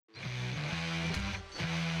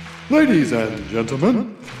Ladies and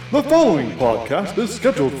gentlemen, the following podcast is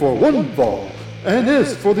scheduled for one fall and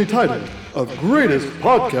is for the title of Greatest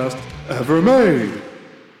Podcast Ever Made.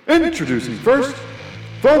 Introducing first,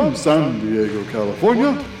 from San Diego,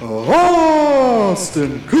 California,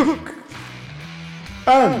 Austin Cook.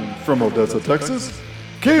 And from Odessa, Texas,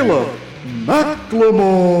 Caleb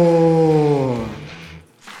McLemore.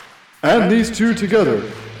 And these two together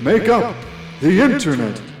make up the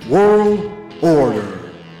Internet World Order.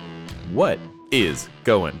 What is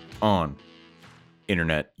going on,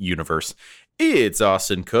 Internet Universe? It's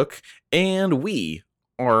Austin Cook, and we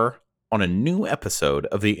are on a new episode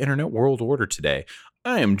of the Internet World Order today.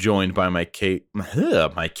 I am joined by my co-host,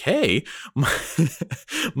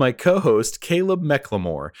 Caleb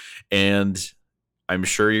McLemore, and I'm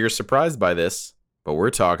sure you're surprised by this, but we're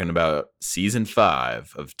talking about Season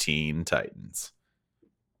 5 of Teen Titans.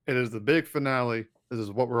 It is the big finale. This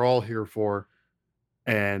is what we're all here for,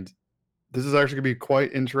 and this is actually going to be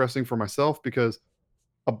quite interesting for myself because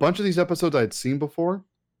a bunch of these episodes I had seen before,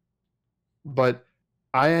 but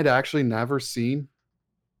I had actually never seen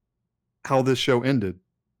how this show ended.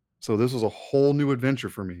 So this was a whole new adventure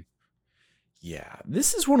for me. Yeah,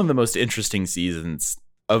 this is one of the most interesting seasons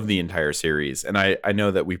of the entire series. And I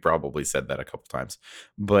know that we probably said that a couple times,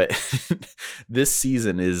 but this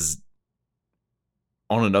season is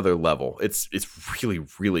on another level. It's really,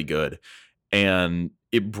 really good. And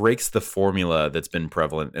it breaks the formula that's been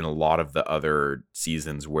prevalent in a lot of the other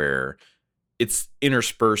seasons where it's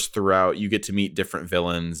interspersed throughout. You get to meet different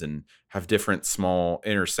villains and have different small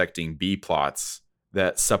intersecting B plots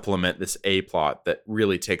that supplement this A plot that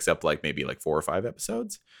really takes up maybe 4 or 5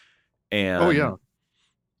 episodes. And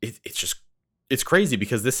it's crazy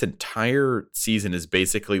because this entire season is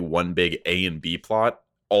basically one big A and B plot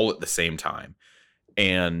all at the same time.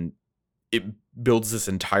 And it builds this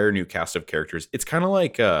entire new cast of characters. It's kind of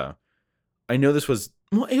like I know this was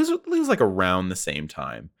it was like around the same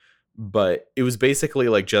time, but it was basically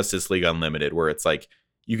like Justice League Unlimited, where it's like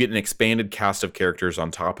you get an expanded cast of characters on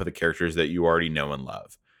top of the characters that you already know and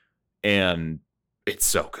love, and it's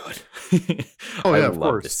so good. Oh yeah, I of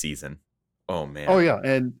love course. this season. Oh man. Oh yeah,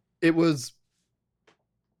 and it was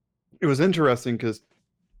interesting because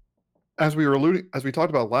as we talked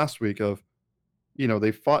about last week of,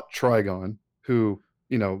 they fought Trigon, who,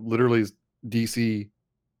 literally is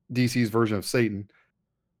DC's version of Satan.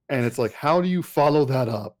 And it's like, how do you follow that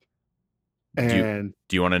up? And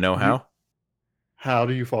do you want to know how? How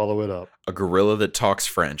do you follow it up? A gorilla that talks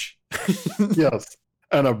French. Yes.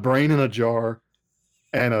 And a brain in a jar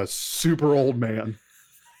and a super old man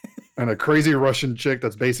and a crazy Russian chick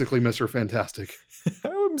that's basically Mr. Fantastic.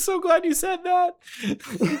 I'm so glad you said that.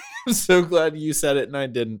 I'm so glad you said it and I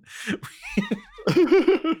didn't.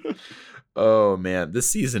 Oh man, this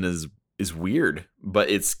season is weird, but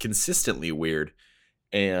it's consistently weird.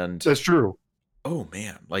 And that's true. Oh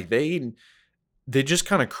man, they just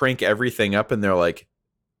kind of crank everything up and they're like,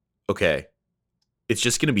 okay, it's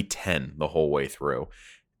just gonna be 10 the whole way through.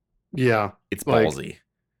 Yeah, it's ballsy.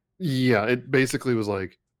 Yeah, it basically was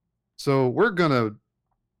like, so we're gonna,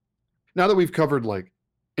 now that we've covered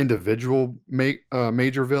individual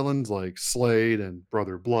major villains like Slade and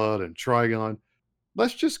Brother Blood and Trigon,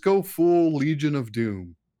 let's just go full Legion of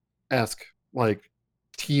Doom-esque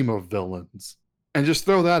team of villains and just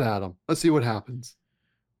throw that at them. Let's see what happens.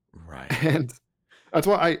 Right. And that's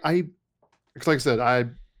why I like I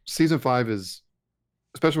said, season 5 is,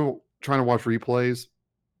 especially trying to watch replays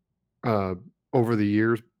over the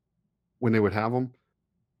years when they would have them.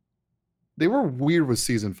 They were weird with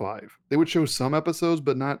season 5. They would show some episodes,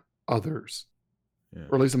 but not others,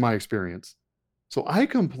 or at least in my experience. So I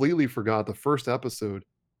completely forgot the first episode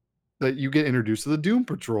that you get introduced to the Doom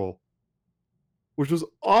Patrol, which was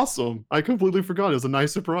awesome. I completely forgot. It was a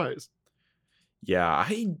nice surprise. Yeah,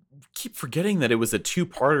 I keep forgetting that it was a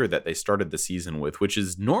 2-parter that they started the season with, which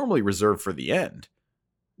is normally reserved for the end.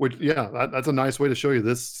 Which, yeah, that's a nice way to show you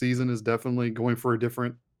this season is definitely going for a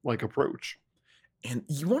different approach. And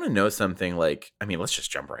you want to know something let's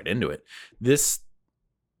just jump right into it. The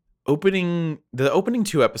opening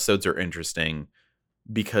 2 episodes are interesting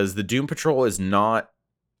because the Doom Patrol is not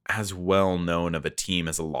as well known of a team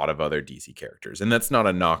as a lot of other DC characters. And that's not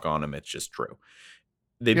a knock on them. It's just true.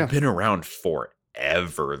 They've been around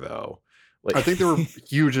forever, though. I think they were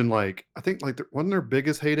huge in wasn't their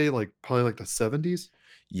biggest heyday probably the 70s?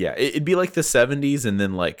 Yeah, it'd be like the 70s and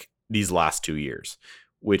then these last 2 years.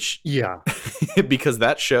 Which, yeah, because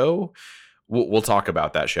that show, we'll talk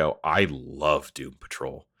about that show. I love Doom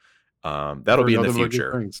Patrol. That'll be in the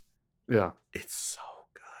future. Yeah, it's so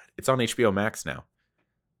good. It's on HBO Max now.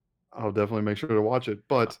 I'll definitely make sure to watch it.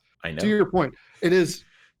 But I know. To your point, it is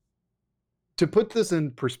to put this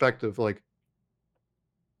in perspective, like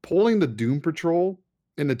pulling the Doom Patrol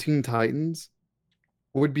in the Teen Titans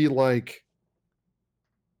would be like,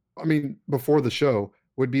 I mean, before the show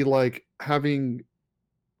would be like having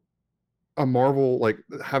a Marvel, like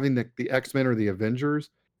having the X-Men or the Avengers,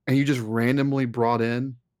 and you just randomly brought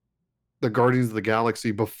in the Guardians of the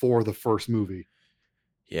Galaxy before the first movie.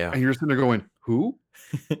 Yeah. And you're sitting there going, who?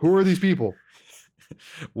 Who are these people?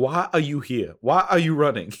 Why are you here? Why are you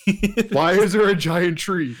running? Why is there a giant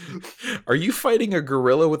tree? Are you fighting a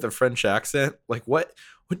gorilla with a French accent? Like what?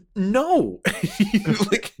 No.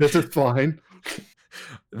 Like This is fine.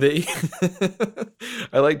 they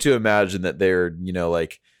I like to imagine that they're,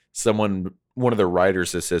 like one of the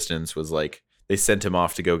writer's assistants was like, they sent him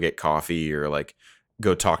off to go get coffee or like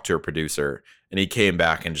go talk to a producer, and he came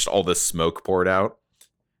back and just all this smoke poured out,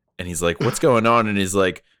 and he's like, what's going on? And he's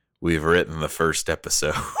like, we've written the first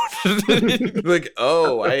episode. Like,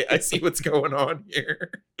 oh, I see what's going on here.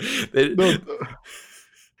 No,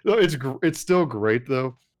 no, it's still great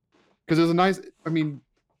though, because there's a nice. I mean,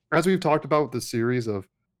 as we've talked about with the series of,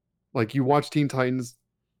 like, you watch Teen Titans,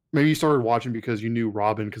 maybe you started watching because you knew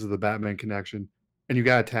Robin because of the Batman connection, and you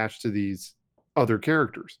got attached to these other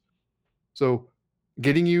characters. So,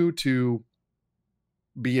 getting you to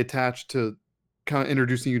be attached to, kind of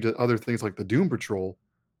introducing you to other things like the Doom Patrol,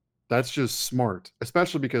 that's just smart,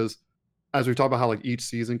 especially because as we talk about how like each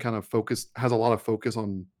season kind of has a lot of focus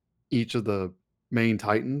on each of the main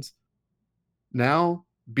Titans. Now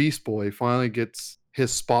Beast Boy finally gets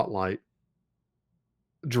his spotlight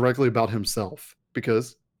directly about himself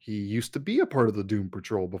because he used to be a part of the Doom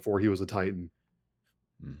Patrol before he was a Titan.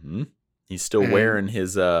 Mm-hmm. He's still And wearing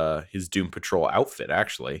his Doom Patrol outfit,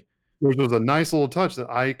 actually. which was a nice little touch that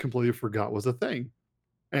I completely forgot was a thing.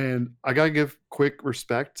 And I gotta give quick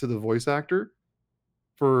respect to the voice actor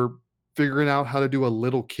for figuring out how to do a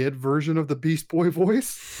little kid version of the Beast Boy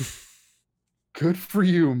voice. Good for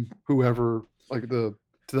you, whoever, like, to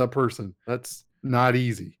that person. That's not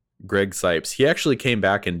easy. Greg Sipes. He actually came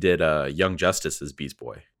back and did Young Justice as Beast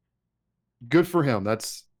Boy. Good for him.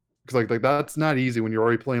 That's because like that's not easy when you're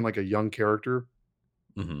already playing like a young character.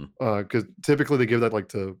 Mm-hmm. Because typically they give that like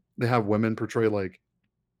they have women portray like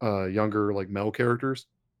younger like male characters,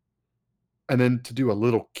 and then to do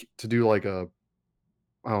like a,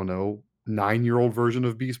 I don't know, 9-year-old version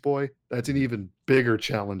of Beast Boy. That's an even bigger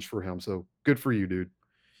challenge for him. So good for you, dude.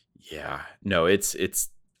 Yeah. No, it's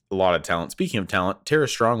a lot of talent. Speaking of talent, Tara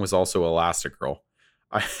Strong was also Elastigirl.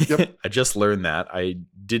 Yep. I just learned that. I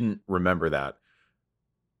didn't remember that.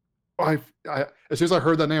 I as soon as I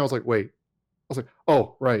heard that name, I was like, wait. I was like,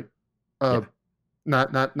 oh, right. Yeah.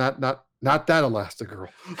 Not that Elastigirl.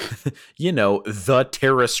 The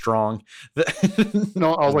Tara Strong.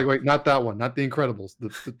 No, I was like, wait, not that one, not the Incredibles,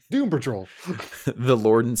 the Doom Patrol. The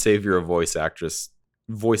Lord and Savior of voice actors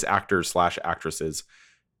 / actresses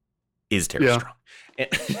is Tara Strong.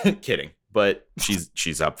 Kidding, but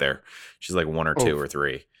she's up there. She's like 1 or 2 or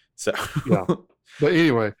 3. So yeah. But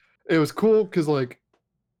anyway, it was cool because like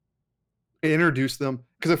it introduced them.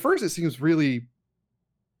 Because at first it seems really,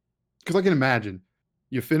 because I can imagine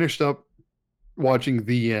you finished up watching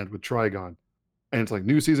The End with Trigon, and it's like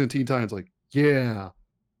new season Teen Titans, like, yeah.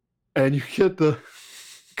 And you get the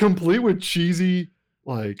complete with cheesy,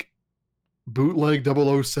 like, bootleg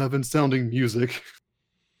 007 sounding music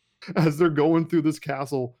as they're going through this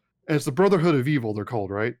castle. And it's the Brotherhood of Evil, they're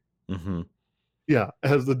called, right? Mm-hmm. Yeah,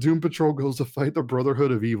 as the Doom Patrol goes to fight the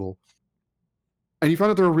Brotherhood of Evil. And you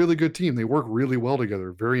find out they're a really good team. They work really well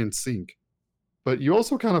together, very in sync. But you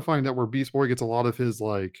also kind of find out where Beast Boy gets a lot of his,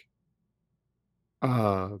 like,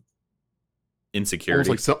 insecurity.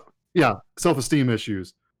 Almost like self-esteem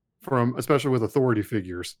issues from, especially with authority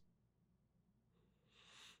figures.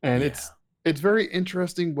 And it's very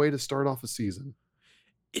interesting way to start off a season.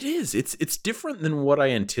 It is. It's different than what I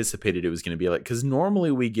anticipated it was going to be like, because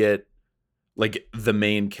normally we get like the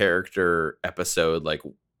main character episode like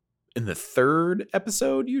in the 3rd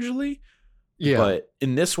episode usually. Yeah. But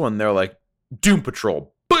in this one they're like Doom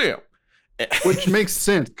Patrol, bam, which makes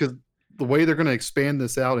sense because the way they're going to expand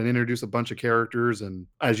this out and introduce a bunch of characters, and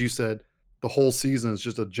as you said, the whole season is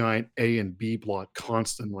just a giant A and B plot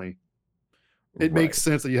constantly. It makes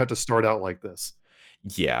sense that you have to start out like this.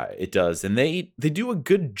 Yeah, it does. And they do a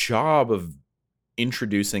good job of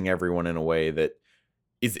introducing everyone in a way that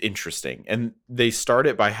is interesting. And they start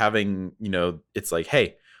it by having, it's like,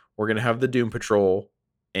 hey, we're going to have the Doom Patrol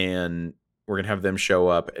and we're going to have them show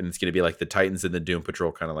up, and it's going to be like the Titans and the Doom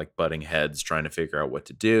Patrol kind of like butting heads, trying to figure out what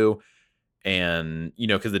to do. And,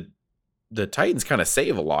 because the Titans kind of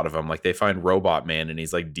save a lot of them. Like they find Robot Man and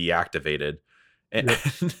he's like deactivated.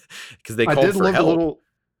 Because they called for help.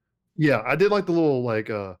 Yeah, I did like the little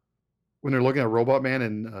when they're looking at Robot Man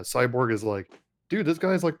and Cyborg is like, dude, this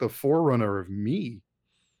guy's like the forerunner of me,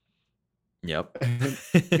 Yep. and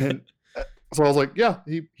and so I was like, yeah,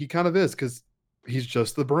 he kind of is because he's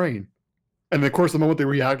just the brain. And of course, the moment they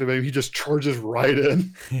reactivate him, he just charges right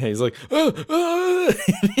in. Yeah, he's like, "Ah, ah."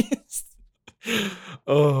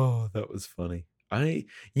 Oh, that was funny. You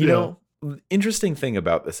Yeah, know, interesting thing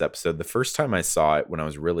about this episode, the first time I saw it when I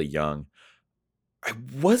was really young, I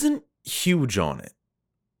wasn't huge on it.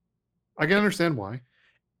 I can understand why.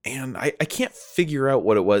 And I can't figure out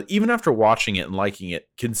what it was. Even after watching it and liking it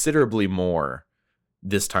considerably more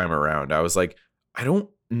this time around, I was like, I don't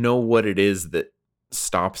know what it is that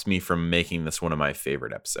stops me from making this one of my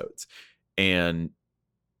favorite episodes. And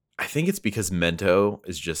I think it's because Mento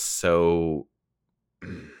is just so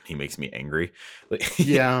he makes me angry. Like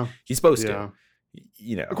Yeah, he's supposed to, yeah.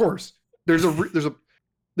 you Of know. course, there's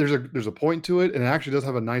a point to it, and it actually does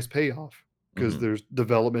have a nice payoff because Mhm. there's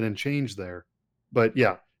development and change there. But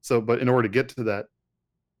yeah, but in order to get to that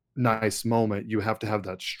nice moment, you have to have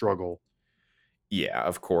that struggle. Yeah,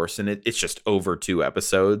 of course. And it's just over 2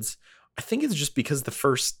 episodes. I think it's just because the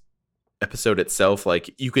first episode itself,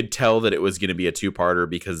 like you could tell that it was going to be a two-parter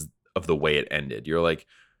because of the way it ended. You're like,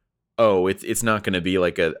 oh, it's not going to be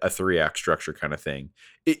like a 3 act structure kind of thing.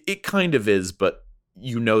 It kind of is, but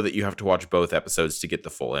you know that you have to watch both episodes to get the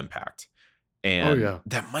full impact. Oh And yeah,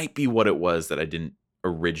 that might be what it was that I didn't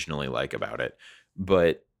originally like about it.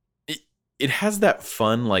 But it it has that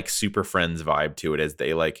fun like Super Friends vibe to it as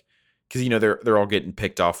they like because they're all getting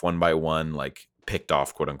picked off one by one, like picked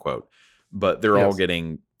off, quote unquote. But they're all yes,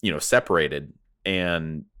 getting, separated.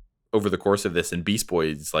 And over the course of this, and Beast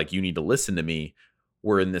Boy's like, you need to listen to me.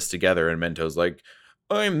 We're in this together. And Mento's like,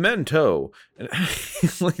 I'm Mento. And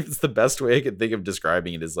like it's the best way I could think of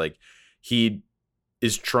describing it is like he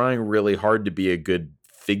is trying really hard to be a good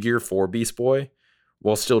figure for Beast Boy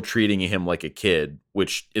while still treating him like a kid,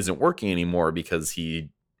 which isn't working anymore because he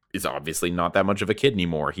is obviously not that much of a kid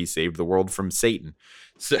anymore. He saved the world from Satan.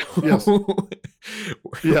 So yes, we're,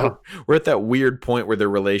 yeah, we're at that weird point where their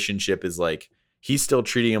relationship is like he's still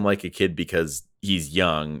treating him like a kid because he's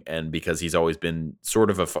young and because he's always been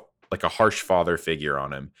sort of like a harsh father figure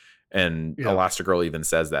on him. And yeah. Elastigirl even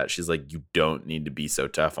says that. She's like, you don't need to be so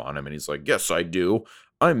tough on him. And he's like, yes, I do.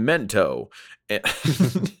 I'm Mento. And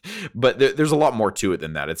but there's a lot more to it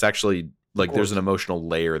than that. It's actually Of like there's an course, emotional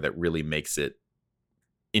layer that really makes it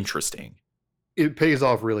interesting. it pays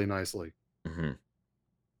off really nicely. Hmm.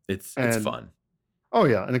 It's And fun. oh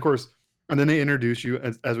yeah, and of course, and then they introduce you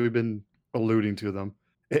as we've been alluding to them.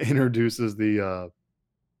 It introduces uh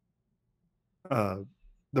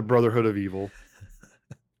the Brotherhood of Evil,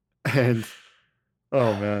 and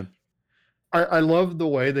oh man, I love the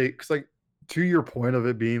way they because like to your point of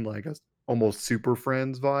it being like a almost Super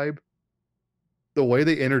Friends vibe. The way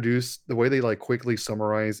they like quickly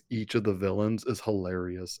summarize each of the villains is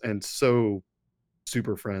hilarious and so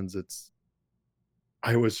Super Friends.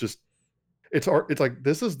 I was just it's like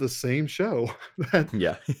this is the same show that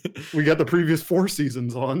Yeah. we got the previous 4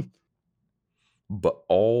 seasons on. But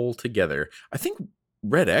all together, I think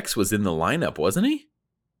Red X was in the lineup, wasn't he?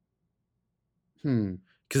 Hmm.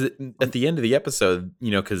 Because at the end of the episode,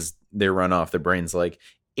 because they run off, their brain's like,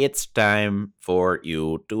 it's time for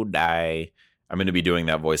you to die. I'm going to be doing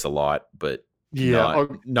that voice a lot, but Yeah.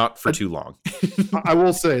 not for I, too long. I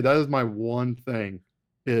will say that is my one thing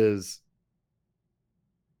is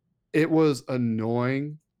it was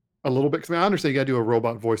annoying a little bit because I understand you got to do a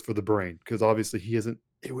robot voice for the brain because obviously he isn't.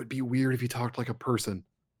 It would be weird if he talked like a person,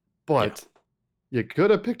 Yeah. but you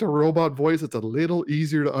could have picked a robot voice that's a little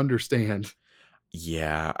easier to understand.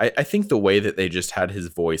 Yeah. I think the way that they just had his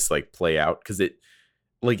voice like play out, because it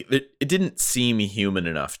didn't seem human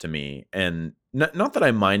enough to me. And not that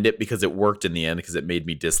I mind it because it worked in the end because it made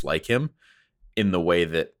me dislike him in the way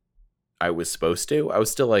that I was supposed to. I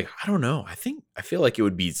was still like, I don't know. I feel like it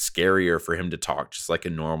would be scarier for him to talk just like a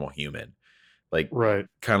normal human. Like Right.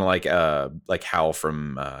 kind of like Hal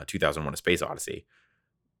from 2001: A Space Odyssey.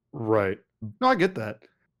 Right. No, I get that.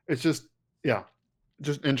 It's just yeah,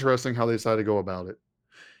 just interesting how they decided to go about it.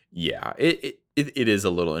 Yeah, it is a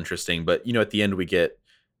little interesting, but at the end we get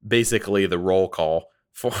basically the roll call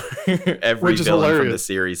for every Which is villain from the hilarious.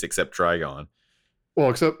 series except Trigon. Well,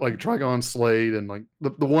 except like Trigon, Slade, and like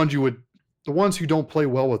the ones who don't play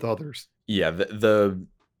well with others. Yeah, the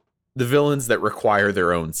villains that require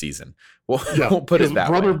their own season. Well, Yeah, we'll put because it that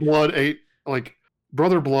way.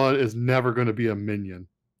 Brother Blood is never going to be a minion.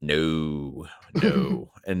 No,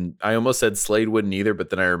 no. And I almost said Slade wouldn't either, but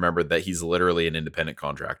then I remembered that he's literally an independent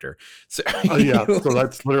contractor. So Yeah, so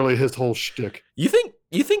that's literally his whole shtick. you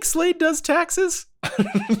think Slade does taxes?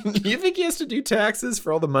 You think he has to do taxes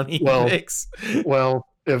for all the money he Well, makes? well,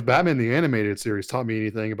 if Batman the Animated Series taught me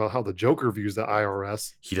anything about how the Joker views the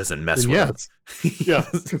IRS, He doesn't mess then with them. yes. Yeah.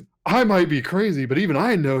 'Cause I might be crazy, but even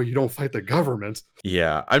I know you don't fight the government.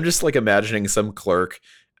 Yeah, I'm just like imagining some clerk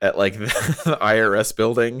at like the IRS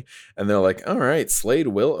building, and they're like, "All right, Slade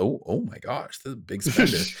will. Oh my gosh, this is a big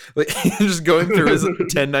spender." Like just going through his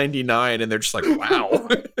 1099, and they're just like, "Wow,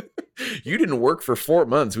 you didn't work for 4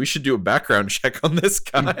 months. We should do a background check on this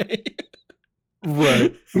guy."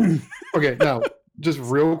 Right. Okay, now just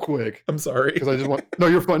real quick, I'm sorry. because I just want. No,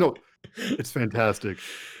 you're fine. No, it's fantastic.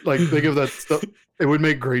 Like think of that stuff. It would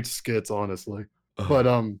make great skits, honestly. But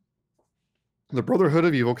the Brotherhood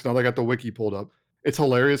of Evil. Because now I got the wiki pulled up. It's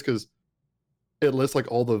hilarious because it lists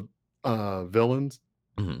like all the villains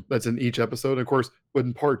Mhm. that's in each episode. And of course,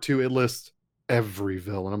 in part 2, it lists every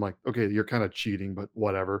villain. I'm like, okay, you're kind of cheating, but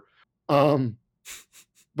whatever. Um,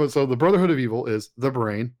 but so the Brotherhood of Evil is the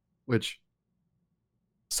Brain, which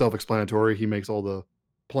self-explanatory. He makes all the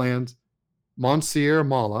plans. Monsieur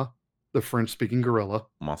Mala, the French-speaking gorilla,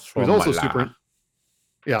 who's also super,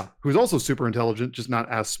 yeah, who's also super intelligent, just not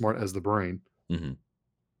as smart as the Brain. Mhm.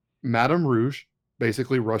 Madame Rouge,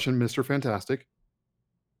 basically Russian Mr. Fantastic,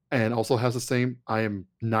 and also has the same. I am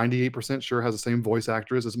 98% sure has the same voice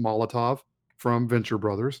actress as Molotov from Venture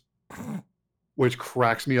Brothers, which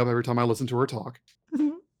cracks me up every time I listen to her talk.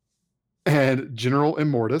 And General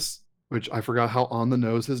Immortus, which I forgot how on the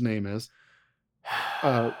nose his name is,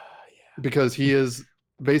 Yeah. because he is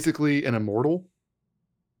basically an immortal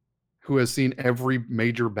who has seen every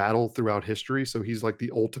major battle throughout history. So he's like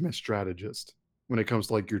the ultimate strategist when it comes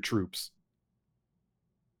to like your troops.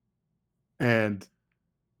 And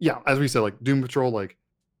yeah, as we said, like Doom Patrol, like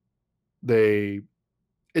they,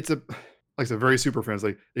 it's a, like I said, very super fans.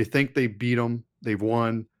 They think they beat them, they've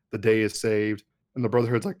won, the day is saved, and the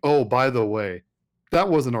Brotherhood's like, oh, by the way, that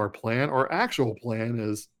wasn't our plan. Our actual plan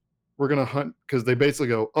is we're gonna hunt, because they basically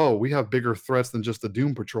go, oh, we have bigger threats than just the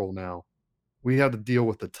Doom Patrol now. We have to deal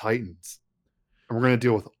with the Titans, and we're gonna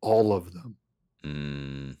deal with all of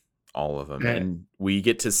them. All of them, And and we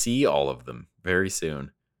get to see all of them very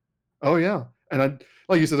soon. oh yeah, and I,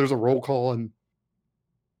 like you said, there's a roll call, and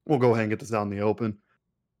we'll go ahead and get this out in the open.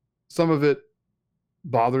 Some of it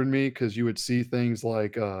bothered me because you would see things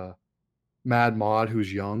like Mad Mod,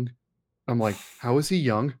 who's young. I'm like, how is he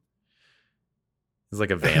young? He's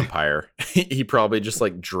like a vampire. He probably just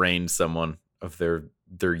like drained someone of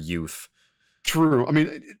their youth. True. I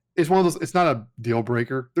mean, it's one of those. It's not a deal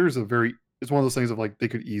breaker. There's a very. It's one of those things of like they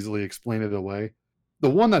could easily explain it away. The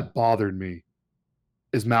one that bothered me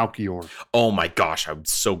is Malkior. Oh my gosh, I'm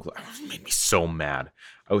so glad. It made me so mad.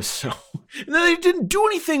 I was so. And then they didn't do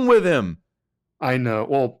anything with him. I know.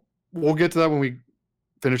 Well, we'll get to that when we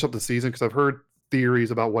finish up the season because I've heard theories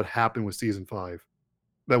about what happened with season 5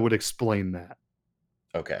 that would explain that.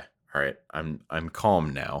 Okay. All right. I'm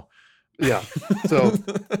calm now. Yeah. So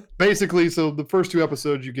basically, so the first 2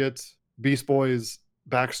 episodes you get Beast Boy's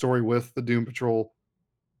backstory with the Doom Patrol.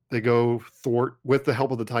 They go thwart, with the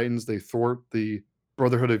help of the Titans, they thwart the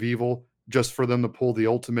Brotherhood of Evil just for them to pull the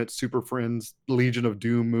ultimate Super Friends Legion of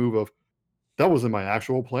Doom move of, that wasn't my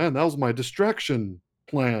actual plan. That was my distraction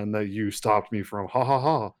plan that you stopped me from. Ha ha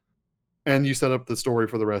ha. And you set up the story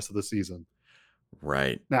for the rest of the season.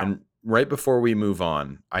 Right. Now, And right before we move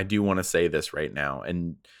on, I do want to say this right now.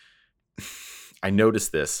 And I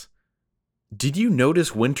noticed this. Did you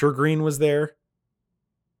notice Wintergreen was there?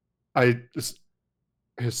 I just,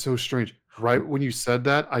 it's so strange. Right when you said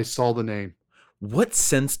that, I saw the name. What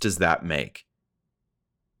sense does that make?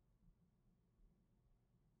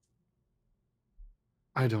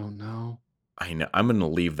 I don't know. I know. I'm going to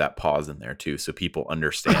leave that pause in there too so people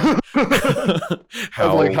understand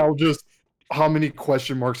Of like how how many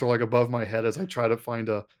question marks are like above my head as I try to find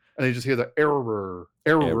a, and I just hear the error.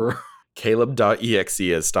 Caleb.exe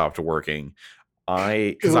has stopped working.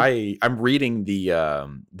 I'm reading the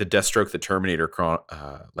Deathstroke the Terminator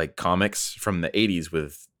like comics from the 80s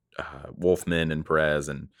with Wolfman and Perez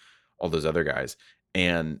and all those other guys,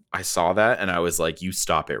 and I saw that and I was like, you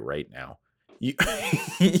stop it right now. You,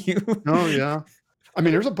 Oh yeah. I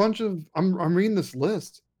mean, there's a bunch of, I'm reading this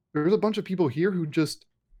list. There's a bunch of people here who just,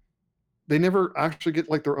 they never actually get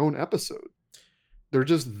like their own episode. They're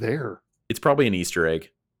just there. It's probably an Easter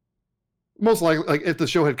egg. Most likely, like if the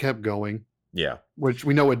show had kept going, Yeah. which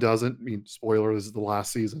we know it doesn't. I mean, spoiler, this is the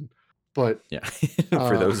last season. But Yeah.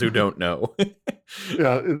 For those who don't know.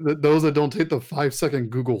 yeah, those that don't take the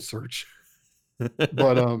 5-second Google search.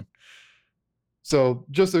 But so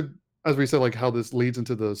just as we said, like how this leads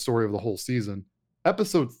into the story of the whole season.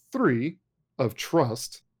 Episode 3 of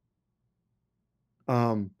Trust.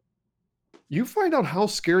 you find out how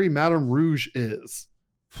scary Madame Rouge is.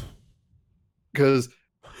 Because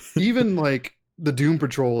even like the Doom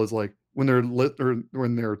Patrol is like when they're lit or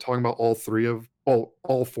when they're talking about all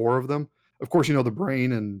four of them. Of course, you know the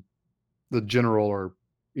brain and the general are,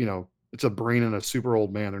 it's a brain and a super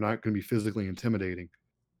old man. They're not going to be physically intimidating.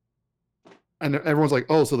 And everyone's like,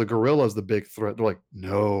 oh, so the gorilla is the big threat. They're like,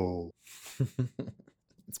 no,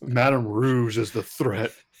 It's Madame Rouge is the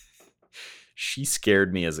threat. She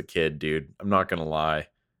scared me as a kid, dude. I'm not gonna lie.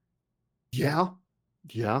 Yeah,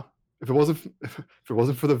 yeah. If it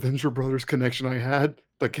wasn't for the Venture Brothers connection I had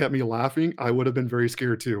that kept me laughing, I would have been very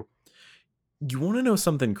scared too. You want to know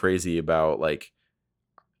something crazy about like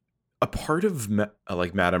a part of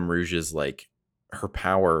like Madame Rouge's like her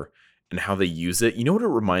power and how they use it? You know what it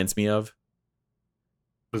reminds me of?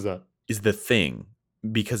 What is that? Is The Thing,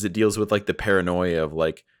 because it deals with like the paranoia of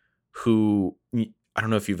like who. I don't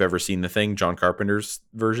know if you've ever seen The Thing, John Carpenter's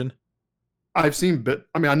version. I've seen bit.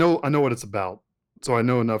 I mean, I know what it's about, so I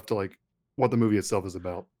know enough to like what the movie itself is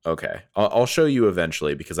about. Okay, I'll show you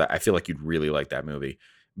eventually because I feel like you'd really like that movie.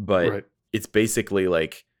 But Right. it's basically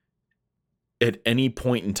like at any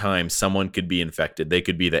point in time, someone could be infected. They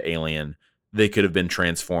could be the alien. They could have been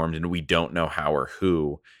transformed, and we don't know how or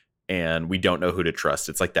who, and we don't know who to trust.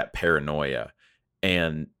 It's like that paranoia.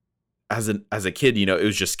 And as a kid, it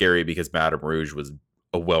was just scary because Madame Rouge was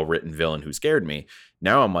a well written villain who scared me.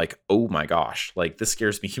 Now I'm like, oh my gosh, like this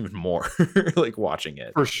scares me even more. Like watching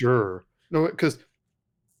it. For sure. No, because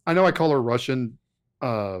I know I call her Russian,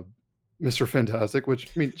 uh, Mr. Fantastic, which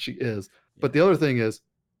I mean she is. But the other thing is,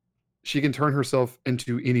 she can turn herself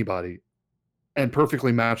into anybody and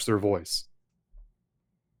perfectly match their voice.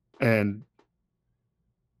 And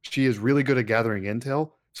she is really good at gathering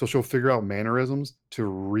intel, so she'll figure out mannerisms to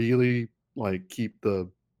really like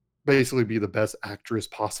basically be the best actress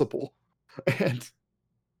possible. And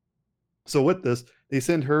so with this, they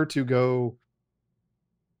send her to go,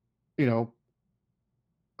 you know,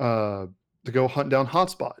 uh, to go hunt down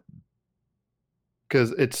Hotspot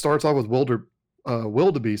because it starts off with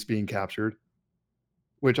Wildebeest being captured,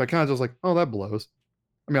 which I kind of just like, oh, that blows.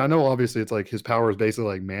 I mean, I know obviously it's like his power is basically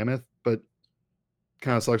like Mammoth, but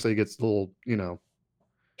kind of sucks that he gets a little,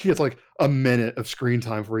 he gets like a minute of screen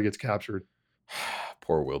time before he gets captured.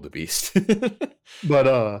 Poor wildebeest.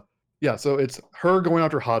 But yeah, so it's her going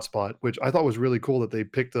after Hotspot, which I thought was really cool that they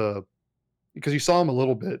picked because you saw him a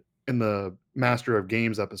little bit in the Master of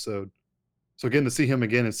Games episode. So getting to see him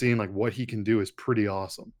again and seeing like what he can do is pretty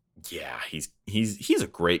awesome. Yeah, he's a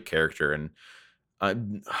great character,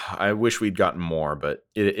 and I wish we'd gotten more, but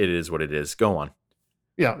it is what it is. Go on.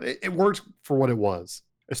 Yeah, it works for what it was,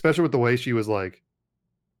 especially with the way she was like,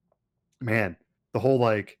 man, the whole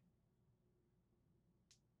like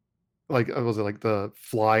was it like the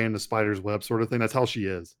fly in the spider's web sort of thing? That's how she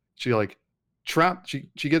is. She like trapped.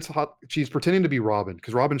 She gets hot. She's pretending to be Robin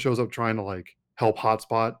because Robin shows up trying to like help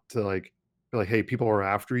Hotspot to like be like, hey, people are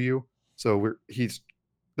after you. So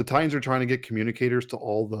the Titans are trying to get communicators to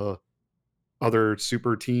all the other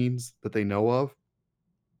super teens that they know of.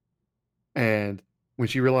 And when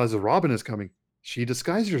she realizes Robin is coming, she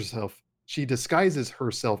disguises herself. She disguises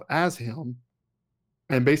herself as him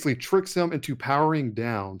and basically tricks him into powering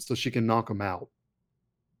down so she can knock him out.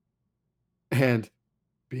 And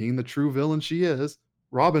being the true villain she is,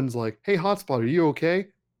 Robin's like, hey, Hotspot, are you okay?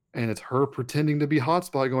 And it's her pretending to be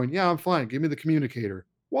Hotspot going, yeah, I'm fine. Give me the communicator.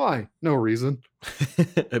 Why? No reason.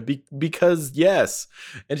 Because yes.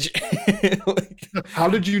 And like, how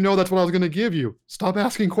did you know that's what I was going to give you? Stop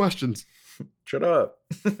asking questions. Shut up.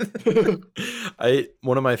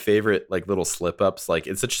 One of my favorite like little slip ups, like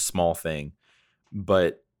it's such a small thing,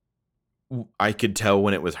 but I could tell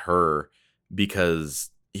when it was her because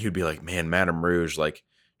he would be like, man, Madame Rouge, like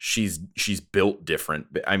she's built different.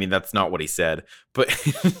 I mean, that's not what he said, but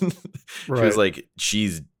she was like,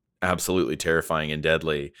 she's absolutely terrifying and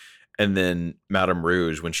deadly. And then Madame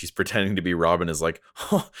Rouge, when she's pretending to be Robin, is like,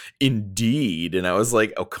 oh, indeed. And I was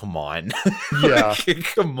like, oh, come on. Yeah.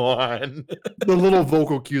 Come on. The little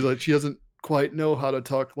vocal cues, like she doesn't quite know how to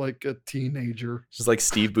talk like a teenager. Just like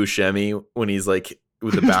Steve Buscemi when he's like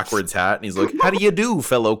with the backwards hat and he's like, how do you do,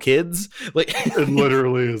 fellow kids? Like it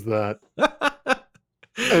literally is that.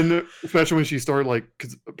 And especially when she started like,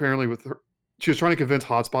 because apparently with her, she was trying to convince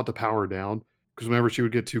Hotspot to power down because whenever she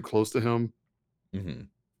would get too close to him,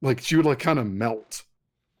 like she would like kind of melt.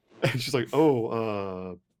 And she's like,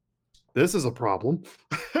 oh, this is a problem.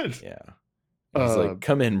 Yeah. He's like,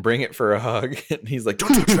 come in, bring it for a hug. And he's like,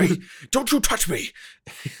 don't touch me. Don't you touch me.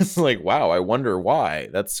 It's like, wow, I wonder why.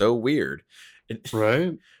 That's so weird.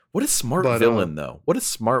 Right? What a smart villain, though. What a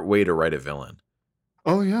smart way to write a villain.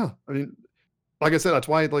 Oh, yeah. I mean, like I said, that's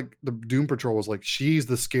why like the Doom Patrol was like she's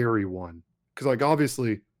the scary one because like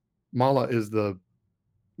obviously Mala is the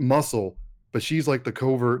muscle, but she's like the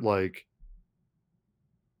covert like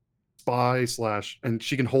spy slash, and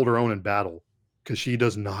she can hold her own in battle because she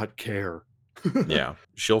does not care. Yeah,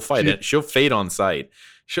 she'll fight She it. She'll fade on sight.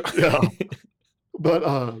 She'll yeah,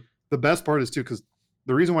 but the best part is too because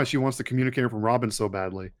the reason why she wants the communicator from Robin so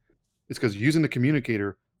badly is because using the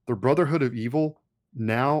communicator, the Brotherhood of Evil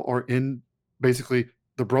now are in basically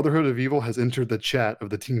the Brotherhood of Evil has entered the chat of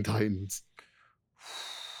the Teen Titans.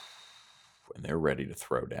 And they're ready to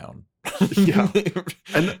throw down. Yeah.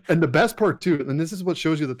 And the best part too, and this is what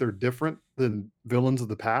shows you that they're different than villains of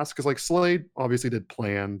the past, because like Slade obviously did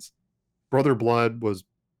plans. Brother Blood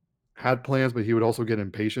had plans, but he would also get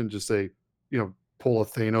impatient, just say, pull a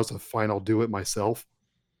Thanos, a fine, I'll do it myself.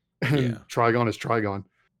 And Yeah. Trigon is Trigon.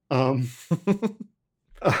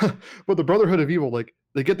 But the Brotherhood of Evil, like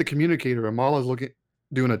they get the communicator, and Mala's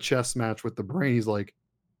doing a chess match with the brain. He's like,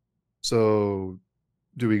 so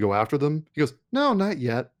do we go after them? He goes, no, not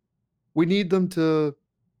yet. We need them to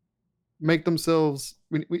make themselves.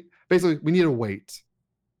 We basically we need to wait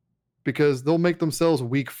because they'll make themselves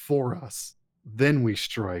weak for us. Then we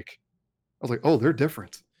strike. I was like, oh, they're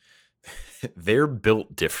different. They're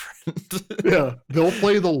built different. Yeah, they'll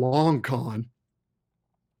play the long con.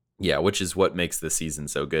 Yeah, which is what makes this season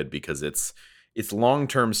so good because it's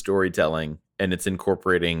long-term storytelling and it's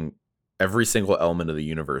incorporating every single element of the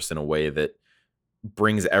universe in a way that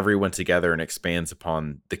brings everyone together and expands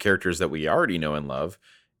upon the characters that we already know and love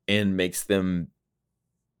and makes them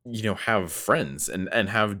have friends and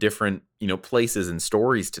have different places and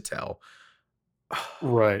stories to tell.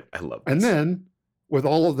 Right. I love this. And then with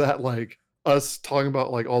all of that, like us talking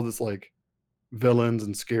about like all this like villains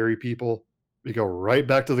and scary people, we go right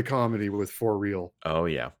back to the comedy with For Real. Oh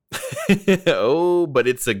yeah. Oh, but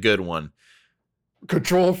it's a good one.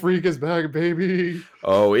 Control Freak is back, baby.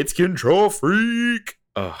 Oh, it's Control Freak.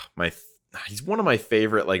 Oh, he's one of my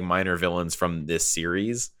favorite like minor villains from this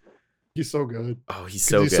series. He's so good. Oh, he's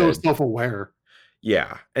so good. He's so self-aware.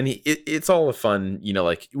 Yeah, and it's all a fun,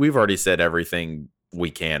 like we've already said everything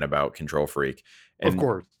we can about Control Freak. And of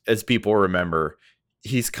course, as people remember,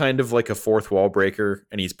 he's kind of like a fourth wall breaker,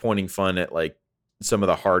 and he's pointing fun at like some of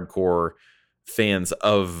the hardcore fans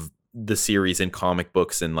of the series and comic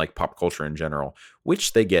books and like pop culture in general,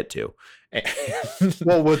 which they get to.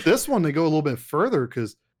 Well, with this one, they go a little bit further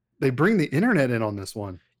because they bring the internet in on this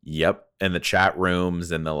one. Yep, and the chat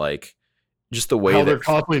rooms and the like, just the way how they're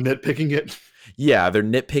constantly nitpicking it. Yeah, they're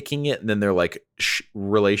nitpicking it, and then they're like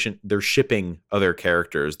they're shipping other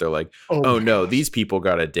characters. They're like, oh no, these people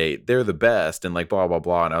got a date. They're the best, and like blah blah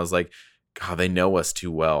blah. And I was like, God, they know us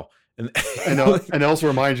too well. And and also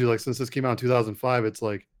reminds you, like, since this came out in 2005, it's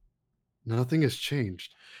like nothing has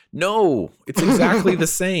changed. No, it's exactly the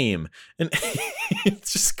same, and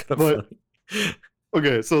it's just kind of funny.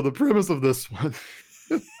 Okay, so the premise of this one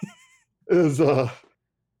is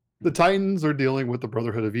the Titans are dealing with the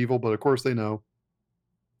Brotherhood of Evil, but of course they know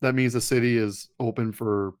that means the city is open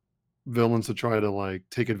for villains to try to like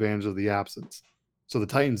take advantage of the absence. So the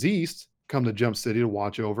Titans East come to Jump City to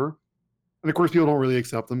watch over. And of course people don't really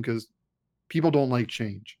accept them because people don't like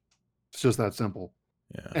change. It's just that simple.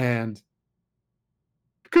 Yeah. And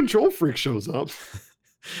Control Freak shows up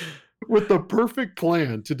with the perfect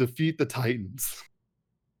plan to defeat the Titans.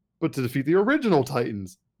 But to defeat the original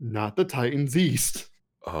Titans, not the Titans East.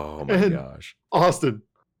 Oh my gosh. Austin,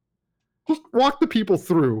 just walk the people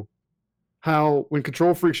through how when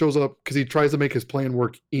Control Freak shows up, because he tries to make his plan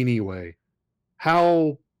work anyway,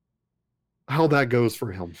 how that goes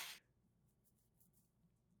for him.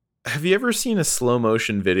 Have you ever seen a slow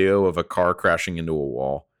motion video of a car crashing into a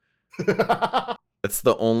wall? That's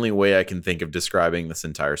the only way I can think of describing this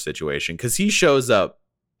entire situation, because he shows up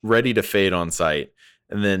ready to fade on sight.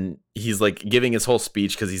 And then he's like giving his whole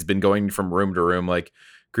speech because he's been going from room to room, like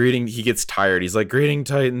greeting. He gets tired. He's like, "Greeting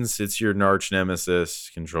Titans, it's your arch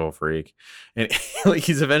nemesis, Control Freak," and like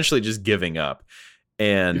he's eventually just giving up.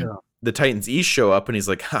 And the Titans East show up, and he's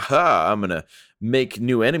like, "Haha, I'm gonna make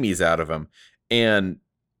new enemies out of him." And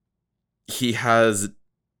he has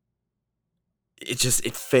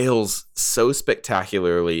it fails so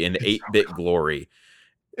spectacularly in 8-bit glory.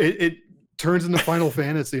 It turns into Final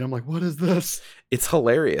Fantasy. I'm like, what is this? It's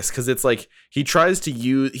hilarious because it's like he tries to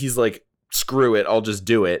he's like, screw it, I'll just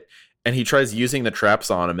do it. And he tries using the traps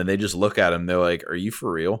on him, and they just look at him. They're like, are you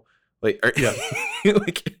for real? Like,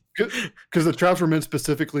 like, because the traps were meant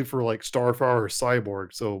specificly for like Starfire or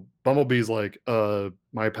Cyborg. So Bumblebee's like,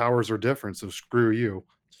 my powers are different, so screw you.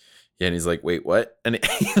 Yeah, and he's like, wait, what? And it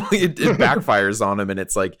backfires on him, and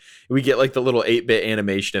it's like we get like the little 8-bit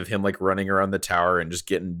animation of him like running around the tower and just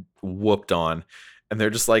getting whooped on. And they're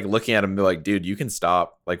just like looking at him and be like, dude, you can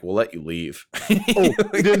stop. Like, we'll let you leave. Oh,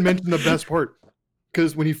 we didn't mention the best part.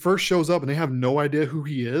 Because when he first shows up and they have no idea who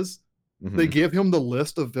he is, they give him the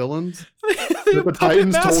list of villains that the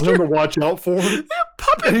Titans told him to watch out for.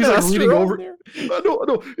 Puppet and he's like Master reading on over. there.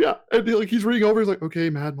 No, yeah. And he's reading over. He's like, okay,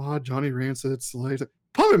 Mad Mod, Johnny Rancid, Slade. Like,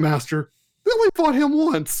 Puppet Master. They only fought him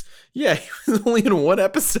once. Yeah, he was only in one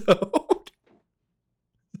episode.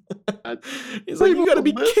 He's like, you gotta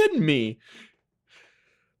be kidding me.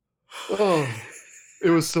 Oh, it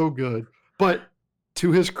was so good. But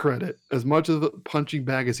to his credit, as much of a punching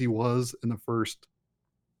bag as he was in the first,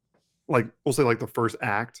 like, we'll say like the first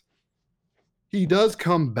act, he does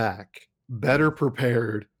come back better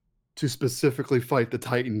prepared to specifically fight the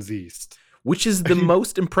Titans East. Which is the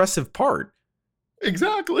most impressive part.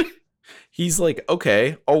 Exactly. He's like,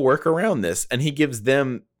 okay, I'll work around this. And he gives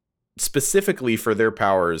them, specifically for their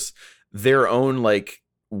powers, their own like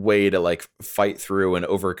way to like fight through and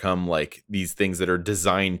overcome like these things that are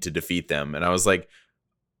designed to defeat them. And I was like,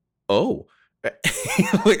 oh,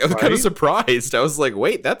 like I was kind of surprised. I was like,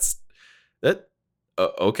 wait, that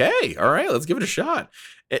okay, all right, let's give it a shot.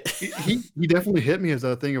 he definitely hit me as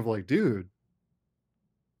that thing of like, dude,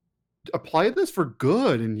 apply this for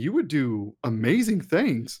good and you would do amazing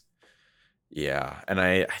things. Yeah, and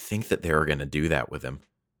I think that they were going to do that with him.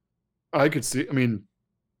 I could see, I mean,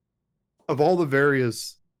 of all the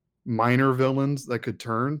various minor villains that could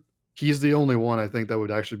turn, he's the only one I think that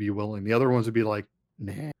would actually be willing. The other ones would be like,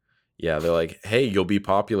 nah. Yeah, they're like, hey, you'll be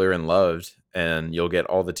popular and loved and you'll get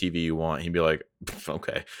all the TV you want. He'd be like,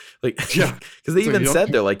 okay. Like, yeah, because they even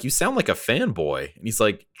said, they're like, you sound like a fanboy. And he's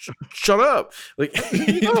like, shut up. Like,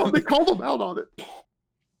 no, they called him out on it.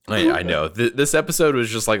 I know. This episode was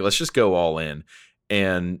just like, let's just go all in.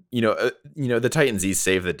 And, the Titans East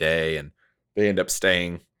save the day and they end up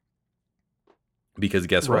staying because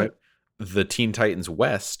guess what? The Teen Titans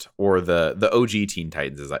West, or the OG Teen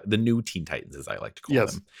Titans, the new Teen Titans, as I like to call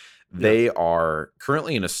them, they are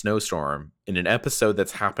currently in a snowstorm in an episode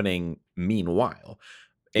that's happening meanwhile.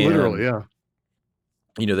 And, literally, yeah.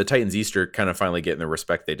 The Titans East are kind of finally getting the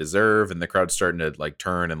respect they deserve, and the crowd's starting to like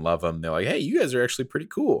turn and love them. They're like, hey, you guys are actually pretty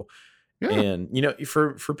cool. Yeah. And,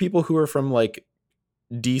 for people who are from like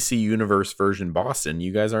DC Universe version Boston,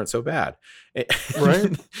 you guys aren't so bad.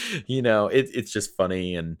 Right. It's just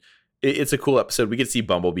funny, and it's a cool episode. We get to see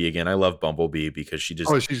Bumblebee again. I love Bumblebee because she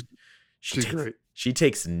just, she's great. She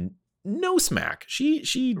takes no smack.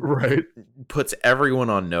 She right. puts everyone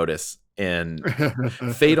on notice and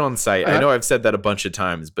fade on sight. I know I've said that a bunch of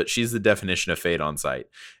times, but she's the definition of fade on sight.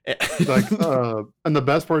 Like, and the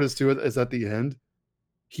best part is too, is at the end,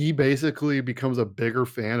 he basically becomes a bigger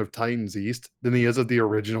fan of Titans East than he is of the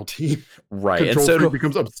original team. Right. Control and so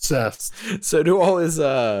becomes obsessed. So do all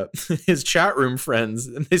his chat room friends,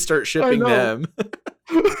 and they start shipping them.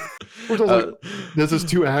 Like, this is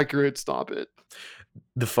too accurate. Stop it.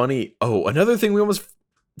 Another thing we almost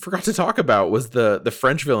forgot to talk about was the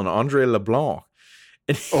French villain, Andre Leblanc.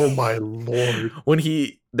 And oh my Lord. When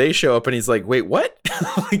they show up and he's like, wait, what?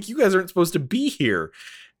 Like, you guys aren't supposed to be here.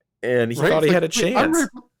 And he thought he had a chance.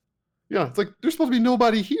 Yeah, it's like, there's supposed to be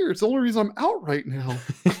nobody here. It's the only reason I'm out right now.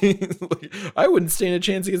 I wouldn't stand a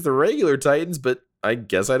chance against the regular Titans, but I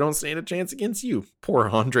guess I don't stand a chance against you. Poor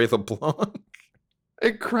Andre LeBlanc.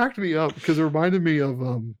 It cracked me up because it reminded me of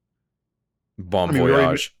Bon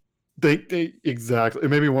Voyage. They exactly. It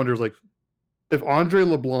made me wonder, like, if Andre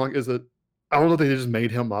LeBlanc I don't know if they just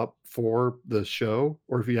made him up for the show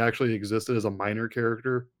or if he actually existed as a minor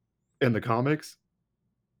character in the comics.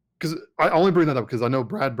 Because I only bring that up because I know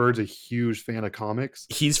Brad Bird's a huge fan of comics.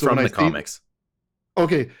 He's from the comics.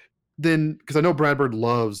 Okay, then because I know Brad Bird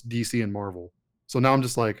loves DC and Marvel, so now I'm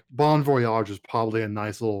just like, Bon Voyage is probably a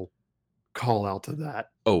nice little call out to that.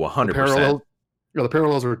 Oh, 100%. The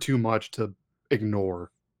parallels are too much to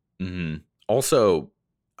ignore. Mm-hmm. Also,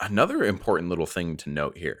 another important little thing to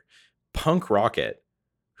note here: Punk Rocket,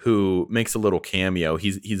 who makes a little cameo.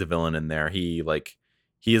 He's a villain in there. He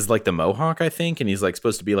is like the Mohawk, I think, and he's like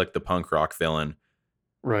supposed to be like the punk rock villain.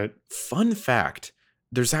 Right. Fun fact,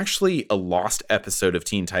 there's actually a lost episode of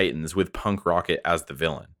Teen Titans with Punk Rocket as the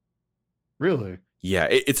villain. Really? Yeah,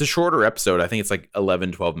 it's a shorter episode. I think it's like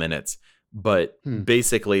 11, 12 minutes. But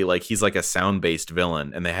basically, like, he's like a sound-based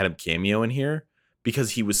villain, and they had him cameo in here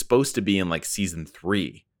because he was supposed to be in like season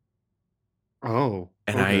 3. Oh.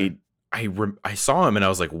 And okay. I saw him and I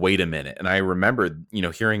was like, wait a minute. And I remembered,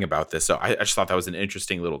 hearing about this. So I just thought that was an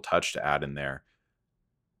interesting little touch to add in there.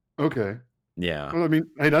 Okay. Yeah. Well, I mean,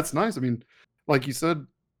 hey, that's nice. I mean, like you said,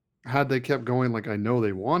 had they kept going like I know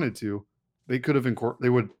they wanted to, they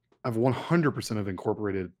would have 100% have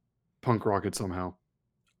incorporated punk rocket somehow.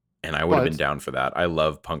 And I would have been But down for that. I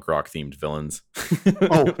love punk rock themed villains.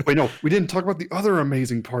 oh, wait, no, we didn't talk about the other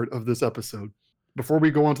amazing part of this episode before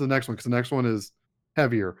we go on to the next one, because the next one is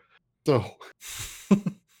heavier. So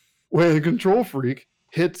when Control Freak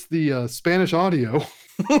hits the Spanish audio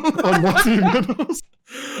on Monty,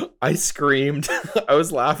 I screamed. I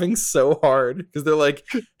was laughing so hard because they're like,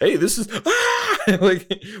 "Hey, this is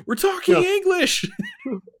like we're talking English."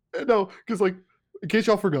 No, because like in case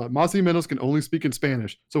y'all forgot, Masi Menos can only speak in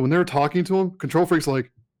Spanish. So when they're talking to him, Control Freak's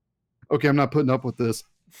like, "Okay, I'm not putting up with this."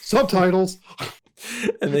 Subtitles,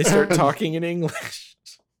 and they start talking in English,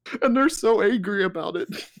 and they're so angry about it.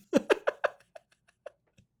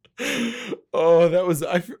 Oh,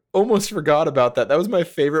 I almost forgot about that. That was my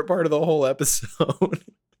favorite part of the whole episode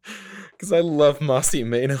because I love Masi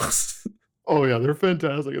Menos. Oh yeah, they're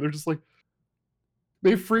fantastic. And they're just like,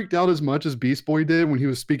 they freaked out as much as Beast Boy did when he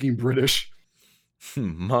was speaking British.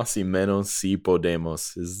 Masi Menos si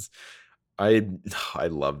podemos is I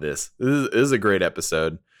love this. This is a great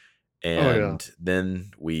episode. And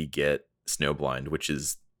then we get Snowblind, which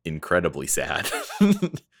is incredibly sad.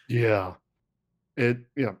 Yeah.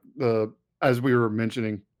 As we were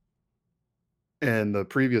mentioning in the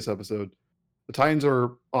previous episode, the Titans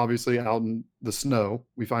are obviously out in the snow,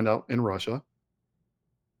 we find out in Russia.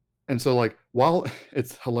 And so like while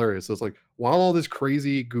it's hilarious, so it's like while all this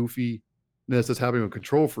crazy goofiness is happening with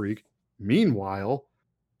Control Freak, meanwhile,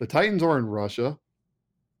 the Titans are in Russia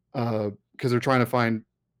because they're trying to find,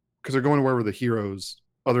 because they're going to wherever the heroes,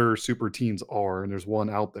 other super teens are, and there's one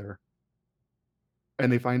out there.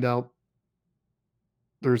 And they find out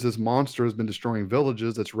there's this monster has been destroying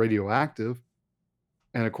villages that's radioactive.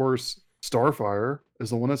 And of course, Starfire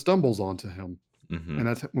is the one that stumbles onto him. Mm-hmm. And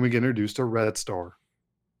that's when we get introduced to Red Star,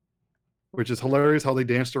 which is hilarious how they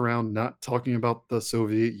danced around not talking about the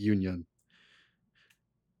Soviet Union.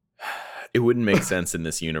 It wouldn't make sense in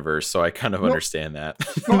this universe, so I kind of understand that.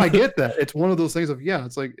 No, I get that. It's one of those things of,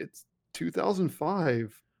 it's like, it's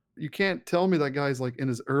 2005. You can't tell me that guy's like in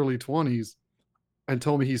his early 20s and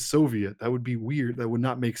tell me he's Soviet. That would be weird. That would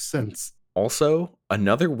not make sense. Also,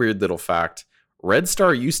 another weird little fact, Red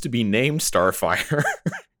Star used to be named Starfire.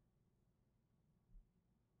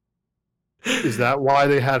 Is that why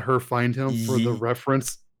they had her find him for the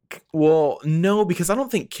reference? Well, no, because I don't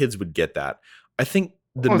think kids would get that. I think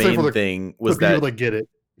the main thing was that people that get it.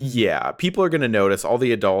 Yeah, people are going to notice, all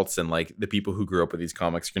the adults and like the people who grew up with these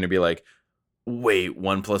comics are going to be like, wait,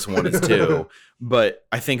 1 + 1 is 2. But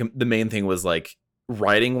I think the main thing was like,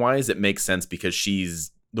 writing wise, it makes sense because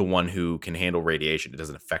she's the one who can handle radiation. It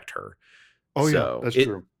doesn't affect her. Oh, so yeah, that's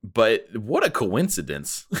true. But what a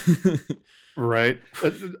coincidence. Right.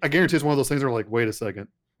 I guarantee it's one of those things where like, wait a second.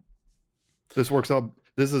 This works out.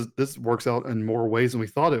 This works out in more ways than we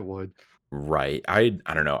thought it would. Right. I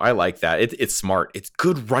don't know. I like that. It's smart. It's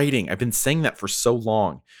good writing. I've been saying that for so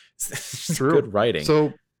long. It's true. Good writing.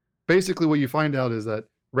 So basically what you find out is that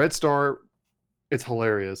Red Star, it's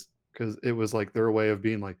hilarious because it was like their way of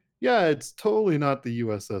being like, yeah, it's totally not the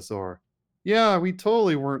USSR. Yeah, we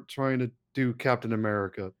totally weren't trying to do Captain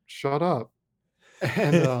America. Shut up.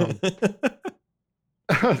 And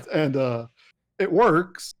and it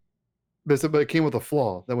works, but it came with a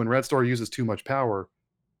flaw that when Red Star uses too much power,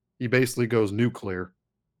 he basically goes nuclear.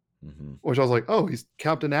 Mm-hmm. Which I was like, oh, he's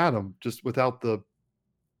Captain Atom, just without the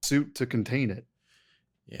suit to contain it.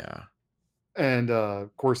 Yeah. And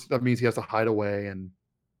of course, that means he has to hide away. And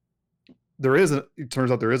it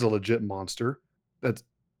turns out there is a legit monster that's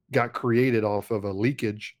got created off of a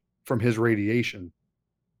leakage from his radiation.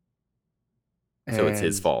 So it's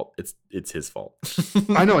his fault. It's his fault.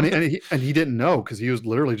 I know, and he didn't know because he was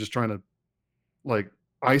literally just trying to like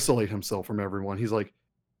isolate himself from everyone. He's like,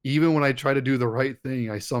 even when I try to do the right thing,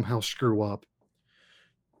 I somehow screw up.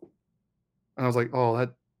 And I was like, oh,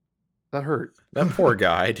 that hurt. That poor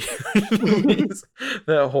guy, dude.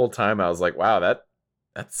 That whole time I was like, wow,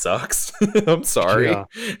 that sucks. I'm sorry. Yeah.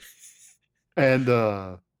 And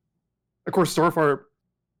of course, Starfire,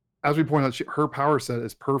 as we point out, her power set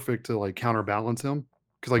is perfect to like counterbalance him.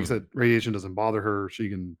 Because like you said, radiation doesn't bother her. She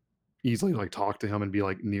can easily like talk to him and be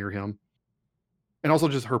like near him. And also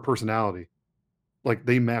just her personality. Like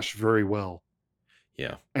they mesh very well.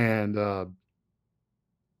 Yeah. And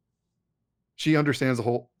she understands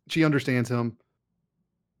him.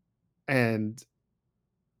 And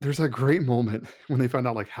there's a great moment when they find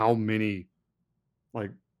out like how many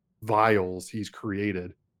like vials he's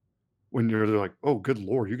created. When they're like, oh, good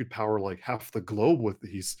Lord, you could power like half the globe with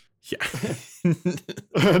these. Yeah.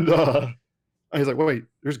 And he's like, wait,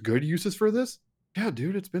 there's good uses for this? Yeah,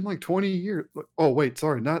 dude, it's been like 20 years. Oh, wait,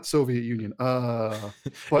 sorry, not Soviet Union. But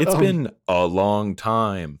It's been a long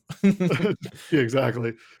time. yeah,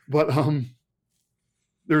 exactly. But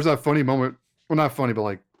there's that funny moment. Well, not funny, but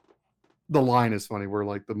like the line is funny where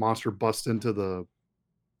like the monster busts into the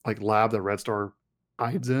like lab that Red Star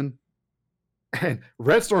hides in, and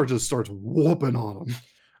Red Star just starts whooping on him.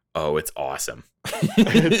 Oh, it's awesome.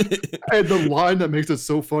 And, and the line that makes it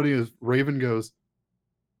so funny is Raven goes,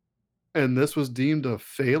 "And this was deemed a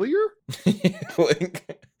failure?"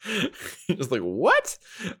 Like, just like, what?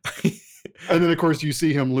 And then of course you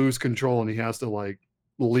see him lose control and he has to like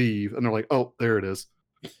leave, and they're like, "Oh, there it is."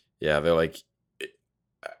 Yeah, they're like,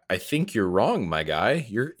 I think you're wrong, my guy.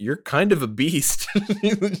 You're kind of a beast.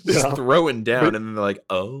 Just Yeah, throwing down, but and then they're like,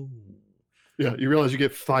 oh. yeah, you realize you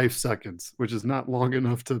get 5 seconds, which is not long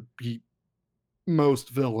enough to beat most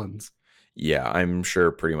villains. Yeah, I'm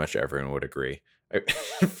sure pretty much everyone would agree.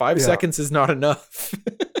 5 Yeah, seconds is not enough.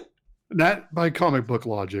 not by comic book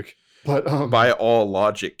logic, but By all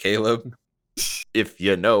logic, Caleb, if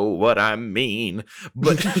you know what I mean.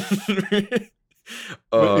 But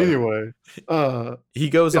but uh anyway, he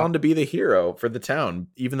goes yeah, on to be the hero for the town,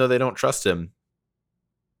 even though they don't trust him.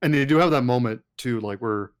 and they do have that moment too, like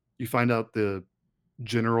where you find out the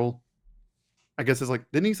general. I guess it's like,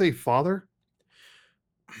 didn't he say father,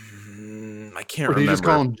 I can't or did he just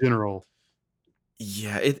call remember. him general?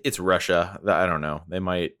 Yeah, it's Russia. I don't know. They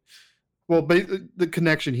might. Well, the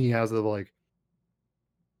connection he has of like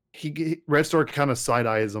Red Star kind of side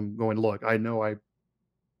eyes him, going, "Look, I know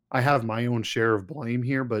I have my own share of blame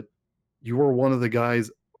here, but you were one of the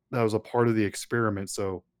guys that was a part of the experiment,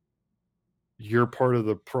 so you're part of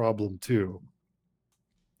the problem too."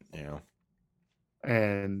 Yeah.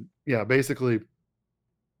 And yeah, basically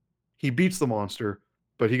he beats the monster,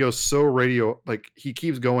 but he goes so radio, like he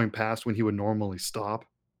keeps going past when he would normally stop.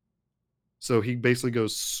 So he basically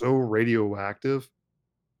goes so radioactive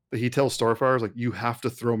that he tells Starfires like, "You have to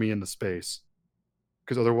throw me into space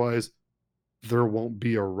because otherwise there won't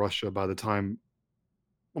be a Russia by the time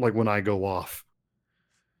like when I go off."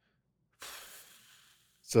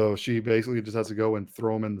 So she basically just has to go and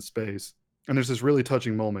throw him into space. And there's this really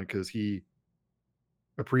touching moment because he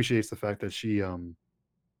appreciates the fact that she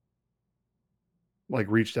like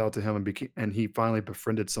reached out to him and became, and he finally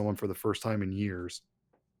befriended someone for the first time in years.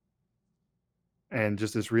 And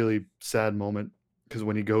just this really sad moment because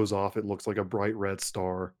when he goes off, it looks like a bright red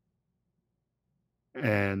star.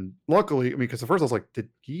 And luckily, I mean, because at first I was like, did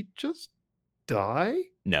he just die?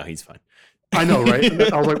 No, he's fine. I know, right? And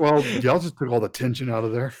I was like, well, y'all just took all the tension out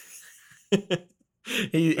of there. And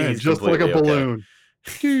He's just like a completely okay. balloon.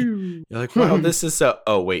 Phew. You're like, wow, this is so.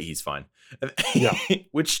 Oh wait, he's fine. Yeah,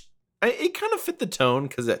 Which it kind of fit the tone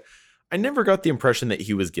because I never got the impression that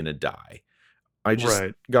he was gonna die. I just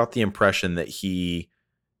right. got the impression that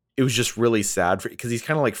it was just really sad because he's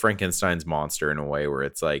kind of like Frankenstein's monster in a way where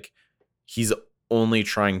it's like he's only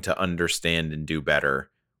trying to understand and do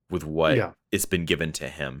better with what Yeah. it's been given to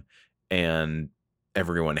him, and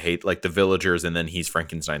everyone hate like the villagers, and then he's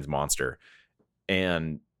Frankenstein's monster.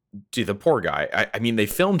 And dude, the poor guy. I mean, they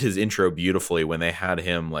filmed his intro beautifully when they had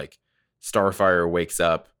him like Starfire wakes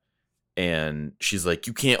up and she's like,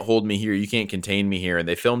 "You can't hold me here. You can't contain me here." And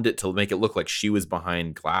they filmed it to make it look like she was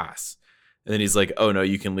behind glass. And then he's like, "Oh no,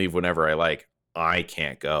 you can leave whenever I like. I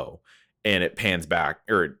can't go." And it pans back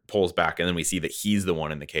or it pulls back, and then we see that he's the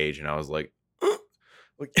one in the cage. And I was like,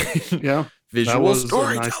 like Yeah. That visual was a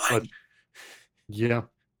nice touch. storytelling. Yeah.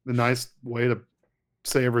 The nice way to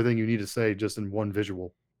say everything you need to say just in one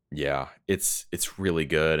visual. Yeah, it's really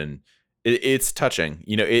good, and it's touching.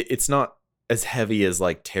 You know, it's not as heavy as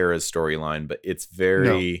like Tara's storyline, but it's No.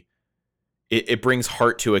 very it brings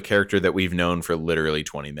heart to a character that we've known for literally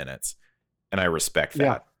 20 minutes, and I respect Yeah.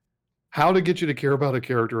 that. How to get you to care about a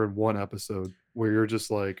character in one episode where you're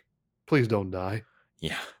just like, please don't die.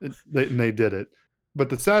 Yeah. And they did it. But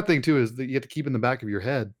the sad thing too is that you have to keep in the back of your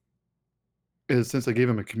head is since they gave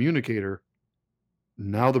him a communicator,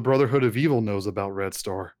 now the Brotherhood of Evil knows about Red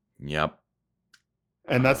Star. Yep.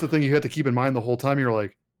 And that's the thing you have to keep in mind the whole time. You're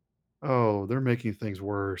like, oh, they're making things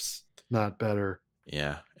worse, not better.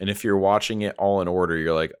 Yeah. And if you're watching it all in order,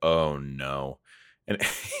 you're like, "Oh no." And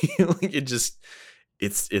like it just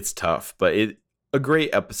it's tough, but a great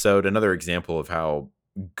episode, another example of how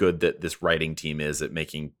good that this writing team is at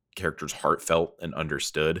making characters heartfelt and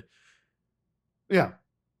understood. Yeah.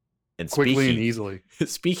 And Quickly and easily.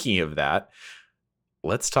 speaking of that,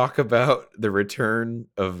 let's talk about the return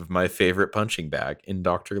of my favorite punching bag in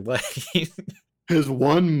Dr. Lane. His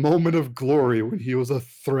one moment of glory when he was a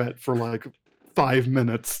threat for like 5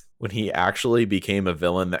 minutes. When he actually became a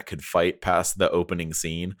villain that could fight past the opening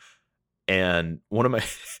scene. And one of my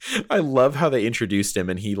I love how they introduced him,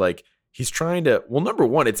 and he's trying to, well, number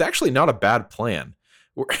one, it's actually not a bad plan.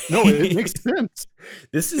 No, it makes sense.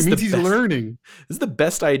 This It is the means he's best. learning. This is the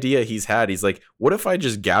best idea he's had. He's like, what if I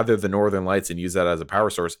just gather the northern lights and use that as a power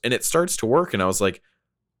source? And it starts to work. And I was like,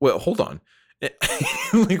 well, hold on.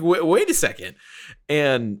 Like, wait a second.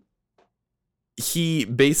 And he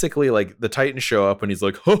basically, like, the Titans show up and he's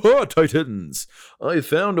like, ha ha, Titans, I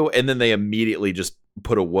found a way. And then they immediately just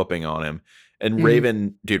put a whooping on him. And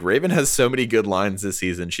Raven has so many good lines this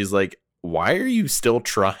season. She's like, why are you still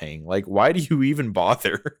trying? Like, why do you even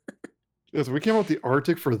bother? Yes, we came out the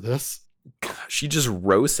Arctic for this. She just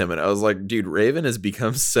roasts him, and I was like, dude, Raven has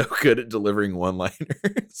become so good at delivering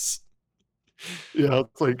one-liners. Yeah,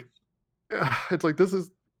 it's like this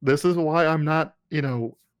is why I'm not,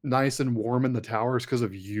 nice and warm in the towers because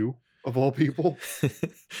of you, of all people.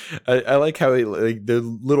 I like how he, like, the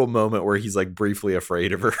little moment where he's like briefly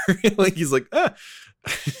afraid of her. Like, he's like, ah.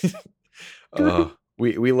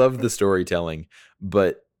 We love the storytelling,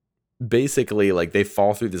 but basically, like, they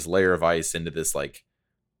fall through this layer of ice into this like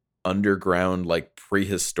underground, like,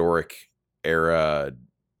 prehistoric era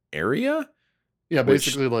area. Yeah, Which,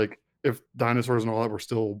 basically like if dinosaurs and all that were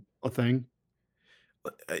still a thing.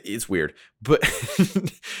 it's weird, but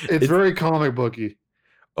It's very comic booky.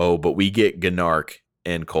 oh, but we get Gnark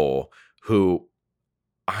and Cole, who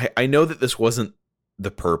I know that this wasn't the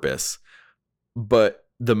purpose, but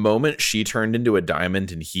the moment she turned into a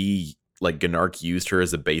diamond and he, like, Gnark used her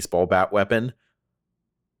as a baseball bat weapon,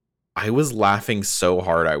 I was laughing so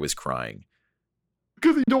hard I was crying.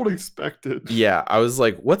 Because you don't expect it. Yeah, I was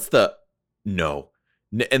like, what's the no?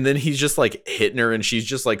 And then he's just like hitting her and she's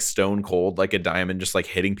just like stone cold, like a diamond, just like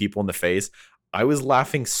hitting people in the face. I was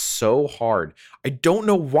laughing so hard. I don't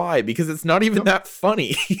know why, because it's not even that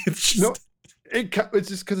funny. It's just, No, it's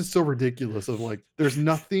just because it's so ridiculous. Of like, there's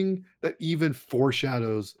nothing that even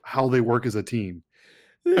foreshadows how they work as a team.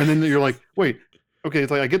 And then you're like, wait, okay,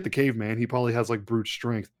 it's like I get the caveman. He probably has like brute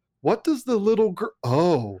strength. What does the little girl?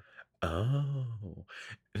 Oh,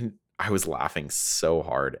 And I was laughing so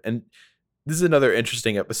hard. And this is another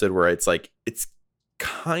interesting episode where it's like, it's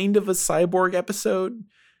kind of a cyborg episode,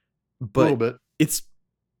 a little but bit. it's,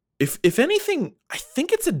 if anything, I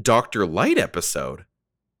think it's a Dr. Light episode.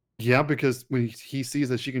 Yeah, because when he sees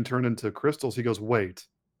that she can turn into crystals, he goes, wait,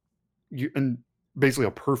 and basically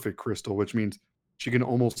a perfect crystal, which means she can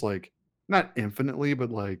almost like not infinitely,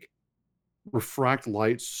 but like refract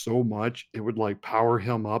light so much it would like power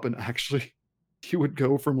him up, and actually he would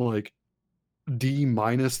go from like D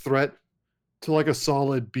minus threat to like a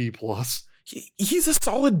solid B plus. He's a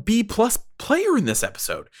solid B plus player in this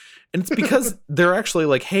episode. And it's because they're actually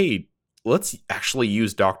like, hey, let's actually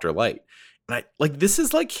use Dr. Light. And I like, this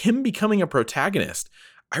is like him becoming a protagonist.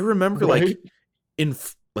 I remember Right?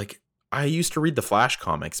 like I used to read the Flash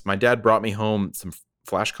comics. My dad brought me home some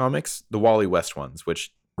Flash comics, the Wally West ones,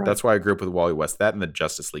 which Right. that's why I grew up with Wally West, that and the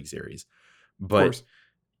Justice League series. Of But course.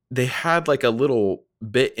 they had like a little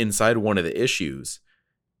bit inside one of the issues,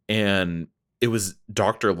 and it was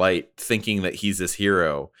Dr. Light thinking that he's this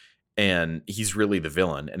hero and he's really the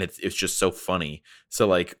villain, and it's just so funny. So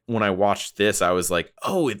like when I watched this, I was like,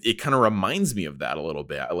 oh, it kind of reminds me of that a little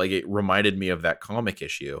bit. Like, it reminded me of that comic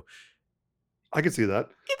issue. I can see that.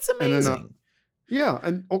 It's And then amazing. yeah,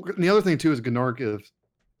 and the other thing too is Gnark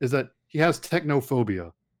is that he has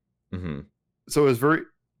technophobia. Hmm. So it's very,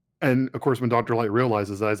 and of course when Dr. Light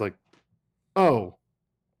realizes that, he's like, oh,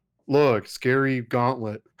 look, scary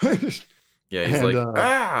gauntlet. Yeah, he's And like,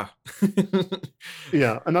 ah.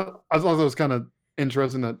 yeah, and I thought that was kind of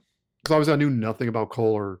interesting that, because obviously I knew nothing about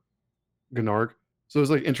Cole or Gnark, so it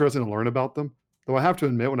was like interesting to learn about them. Though I have to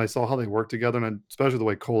admit, when I saw how they work together, and especially the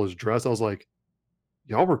way Cole is dressed, I was like,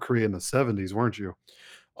 y'all were created in the '70s, weren't you?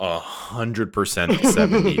 100% the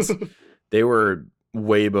 70s. They were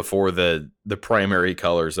way before the primary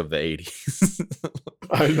colors of the 80s.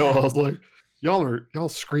 I know. I was like, y'all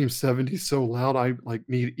scream '70s so loud. I like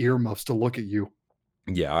need earmuffs to look at you.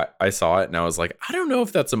 Yeah, I saw it and I was like, I don't know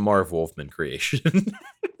if that's a Marv Wolfman creation.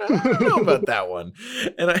 I don't know about that one.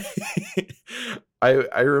 And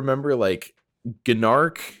I remember like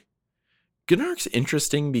Gnark's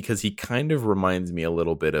interesting because he kind of reminds me a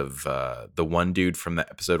little bit of the one dude from the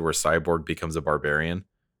episode where Cyborg becomes a barbarian.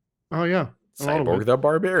 Oh yeah, Cyborg the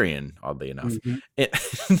Barbarian, oddly enough.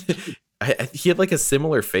 Mm-hmm. And he had like a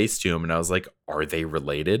similar face to him, and I was like, are they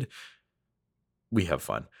related? We have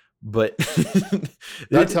fun. But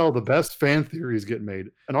That's how the best fan theories get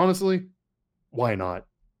made. And honestly, why not?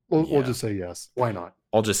 We'll Yeah. just say yes. Why not?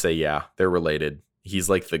 I'll just say, yeah, they're related. He's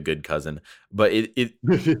like the good cousin. But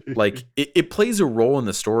it plays a role in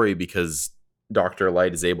the story because Dr.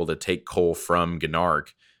 Light is able to take Cole from Gennark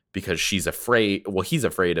because she's afraid. Well, he's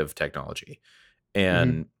afraid of technology. Hmm.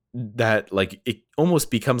 And that, like, it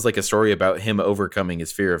almost becomes like a story about him overcoming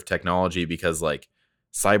his fear of technology because, like,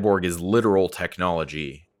 Cyborg is literal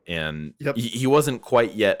technology. And Yep. he wasn't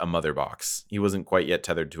quite yet a mother box. He wasn't quite yet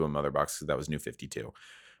tethered to a mother box because that was New 52.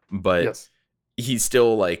 But Yes. he's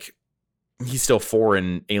still like, he's still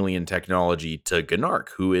foreign alien technology to Gennark,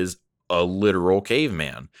 who is a literal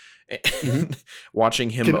caveman. Hmm. And watching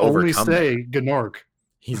him Can only overcome that. say Gennark.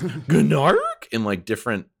 He's Gennark in like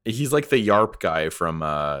different. He's like the Yarp guy from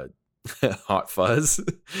Hot Fuzz.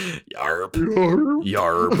 Yarp,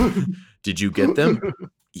 Yarp. Did you get them?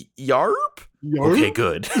 Yarp. Okay, Yarp.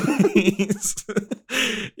 good.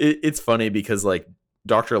 It's funny because like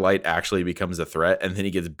Dr. Light actually becomes a threat and then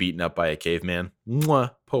he gets beaten up by a caveman.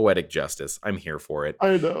 Mwah, poetic justice. I'm here for it.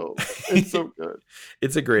 I know. It's so good.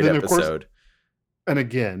 It's a great Then of course, episode. and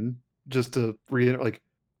again, just to reiterate, like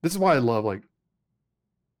this is why I love like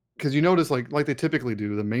because you notice like they typically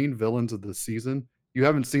do the main villains of the season. You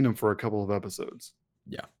haven't seen them for a couple of episodes,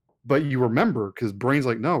 Yeah. but you remember because Brain's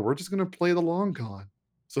like, no, we're just gonna play the long con.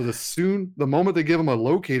 So the moment they give him a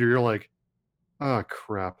locator, you're like, ah,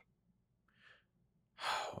 crap.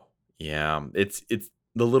 Yeah, it's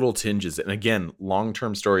the little tinges, and again,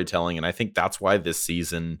 long-term storytelling, and I think that's why this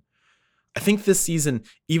season,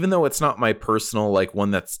 even though it's not my personal like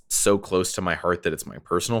one that's so close to my heart that it's my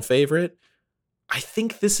personal favorite, I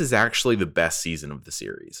think this is actually the best season of the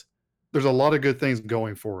series. There's a lot of good things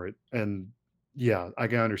going for it, and yeah, I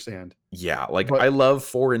can understand. Yeah, like I But love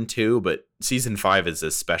 4 and 2, but season 5 is a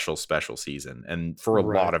special season, and for a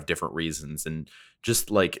lot right, of different reasons, and just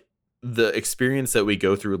like the experience that we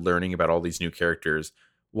go through learning about all these new characters,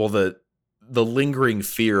 well, the lingering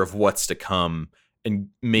fear of what's to come and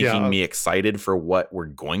making yeah, me excited for what we're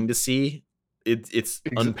going to see, it's ex-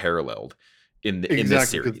 unparalleled in this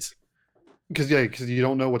exactly series. because you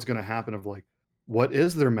don't know what's going to happen. Of like, what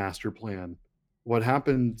is their master plan? What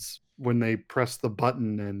happens when they press the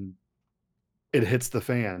button and it hits the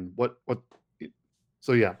fan? What?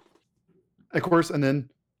 So yeah, of course, and then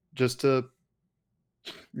just to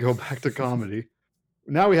go back to comedy,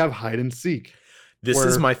 now we have hide and seek, This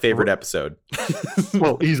is where my favorite episode.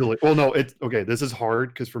 well, easily. Well, no, it's okay. This is hard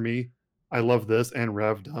because for me, I love this and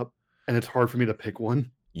Revved Up, and it's hard for me to pick one.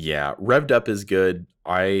 Yeah, Revved Up is good.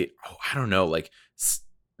 I don't know, like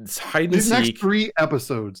hide and These next seek. 3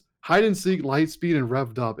 episodes, hide and seek, Lightspeed, and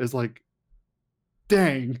Revved Up, is like,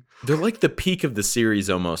 dang. They're like the peak of the series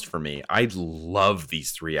almost for me. I love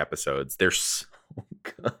these 3 episodes. They're so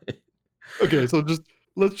good. Okay, so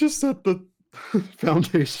let's just set the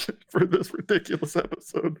foundation for this ridiculous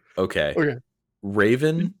episode. Okay. Okay,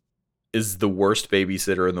 Raven is the worst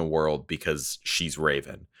babysitter in the world because she's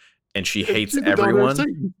Raven and she hates she's the daughter of everyone,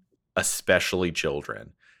 Satan. especially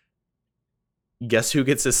children. Guess who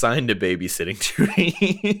gets assigned to babysitting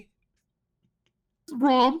duty?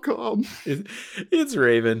 Rom com. It's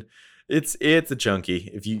Raven. It's a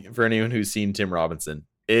chunky. For anyone who's seen Tim Robinson,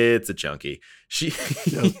 it's a chunky. She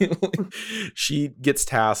Yes. she gets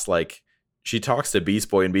tasked, like she talks to Beast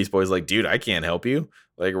Boy and Beast Boy's like, dude, I can't help you.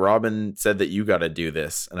 Like Robin said that you got to do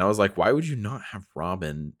this, and I was like, why would you not have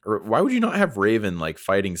Robin, or why would you not have Raven like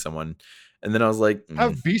fighting someone? And then I was like,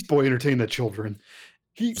 Have Beast Boy entertain the children.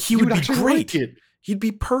 he would be actually great. like it. He'd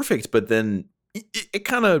be perfect. But then it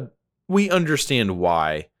kind of, we understand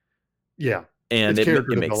why, Yeah, and it's it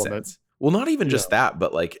character makes development. sense. Well, not even Yeah, just that,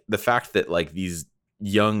 but like the fact that like these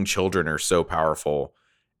young children are so powerful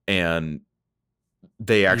and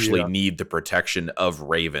they actually yeah, need the protection of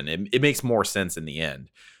Raven. It makes more sense in the end.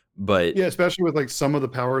 But yeah. Especially with like some of the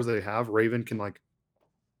powers they have, Raven can like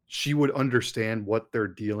she would understand what they're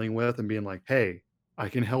dealing with and being like, "Hey, I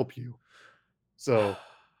can help you." So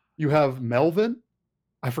you have Melvin.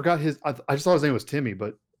 I forgot his. I just thought his name was Timmy,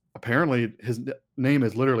 but apparently his name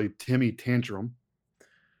is literally Timmy Tantrum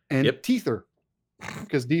and yep. Teether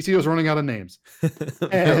because DC was running out of names.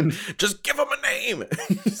 And Just give him a name.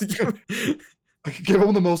 I could give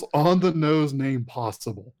him the most on the nose name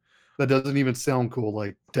possible. That doesn't even sound cool,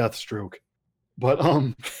 like Deathstroke. But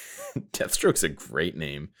Deathstroke's a great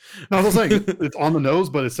name. no, I was saying it's on the nose,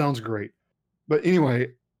 but it sounds great. But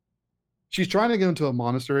anyway, she's trying to get into a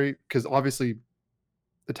monastery because obviously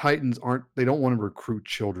the Titans aren't. They don't want to recruit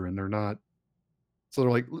children. They're not. So they're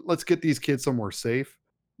like, let's get these kids somewhere safe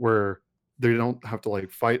where they don't have to like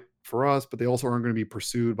fight for us, but they also aren't going to be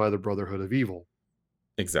pursued by the Brotherhood of Evil.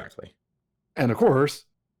 Exactly. And of course,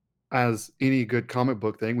 as any good comic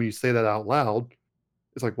book thing, when you say that out loud,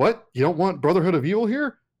 it's like, what? You don't want Brotherhood of Evil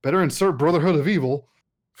here? Better insert Brotherhood of Evil.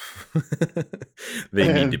 They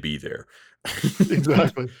need And to be there.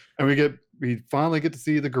 exactly. And we get we finally get to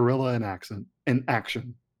see the gorilla in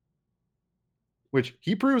action, which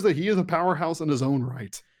he proves that he is a powerhouse in his own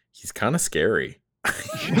right. He's kind of scary.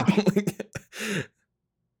 Yeah.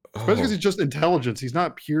 Especially because Oh. he's just intelligence. He's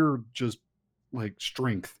not pure just like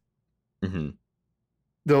strength. Hmm.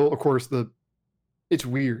 Though, of course, it's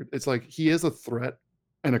weird. It's like he is a threat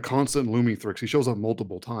and a constant looming threat. He shows up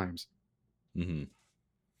multiple times. Hmm.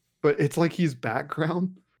 But it's like he's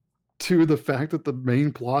background to the fact that the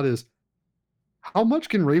main plot is how much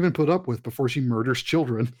can Raven put up with before she murders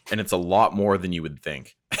children? And it's a lot more than you would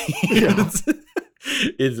think. Yeah.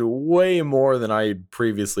 It's way more than I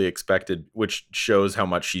previously expected, which shows how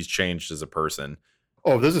much she's changed as a person.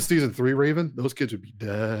 Oh, if this is season 3 Raven, those kids would be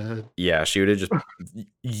dead. Yeah, she would have just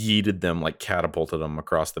yeeted them, like catapulted them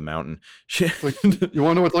across the mountain. Like, you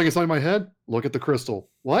want to know what's like inside my head? Look at the crystal.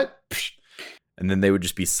 What? And then they would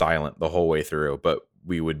just be silent the whole way through, but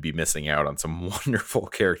we would be missing out on some wonderful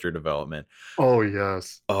character development. Oh,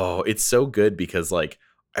 yes. Oh, it's so good because, like,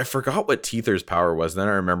 I forgot what Teether's power was. Then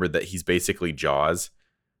I remembered that he's basically Jaws.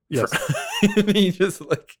 Yes. He just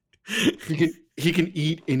like he can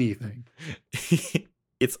eat anything.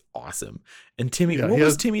 It's awesome. And Timmy, Yeah, what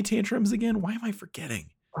was Timmy Tantrums again? Why am I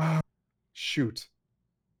forgetting? Shoot.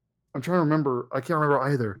 I'm trying to remember. I can't remember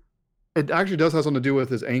either. It actually does have something to do with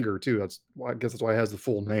his anger too. I guess that's why it has the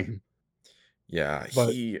full name. Yeah,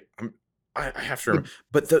 But I have to remember.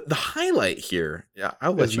 But the highlight here, yeah,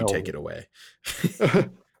 I'll let you take it away.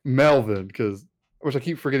 Melvin, because I wish I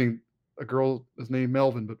keep forgetting a girl is named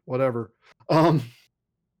Melvin, but whatever.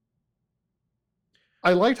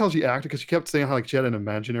 I liked how she acted because she kept saying how like she had an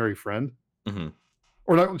imaginary friend. Mm-hmm.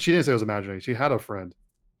 Or not, she didn't say it was imaginary. She had a friend.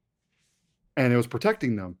 And it was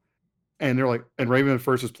protecting them. And they're like, and Raven at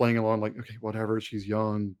first was playing along, like, okay, whatever, she's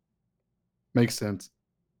young. Makes sense.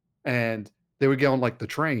 And they would get on like the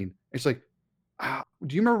train. It's like,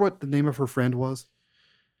 do you remember what the name of her friend was?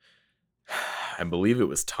 I believe it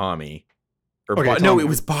was Tommy. Or Okay, no, Tommy. it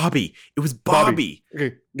was Bobby. It was Bobby.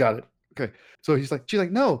 Okay, got it. Okay. So she's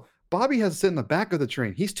like, no, Bobby has to sit in the back of the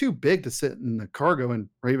train. He's too big to sit in the cargo. And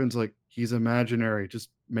Raven's like, he's imaginary. Just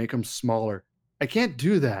make him smaller. I can't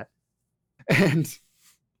do that. And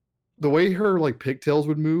the way her like pigtails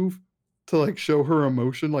would move to like show her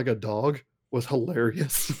emotion like a dog was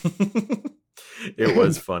hilarious. It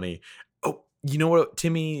was funny. Oh, you know what,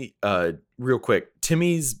 Timmy, real quick,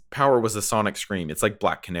 Timmy's power was a sonic scream. It's like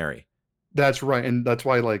Black Canary. That's right. And that's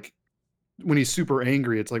why like when he's super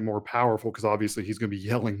angry, it's like more powerful because obviously he's going to be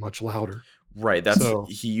yelling much louder. Right.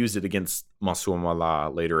 He used it against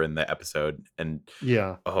Masuamala later in the episode. And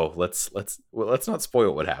yeah. Oh, let's not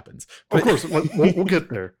spoil what happens. But, of course, we'll get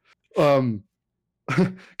there.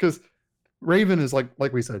 Because Raven is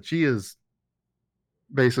like we said, she is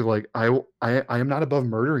basically like, I am not above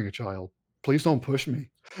murdering a child. Please don't push me.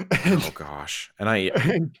 Oh gosh. And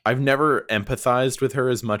I've never empathized with her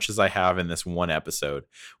as much as I have in this one episode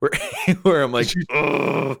where I'm like,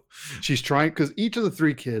 she's trying, because each of the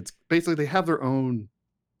 3 kids basically they have their own,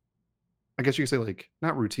 I guess you could say like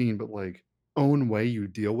not routine, but like own way you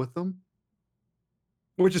deal with them,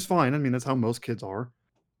 which is fine. I mean, that's how most kids are.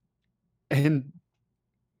 And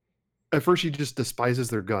at first she just despises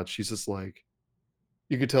their guts. She's just like,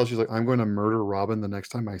 you could tell she's like, I'm going to murder Robin the next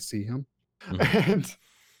time I see him. Mm-hmm. And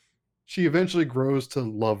she eventually grows to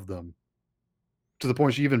love them to the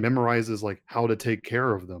point she even memorizes like how to take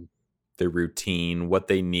care of them, their routine, what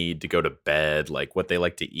they need to go to bed, like what they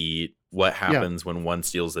like to eat, what happens when one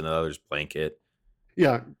steals another's blanket.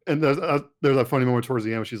 Yeah. And there's a funny moment towards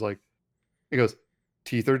the end where she's like, he goes,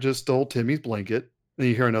 Teether just stole Timmy's blanket. And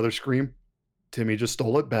you hear another scream. Timmy just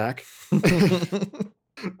stole it back.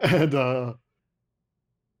 And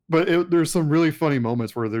but there's some really funny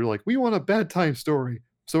moments where they're like, we want a bedtime story.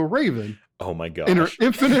 So Raven, oh my gosh, in her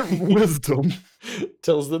infinite wisdom,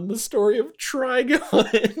 tells them the story of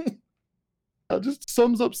Trigon. That just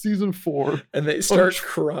sums up season 4. And they start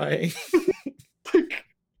crying. Like,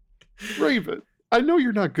 Raven, I know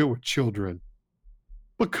you're not good with children,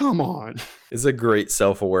 but come on. It's a great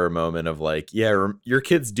self-aware moment of like, yeah, your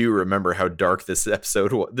kids do remember how dark this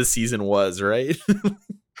season was, right?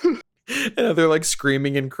 And they're like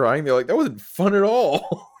screaming and crying. They're like, that wasn't fun at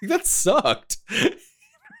all. That sucked.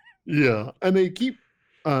 Yeah. And they keep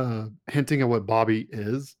hinting at what Bobby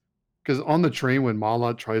is. Because on the train, when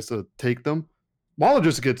Mala tries to take them, Mala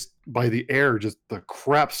just gets by the air, just the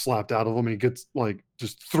crap slapped out of him. And he gets like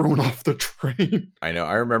just thrown off the train. I know.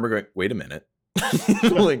 I remember going, wait a minute.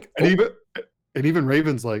 Like, and even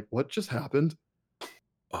Raven's like, what just happened?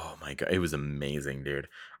 Oh my God. It was amazing, dude.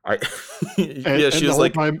 She was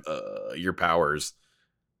like, your powers.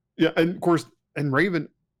 Yeah. And of course, and Raven,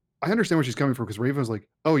 I understand where she's coming from because Raven was like,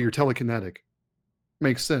 "Oh, you're telekinetic.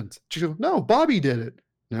 Makes sense." She goes, "No, Bobby did it."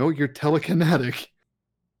 No, you're telekinetic.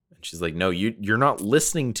 And she's like, no, you're not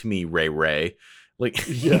listening to me, Ray Ray. Like,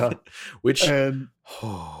 Yeah, which, and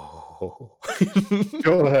oh.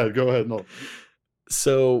 go ahead, go ahead. No,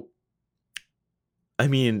 So, I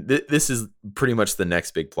mean, this is pretty much the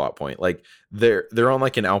next big plot point. Like, they're on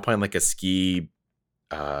like an alpine, like a ski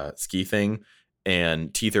thing,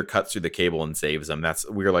 and Teether cuts through the cable and saves them.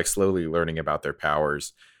 We're like slowly learning about their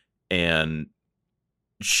powers, and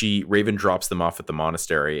Raven drops them off at the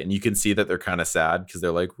monastery, and you can see that they're kind of sad because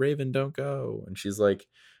they're like, Raven, don't go. And she's like,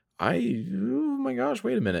 oh my gosh,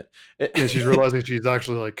 wait a minute. yeah, she's realizing she's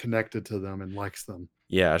actually like connected to them and likes them.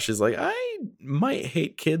 Yeah, she's like, I might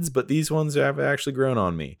hate kids, but these ones have actually grown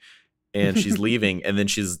on me. And she's leaving, and then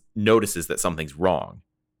she's notices that something's wrong.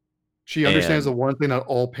 She understands the one thing that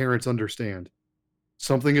all parents understand.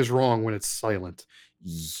 Something is wrong when it's silent.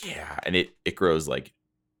 Yeah, and it grows like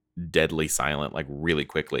deadly silent, like really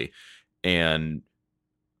quickly. And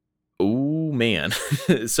oh man.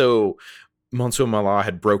 So Monsieur Mallah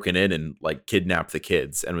had broken in and like kidnapped the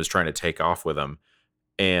kids and was trying to take off with them.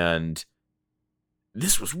 And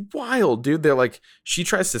this was wild, dude. They're like, she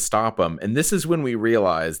tries to stop him, and this is when we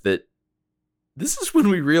realize that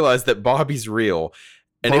Bobby's real.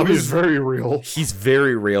 And Bobby's very real. He's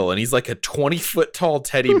very real, and he's like a 20-foot tall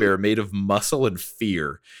teddy bear made of muscle and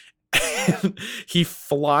fear. And he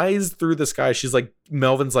flies through the sky. She's like,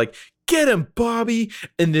 Melvin's like, get him, Bobby.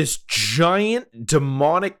 And this giant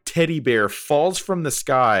demonic teddy bear falls from the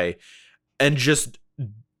sky and just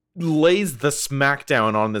lays the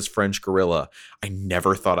smackdown on this French gorilla. I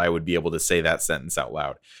never thought I would be able to say that sentence out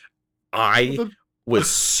loud. I was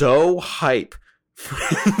so hype.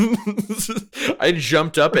 I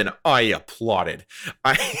jumped up and I applauded.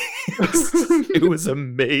 It was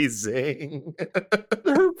amazing.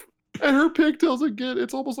 And her pigtails again.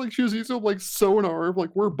 It's almost like she was using like sonar. Like,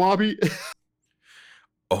 where Bobby?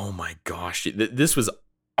 Oh my gosh, this was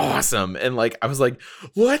awesome. And like, I was like,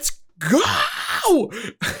 let's go.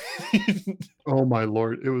 Oh my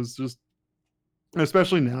Lord. It was just,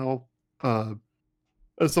 especially now,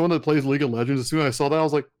 as someone that plays League of Legends, as soon as I saw that, I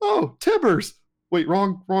was like, oh, Tibbers. Wait,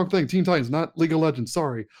 wrong thing. Teen Titans, not League of Legends.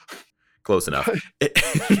 Sorry. Close enough.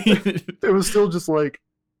 It was still just like,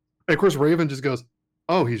 of course, Raven just goes,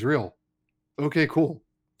 oh, he's real. Okay, cool.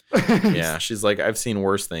 Yeah, she's like, I've seen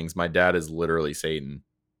worse things. My dad is literally Satan.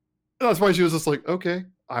 That's why she was just like, okay,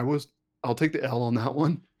 I'll take the L on that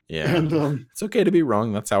one. Yeah. And it's okay to be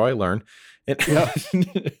wrong. That's how I learn. Yeah.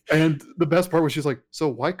 And the best part was she's like, so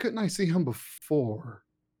why couldn't I see him before?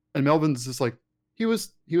 And Melvin's just like, he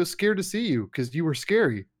was scared to see you because you were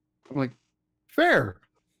scary. I'm like, fair.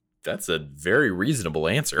 That's a very reasonable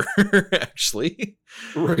answer, actually.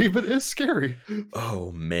 Raven is scary.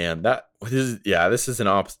 Oh man, this is an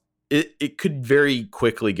opposite. It could very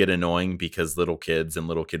quickly get annoying because little kids and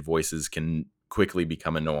little kid voices can quickly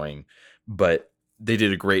become annoying. But they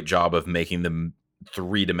did a great job of making them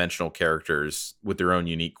three-dimensional characters with their own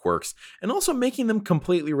unique quirks, and also making them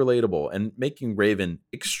completely relatable, and making Raven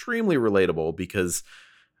extremely relatable, because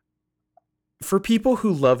for people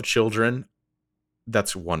who love children,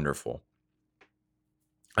 that's wonderful.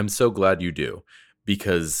 I'm so glad you do,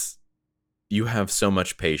 because you have so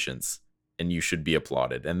much patience and you should be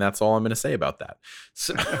applauded. And that's all I'm going to say about that.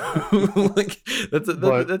 So like,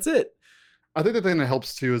 that's it. I think the thing that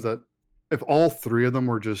helps too is that if all three of them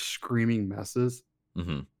were just screaming messes,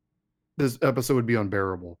 this episode would be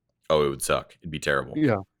unbearable. Oh, it would suck. It'd be terrible.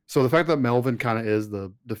 Yeah. So the fact that Melvin kind of is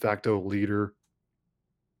the de facto leader,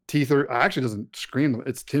 Teether actually doesn't scream.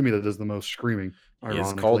 It's Timmy that does the most screaming.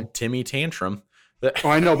 It's called Timmy Tantrum. Oh,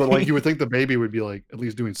 I know, but like you would think the baby would be like at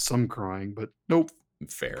least doing some crying, but nope.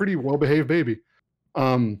 Fair. Pretty well behaved baby.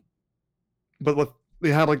 But look, they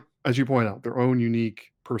had, like, as you point out, their own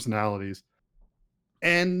unique personalities.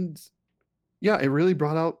 And yeah, it really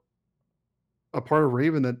brought out a part of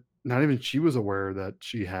Raven that not even she was aware that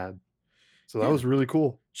she had. So that was really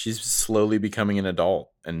cool. She's slowly becoming an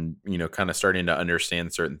adult, and, kind of starting to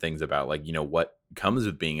understand certain things about, like, what comes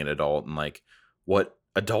with being an adult, and like what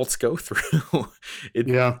adults go through.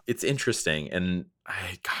 It's interesting. And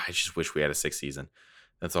I just wish we had a 6th season.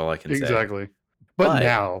 That's all I can say. Exactly. But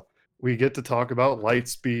now we get to talk about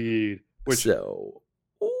Lightspeed. Go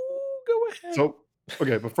ahead. So,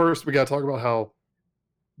 okay, but first we got to talk about how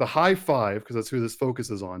the high five, because that's who this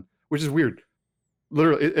focuses on, which is weird.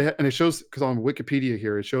 Literally, and it shows, because on Wikipedia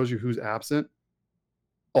here, it shows you who's absent.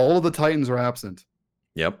 All of the Titans are absent.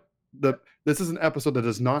 Yep. This is an episode that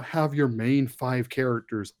does not have your main 5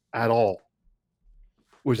 characters at all,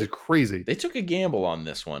 which is crazy. They took a gamble on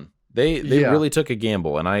this one. They Yeah, really took a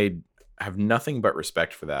gamble, and I have nothing but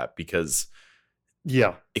respect for that because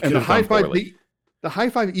yeah. it And could the have high gone five, poorly. the high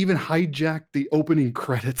five even hijacked the opening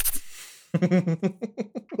credits.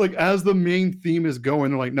 Like as the main theme is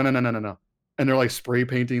going, they're like, no, no, no, no, no, no. And they're like spray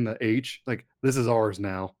painting the H, like, this is ours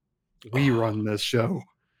now. We Oh, run this show.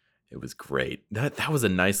 it was great. That was a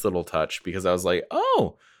nice little touch because I was like,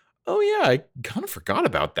 oh yeah, I kind of forgot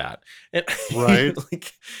about that. And Right.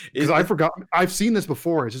 like Because I forgot I've seen this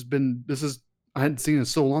before. It's just been I hadn't seen it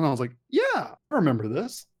so long. I was like, yeah, I remember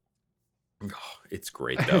this. it's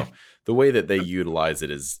great though. The way that they utilize it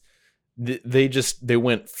is they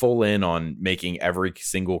went full in on making every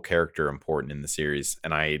single character important in the series,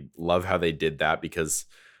 and I love how they did that because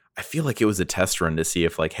I feel like it was a test run to see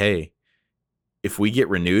if like, hey, if we get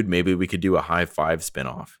renewed, maybe we could do a high five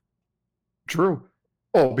spinoff. True.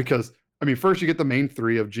 Oh, because I mean, first you get the main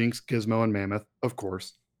three of Jinx, Gizmo, and Mammoth, of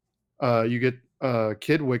course. You get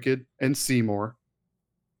Kid Wicked and Seymour.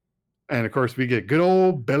 And of course we get good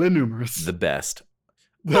old Bella Numerous. The best.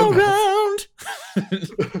 The All best.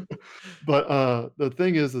 round. But the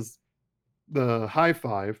thing is the high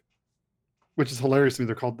five, which is hilarious to me.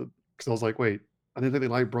 They're called because I was like, wait, I didn't think they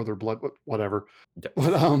like Brother Blood, whatever.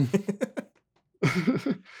 But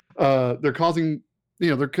they're causing,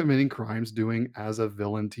 they're committing crimes, doing as a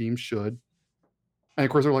villain team should. And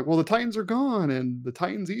of course, they're like, well, the Titans are gone, and the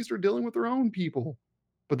Titans East are dealing with their own people.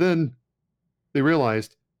 But then they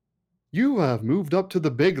realized you have moved up to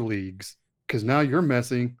the big leagues because now you're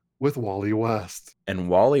messing with Wally West. And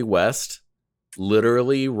Wally West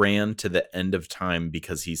literally ran to the end of time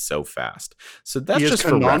because he's so fast. So that's just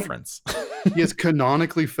for reference. He is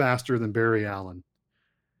canonically faster than Barry Allen.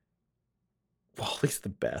 Wally's the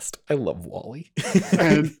best. I love Wally.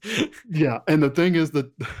 And yeah, and the thing is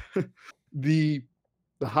that the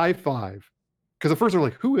high five, because at first they're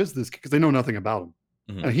like, who is this? Because they know nothing about him.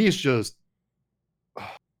 Mhm. And he's just,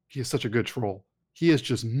 he is such a good troll. He is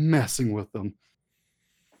just messing with them.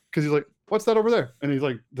 Because he's like, what's that over there? And he's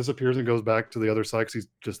like, disappears and goes back to the other side because he's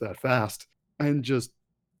just that fast. And just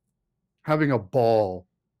having a ball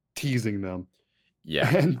teasing them.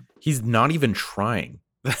 Yeah. And he's not even trying.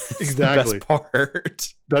 That's exactly. the best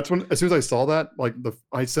part. That's when, as soon as I saw that, like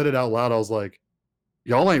I said it out loud, I was like,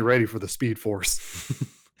 y'all ain't ready for the Speed Force.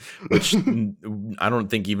 Which I don't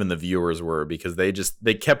think even the viewers were, because they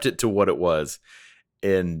kept it to what it was.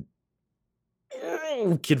 And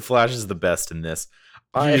Kid Flash is the best in this.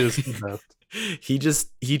 He is the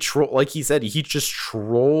best. Like he said, he just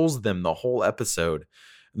trolls them the whole episode.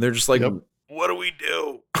 And they're just like, yep. What do we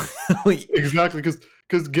do? Like, exactly, because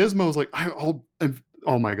Gizmo's like,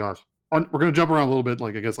 oh my gosh. We're going to jump around a little bit,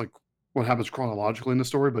 like I guess like what happens chronologically in the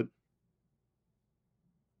story, but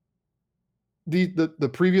the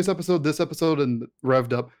previous episode, this episode, and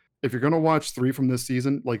Revved Up, if you're going to watch 3 from this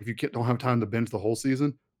season, like if you don't have time to binge the whole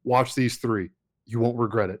season, watch these 3. You won't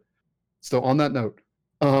regret it. So on that note,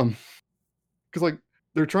 because like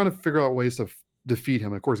they're trying to figure out ways to defeat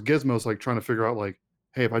him. Of course, Gizmo's like trying to figure out like,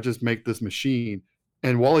 hey, if I just make this machine,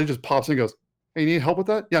 and Wally just pops in and goes, hey, you need help with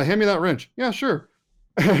that? Yeah, hand me that wrench. Yeah, sure.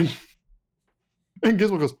 And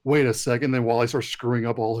Gizmo goes, wait a second. Then Wally starts screwing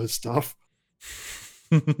up all his stuff.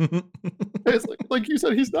 It's like you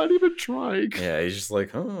said, he's not even trying. Yeah, he's just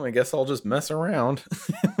like, oh, I guess I'll just mess around.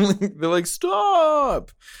 They're like,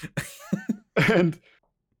 stop. And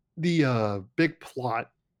the big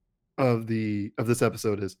plot of this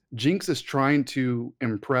episode is Jinx is trying to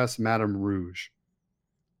impress Madame Rouge,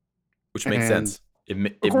 which makes sense.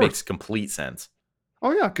 It makes complete sense.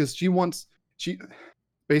 Oh yeah, because she's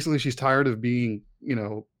tired of being,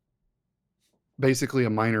 basically a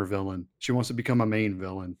minor villain. She wants to become a main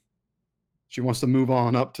villain. She wants to move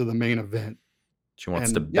on up to the main event. She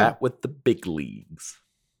wants to bat with the big leagues.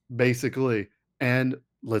 Basically. And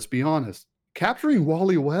let's be honest, capturing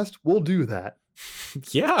Wally West will do that.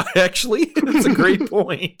 Yeah, actually, that's a great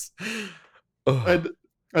point. And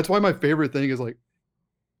that's why my favorite thing is like,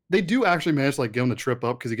 they do actually manage to like get him to trip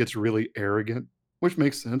up because he gets really arrogant, which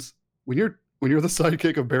makes sense. When you're the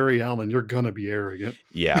sidekick of Barry Allen, you're gonna be arrogant.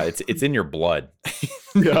 Yeah, it's in your blood.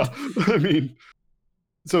 Yeah, I mean,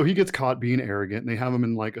 so he gets caught being arrogant, and they have him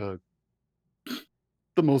in like the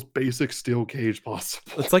most basic steel cage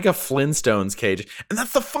possible. It's like a Flintstones cage, and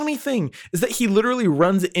that's the funny thing is that he literally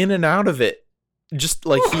runs in and out of it. Just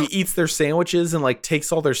like he eats their sandwiches and like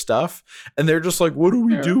takes all their stuff, and they're just like, "What do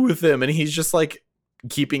we do with him?" And he's just like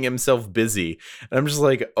keeping himself busy, and I'm just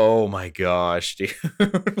like, oh my gosh, dude.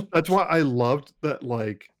 That's why I loved that.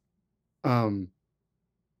 Like, I'm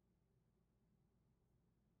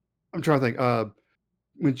trying to think.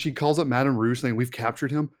 When she calls up Madame Rouge saying we've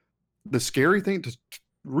captured him, the scary thing to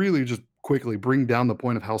really just quickly bring down the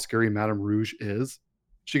point of how scary Madame Rouge is.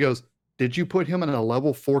 She goes, "Did you put him in a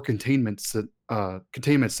level 4 containment center?" And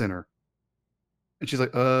she's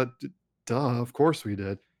like, duh, of course we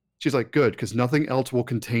did." She's like, "Good, because nothing else will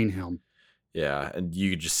contain him." Yeah, and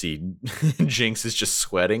you just see Jinx is just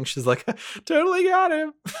sweating. She's like, totally got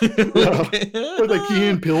him. Yeah. Like Key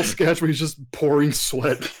and Peele sketch where he's just pouring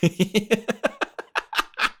sweat.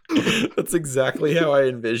 That's exactly how I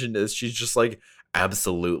envisioned it. She's just like,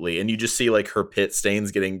 absolutely. And you just see like her pit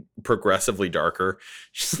stains getting progressively darker.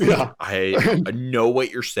 She's like, Yeah. I know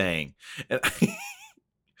what you're saying.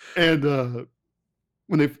 And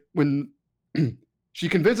And when she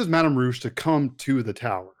convinces Madame Rouge to come to the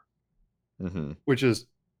tower, Mhm. which is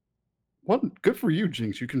what good for you,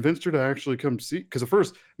 Jinx. You convinced her to actually come see. Because at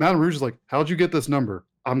first, Madame Rouge is like, "How'd you get this number?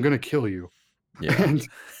 I'm gonna kill you." Yeah. And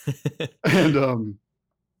and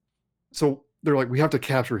so they're like, "We have to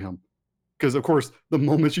capture him." Because of course, the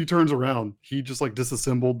moment she turns around, he just like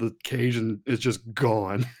disassembled the cage and is just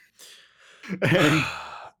gone. And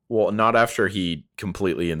Well, not after he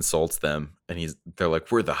completely insults them and they're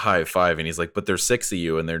like, we're the high five, and he's like, but there's 6 of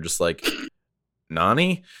you, and they're just like,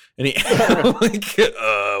 Nani? And he like,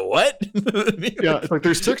 what? yeah, it's like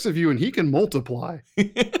there's 6 of you and he can multiply.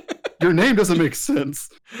 Your name doesn't make sense.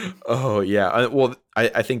 Oh yeah. Well,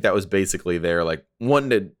 I think that was basically there, like, one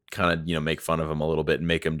to kind of, make fun of him a little bit and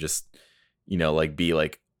make him just, like be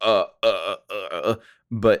like,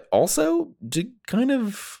 but also to kind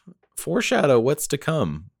of foreshadow what's to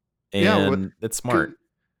come. And it's smart.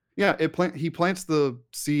 Yeah, he plants the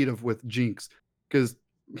seed of with Jinx, because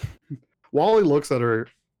Wally looks at her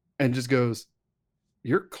and just goes,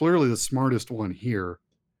 "You're clearly the smartest one here.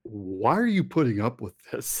 Why are you putting up with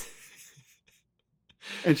this?"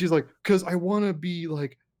 And she's like, "Because I want to be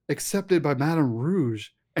like accepted by Madame Rouge."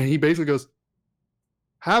 And he basically goes,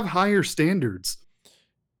 "Have higher standards."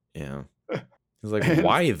 Yeah. He's like, And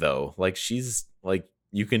why though? Like, she's like,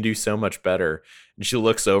 you can do so much better. And she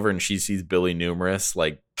looks over and she sees Billy Numerous,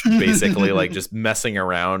 like, basically like just messing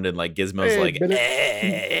around, and like Gizmo's Hey, like,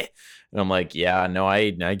 eh. And I'm like, yeah, no,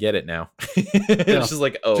 I get it now. Yeah. She's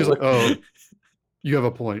like, oh. She's like, "Oh, you have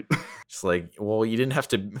a point." She's like, well, you didn't have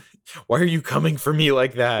to. Why are you coming for me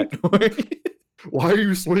like that? Why are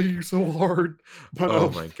you swinging so hard? But Oh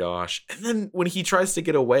my gosh. And then when he tries to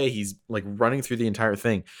get away, he's like running through the entire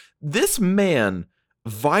thing. This man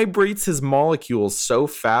vibrates his molecules so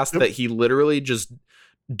fast that he literally just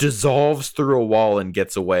dissolves through a wall and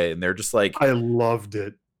gets away. And they're just like, I loved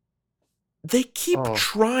it. they keep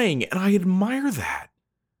trying, and I admire that.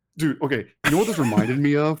 Dude, okay. You know what this reminded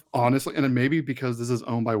me of? Honestly, and it maybe because this is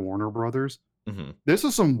owned by Warner Brothers. Mm-hmm. This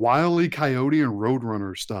is some Wile E. Coyote and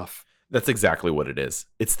Roadrunner stuff. That's exactly what it is.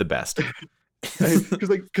 It's the best. Because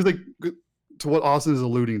to what Austin is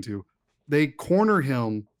alluding to, they corner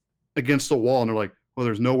him against the wall and they're like, "Well,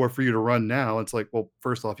 there's nowhere for you to run now." It's like, well,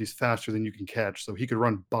 first off, he's faster than you can catch, so he could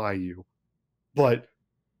run by you. But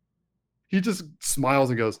he just smiles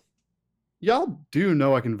and goes, "Y'all do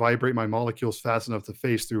know I can vibrate my molecules fast enough to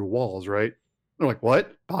phase through walls, right?" They're like,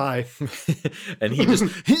 "What? Bye." And he just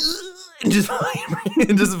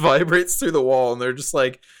vibrates through the wall, and they're just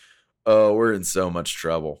like, oh, we're in so much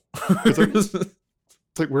trouble. It's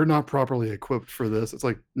like, we're not properly equipped for this. It's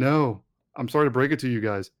like, no, I'm sorry to break it to you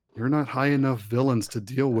guys. You're not high enough villains to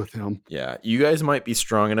deal with him. Yeah, you guys might be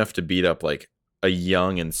strong enough to beat up like a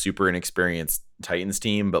young and super inexperienced Titans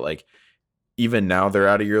team, but like even now they're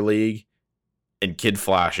out of your league, and Kid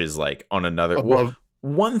Flash is like on another. Well,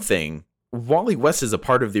 one thing, Wally West is a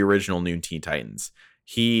part of the original New Teen Titans.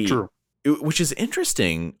 True. Which is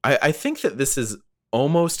interesting. I think that this is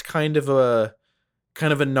almost kind of a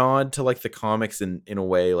nod to like the comics in a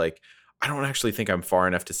way. Like, I don't actually think I'm far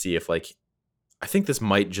enough to see if like, I think this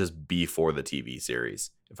might just be for the TV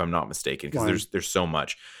series, if I'm not mistaken, because there's so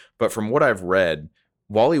much. But from what I've read,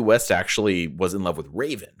 Wally West actually was in love with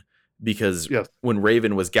Raven, because when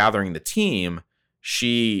Raven was gathering the team,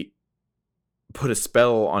 she put a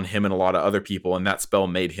spell on him and a lot of other people, and that spell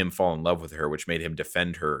made him fall in love with her, which made him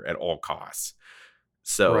defend her at all costs.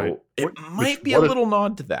 So it might be a little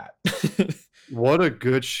nod to that. What a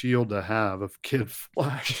good shield to have of Kid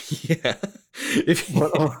Flash. Yeah.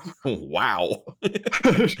 Wow.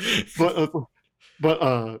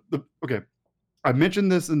 Okay. I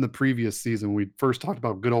mentioned this in the previous season when we first talked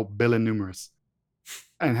about good old Billy Numerous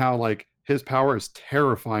and how like his power is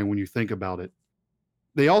terrifying when you think about it.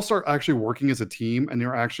 They all start actually working as a team, and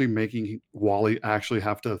they're actually making Wally actually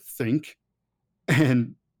have to think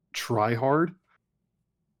and try hard.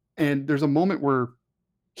 And there's a moment where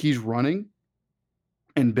he's running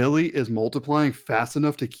and Billy is multiplying fast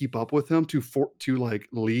enough to keep up with him to like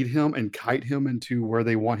lead him and kite him into where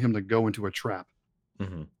they want him to go into a trap.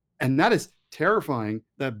 Mhm. And that is terrifying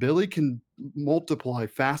that Billy can multiply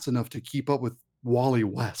fast enough to keep up with Wally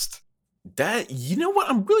West. That, you know what?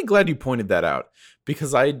 I'm really glad you pointed that out,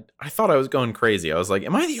 because I thought I was going crazy. I was like,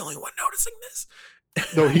 am I the only one noticing this?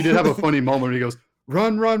 Though he did have a funny moment where he goes,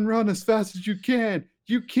 "Run, run, run as fast as you can.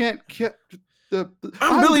 You can't get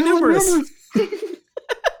I'm Billy Numerous."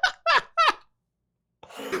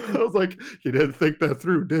 I was like, you didn't think that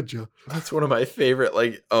through, did you? That's one of my favorite.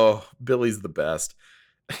 Like, oh, Billy's the best.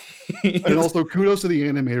 And also, kudos to the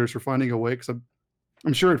animators for finding a way. Because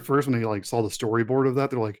I'm sure at first when they like saw the storyboard of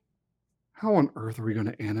that, they're like, "How on earth are we going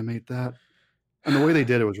to animate that?" And the way they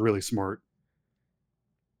did it was really smart.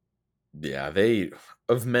 Yeah, they,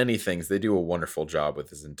 of many things, they do a wonderful job with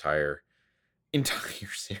this entire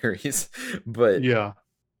series. But Yeah,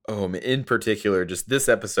 in particular, just this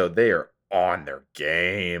episode, they are on their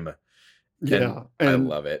game, and yeah, I and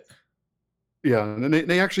love it. yeah, and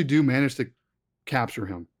they actually do manage to capture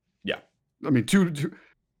him. Yeah. I mean,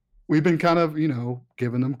 we've been kind of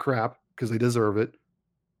giving them crap because they deserve it.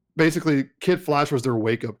 Basically, Kid Flash was their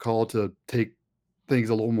wake up call to take things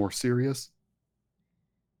a little more serious.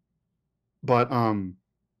 But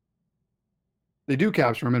they do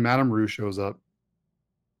capture him, and Madame Rouge shows up.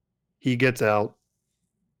 He gets out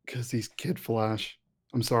because he's Kid Flash.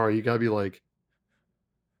 I'm sorry, you gotta be like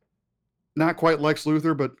not quite Lex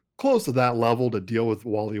Luthor, but close to that level to deal with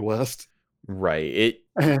Wally West. Right.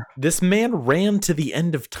 This man ran to the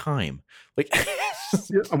end of time. Like,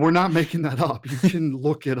 yeah, we're not making that up. You can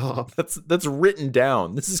look it up. That's written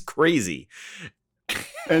down. This is crazy.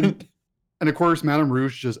 And of course, Madame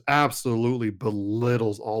Rouge just absolutely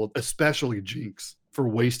belittles especially Jinx, for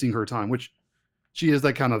wasting her time, which she is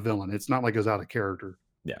that kind of villain. It's not like it's out of character.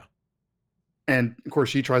 Yeah. And of course,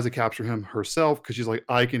 she tries to capture him herself because she's like,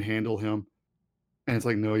 "I can handle him." And it's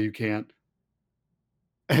like, "No, you can't."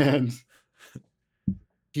 And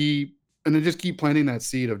they just keep planting that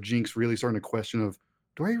seed of Jinx really starting to question of,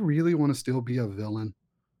 do I really want to still be a villain?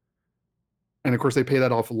 And of course, they pay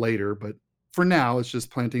that off later, but for now, it's just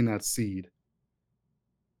planting that seed.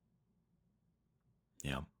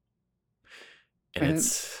 Yeah. And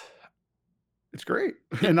it's great.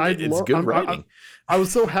 And it's good writing. I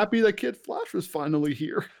was so happy that Kid Flash was finally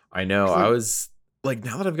here. I know. I was like,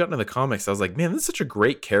 now that I've gotten to the comics, I was like, man, this is such a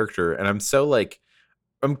great character. And I'm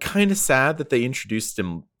kind of sad that they introduced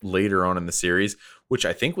him later on in the series, which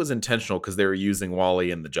I think was intentional because they were using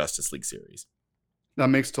Wally in the Justice League series. That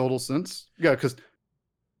makes total sense. Yeah, because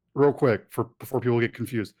real quick, before people get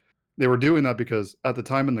confused, they were doing that because at the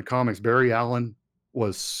time in the comics, Barry Allen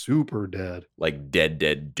was super dead. Like dead.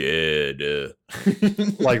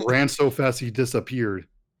 Like ran so fast he disappeared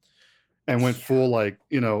and went full like,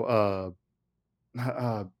 I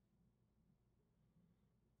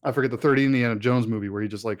forget the third Indiana Jones movie where he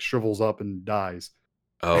just like shrivels up and dies.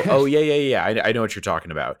 Oh yeah. I know what you're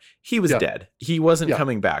talking about. He was dead. He wasn't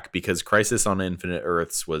coming back because Crisis on Infinite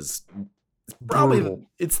Earths was probably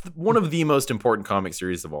it's one of the most important comic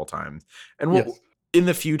series of all time. And in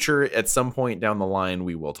the future, at some point down the line,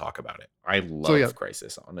 we will talk about it. I love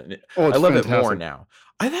Crisis on it. I love it more now.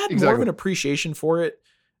 I've had more of an appreciation for it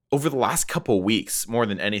over the last couple weeks more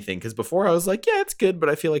than anything, because before I was like, yeah, it's good, but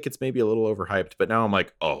I feel like it's maybe a little overhyped. But now I'm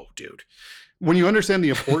like, oh, dude. When you understand the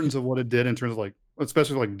importance of what it did in terms of like,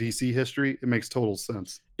 especially like DC history, it makes total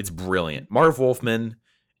sense. It's brilliant. Marv Wolfman,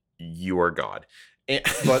 you are God.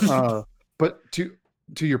 But to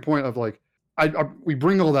your point of like, we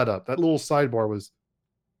bring all that up. That little sidebar was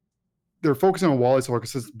they're focusing on Wally Sork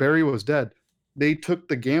because since Barry was dead, they took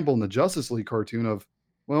the gamble in the Justice League cartoon of,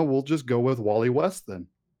 well, we'll just go with Wally West then.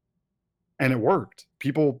 And it worked.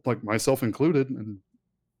 People like myself included, and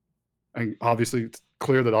obviously it's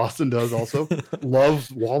clear that Austin does also,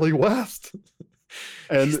 loves Wally West.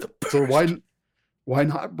 And so why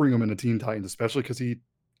not bring him into Teen Titans, especially because he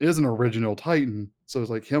is an original Titan. So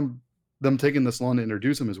it's like them taking this long to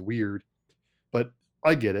introduce him is weird, but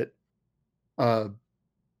I get it.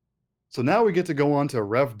 So now we get to go on to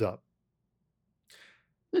Revved Up.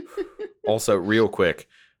 Also, real quick,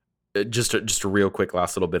 just a real quick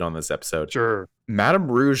last little bit on this episode. Sure.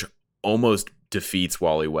 Madame Rouge almost defeats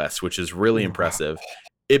Wally West, which is really impressive.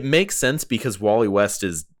 It makes sense because Wally West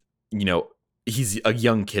is, he's a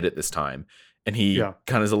young kid at this time, and he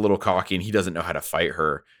kind of is a little cocky, and he doesn't know how to fight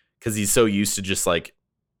her because he's so used to just like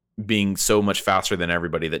being so much faster than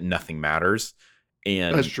everybody that nothing matters.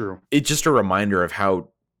 And that's true. It's just a reminder of how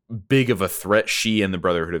big of a threat she and the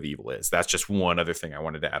Brotherhood of Evil is. That's just one other thing I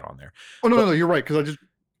wanted to add on there. Oh no, you're right. Because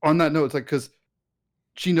on that note, it's like, because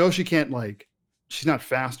she knows she can't like she's not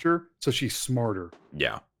faster, so she's smarter.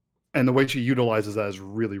 Yeah. And the way she utilizes that is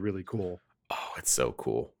really, really cool. Oh, it's so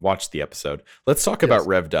cool. Watch the episode. Let's talk Yes. about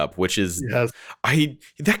Revved Up, which is Yes.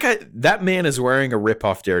 that man is wearing a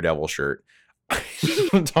rip-off Daredevil shirt.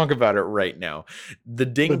 Talk about it right now. The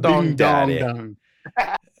Ding Dong Daddy. Dong.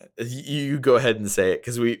 You go ahead and say it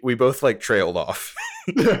because we both like trailed off.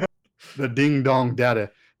 The Ding Dong Daddy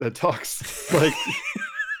that talks like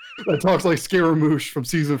Scaramouche from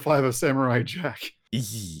season 5 of Samurai Jack.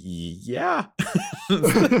 Yeah.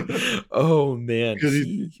 Oh man,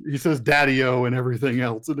 he says Daddy-o and everything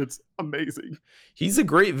else, and it's amazing. He's a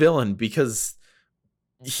great villain because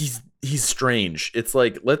he's strange. It's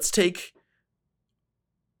like, let's take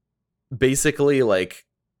basically like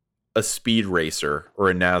a speed racer or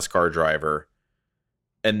a NASCAR driver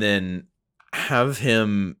and then have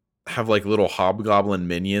him have like little hobgoblin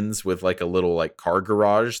minions with like a little like car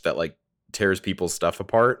garage that like tears people's stuff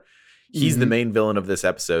apart. He's the main villain of this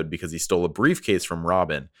episode because he stole a briefcase from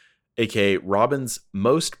Robin, aka Robin's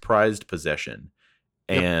most prized possession.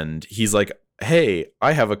 And he's like, hey,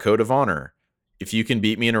 I have a code of honor. If you can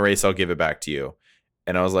beat me in a race, I'll give it back to you.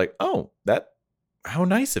 And I was like, oh, how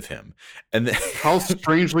nice of him. And then, how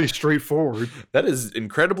strangely straightforward. That is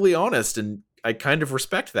incredibly honest, and I kind of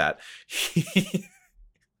respect that.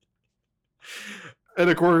 And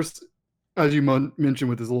of course, as you mentioned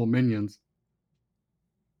with his little minions,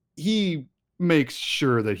 he makes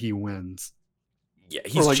sure that he wins. Yeah,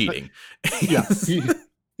 he's like, cheating.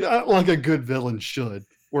 Like a good villain should.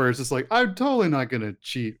 Where it's just like, I'm totally not going to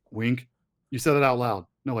cheat, wink. You said it out loud.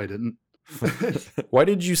 No, I didn't. Why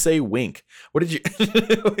did you say wink? What did you...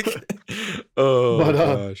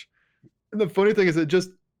 gosh. And the funny thing is it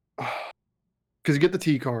just... Because you get the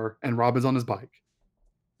T-car and Robin's on his bike.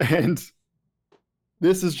 And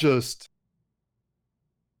this is just...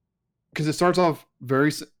 Because it starts off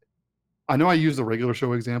very... I know I used the regular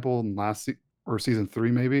show example in season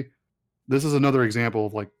 3 maybe. This is another example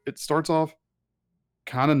of like, it starts off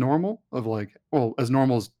kind of normal, of like, well, as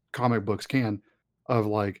normal as comic books can, of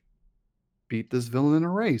like, beat this villain in a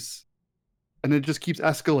race. And it just keeps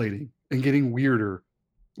escalating and getting weirder.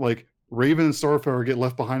 Like, Raven and Starfire get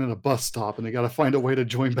left behind at a bus stop and they got to find a way to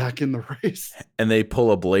join back in the race. And they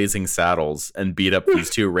pull a Blazing Saddles and beat up these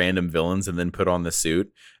two random villains and then put on the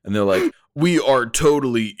suit. And they're like, we are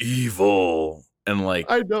totally evil. And like,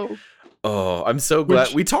 I know. Oh, I'm so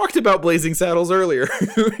glad we talked about Blazing Saddles earlier.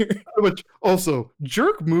 Which also,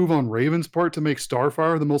 jerk move on Raven's part to make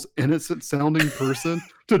Starfire the most innocent sounding person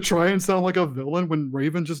to try and sound like a villain when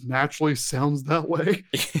Raven just naturally sounds that way.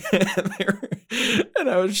 And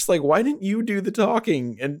I was just like, why didn't you do the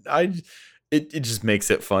talking? And it just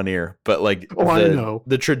makes it funnier. But like, I know.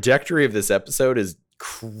 The trajectory of this episode is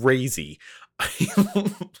crazy.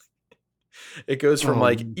 It goes from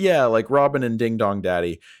like Robin and Ding Dong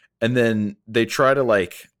Daddy. And then they try to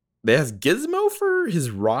they ask Gizmo for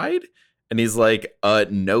his ride. And he's like,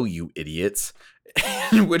 no, you idiots.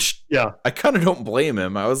 Which, I kind of don't blame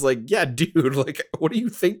him. I was like, yeah, dude, like, what are you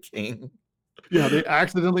thinking? Yeah, they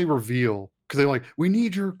accidentally reveal, because they're like, we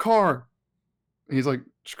need your car. And he's like,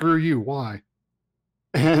 screw you, why?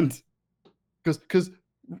 And because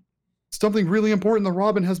something really important, the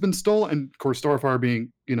Robin has been stolen. And of course, Starfire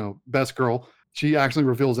being, best girl, she actually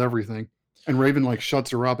reveals everything. And Raven shuts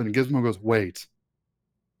her up, and Gizmo goes, wait,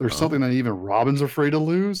 there's something that even Robin's afraid to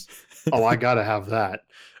lose? Oh, I gotta have that.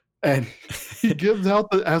 And he gives out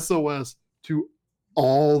the SOS to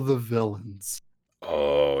all the villains.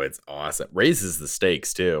 Oh, it's awesome. Raises the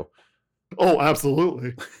stakes too. Oh,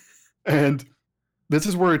 absolutely. And this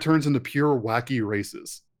is where it turns into pure wacky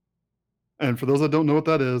races. And for those that don't know what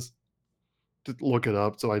that is, just look it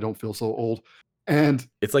up so I don't feel so old. And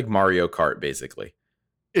it's like Mario Kart, basically.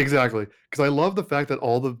 Exactly. Because I love the fact that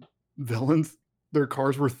all the villains, their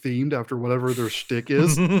cars were themed after whatever their shtick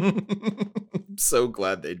is. I'm so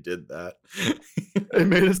glad they did that. It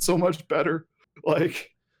made it so much better.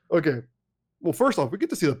 Okay. Well, first off, we get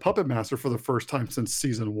to see the Puppet Master for the first time since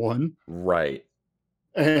season 1. Right.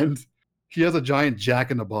 And he has a giant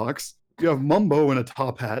Jack-in-the-Box. You have Mumbo in a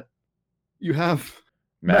top hat. You have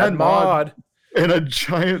Mad Mod and a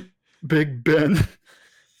giant Big Ben.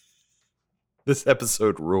 This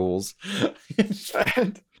episode rules.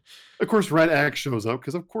 And of course, Red Axe shows up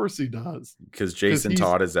because of course he does. Because Jason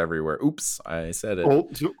Todd is everywhere. Oops, I said it.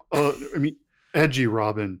 Oh, edgy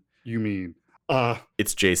Robin, you mean.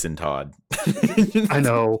 It's Jason Todd. I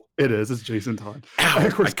know, it is. It's Jason Todd. Ow,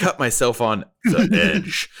 I cut myself on the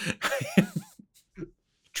edge.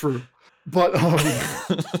 True. But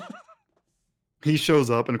he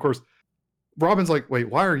shows up, and of course, Robin's like, wait,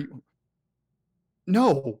 why are you...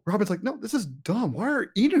 no. Robin's like, no, this is dumb. Why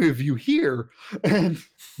are either of you here? And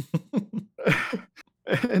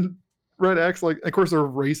and Red X, like, of course they're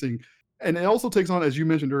racing, and it also takes on, as you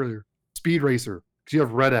mentioned earlier, Speed Racer, because you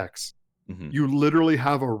have Red X. Mhm. You literally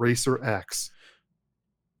have a Racer X.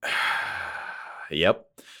 Yep.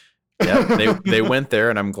 They went there,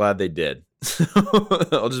 and I'm glad they did.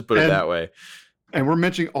 I'll just put it that way. And we're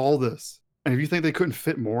mentioning all this, and if you think they couldn't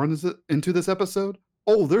fit more into this episode,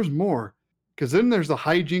 oh, there's more. Because then there's the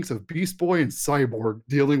hijinks of Beast Boy and Cyborg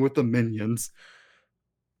dealing with the minions.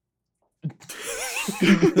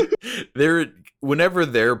 Whenever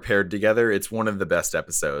they're paired together, it's one of the best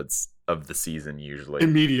episodes of the season usually.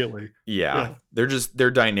 Immediately. Yeah.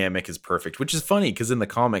 Their dynamic is perfect, which is funny because in the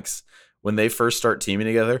comics, when they first start teaming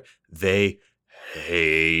together, they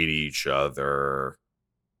hate each other.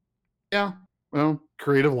 Yeah. Well,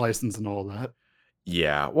 creative license and all that.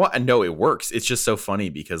 Yeah. Well, I know it works. It's just so funny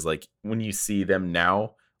because like when you see them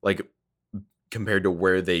now, like compared to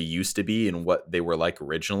where they used to be and what they were like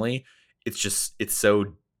originally, it's so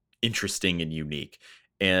interesting and unique.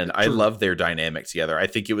 And I love their dynamic together. I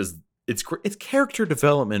think it's character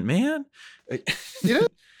development, man. It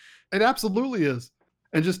absolutely is.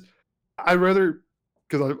 And just, I'd rather,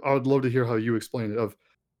 because I would love to hear how you explain it. Of,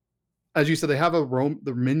 as you said, they have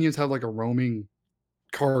the minions have like a roaming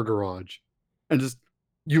car garage, and just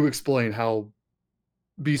you explain how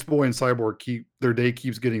Beast Boy and Cyborg their day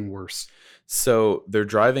keeps getting worse. So they're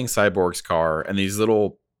driving Cyborg's car, and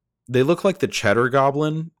they look like the Cheddar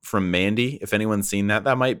Goblin from Mandy. If anyone's seen that,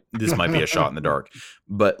 this might be a shot in the dark,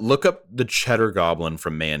 but look up the Cheddar Goblin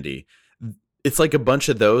from Mandy. It's like a bunch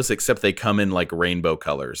of those, except they come in like rainbow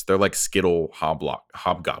colors. They're like Skittle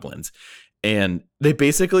hobgoblins, and they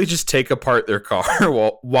basically just take apart their car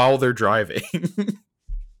while they're driving.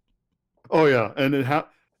 Oh yeah, and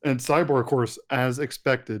and Cyborg, of course, as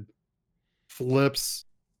expected, flips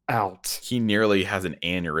out. He nearly has an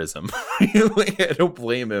aneurysm. I don't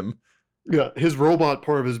blame him. Yeah, his robot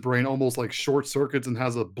part of his brain almost like short circuits and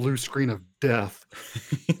has a blue screen of death.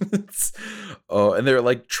 Oh, and they're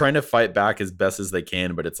like trying to fight back as best as they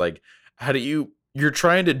can, but it's like, how do you're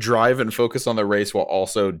trying to drive and focus on the race while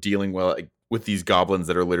also dealing with these goblins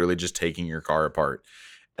that are literally just taking your car apart.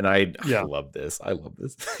 And I love this. I love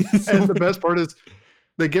this. And the best part is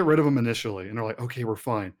they get rid of them initially and they're like, okay, we're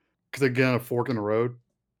fine. Because they get on a fork in the road.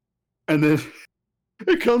 And then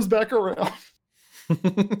it comes back around.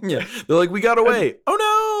 Yeah. They're like, we got away.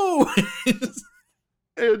 Oh no.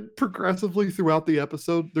 And progressively throughout the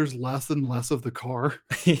episode, there's less and less of the car.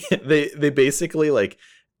 They basically like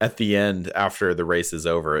at the end after the race is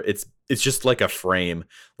over, it's just like a frame.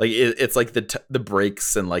 Like it's like the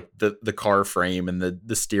brakes and like the car frame and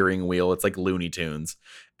the steering wheel. It's like Looney Tunes.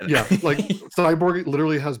 Yeah, like Cyborg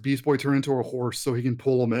literally has Beast Boy turn into a horse so he can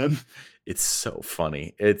pull him in. It's so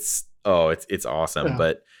funny. It's awesome. Yeah.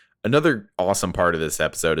 But another awesome part of this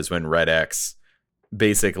episode is when Red X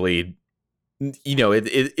basically, you know,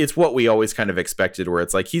 it's what we always kind of expected, where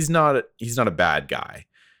it's like he's not a bad guy.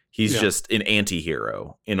 He's just an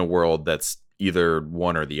anti-hero in a world that's either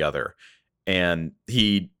one or the other. And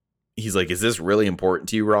he's like, is this really important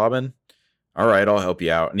to you, Robin? All right, I'll help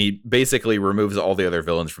you out. And he basically removes all the other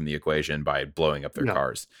villains from the equation by blowing up their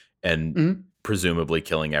cars and presumably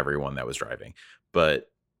killing everyone that was driving.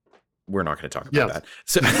 But we're not going to talk about that.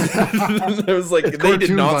 So it was like, they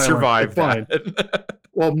did not survive that.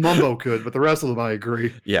 Well, Mumbo could, but the rest of them, I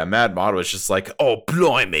agree. Yeah, Mad Mod was just like, oh,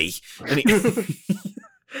 blimey. And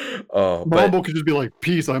Mumbo could just be like,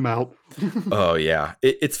 peace, I'm out. Oh, yeah.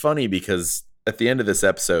 It's funny because at the end of this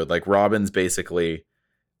episode, like Robin's basically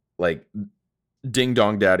like Ding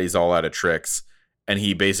Dong Daddy's all out of tricks. And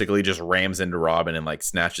he basically just rams into Robin and like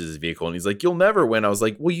snatches his vehicle. And he's like, you'll never win. I was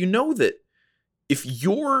like, well, you know that if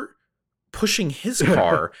you're pushing his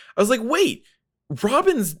car, I was like, wait,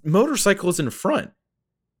 Robin's motorcycle is in front.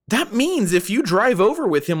 That means if you drive over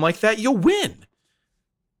with him like that, you'll win.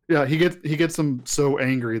 Yeah, he gets him so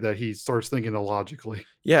angry that he starts thinking illogically.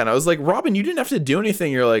 Yeah, and I was like, Robin, you didn't have to do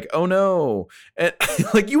anything. You're like, oh no. And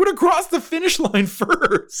like you would have crossed the finish line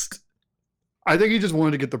first. I think he just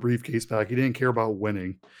wanted to get the briefcase back. He didn't care about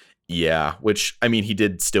winning. Yeah, which, I mean, he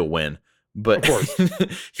did still win. But of course.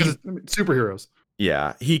 Superheroes.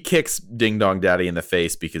 Yeah, he kicks Ding Dong Daddy in the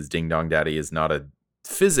face because Ding Dong Daddy is not a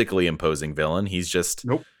physically imposing villain. He's just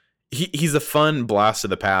he's a fun blast of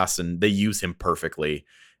the past, and they use him perfectly.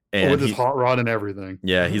 And with his hot rod and everything.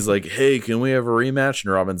 Yeah, he's like, hey, can we have a rematch?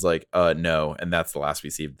 And Robin's like, no. And that's the last we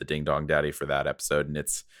see of the Ding Dong Daddy for that episode. And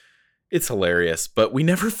it's hilarious, but we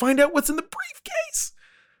never find out what's in the briefcase.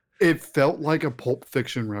 It felt like a Pulp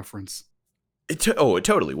Fiction reference. It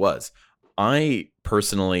totally was. I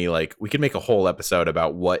personally like we could make a whole episode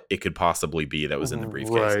about what it could possibly be that was in the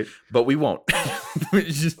briefcase, Right. but we won't.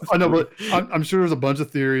 I know, but I'm sure there's a bunch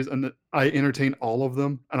of theories, and I entertain all of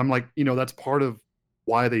them. And I'm like, that's part of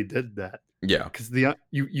why they did that, Yeah. because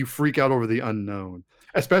you freak out over the unknown,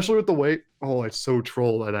 especially with the way. Oh, it's so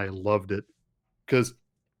troll, and I loved it because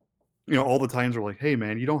all the times are like, hey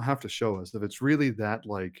man, you don't have to show us if it's really that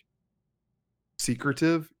like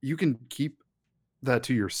secretive. You can keep that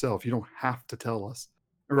to yourself. You don't have to tell us.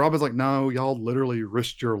 And Robin's like, no, y'all literally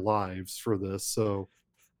risked your lives for this, so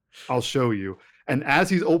I'll show you. And as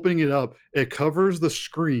he's opening it up, it covers the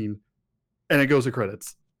screen and it goes to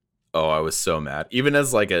credits. Oh, I was so mad. Even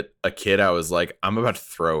as like a kid, I was like, I'm about to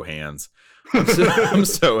throw hands. I'm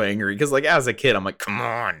so angry because like as a kid, I'm like, come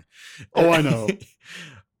on. Oh, I know.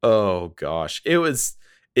 Oh gosh, it's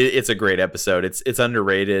a great episode. It's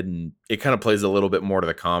underrated and it kind of plays a little bit more to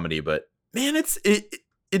the comedy, but man,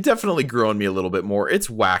 it definitely grew on me a little bit more. It's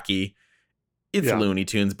wacky, it's Yeah. Looney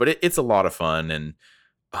Tunes, but it's a lot of fun and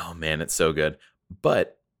oh man, it's so good.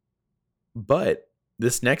 But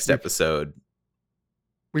this next episode,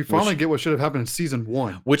 We finally get what should have happened in season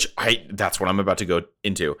 1. that's what I'm about to go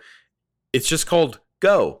into. It's just called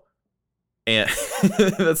Go. And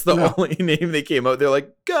that's the only name they came out. They're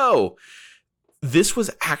like, Go. This was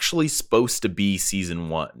actually supposed to be season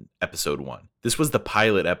 1, episode 1. This was the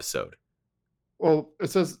pilot episode. Well, it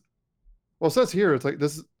says here, it's like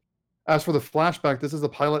this. As for the flashback, this is the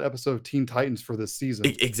pilot episode of Teen Titans for this season.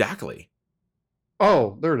 Exactly.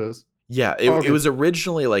 Oh, there it is. Yeah, it was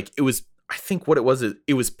originally like I think what it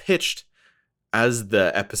was pitched as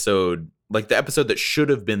the episode, like the episode that should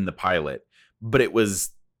have been the pilot, but it was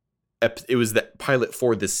the pilot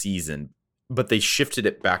for this season, but they shifted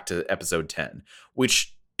it back to episode 10,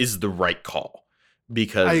 which is the right call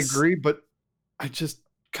because I agree, but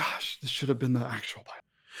gosh, this should have been the actual pilot.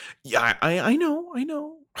 Yeah, I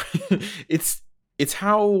know. It's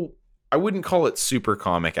how I wouldn't call it super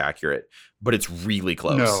comic accurate, but it's really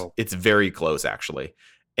close. No. It's very close actually.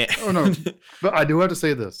 Oh no, but I do have to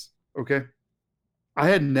say this, okay? I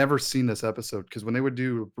had never seen this episode because when they would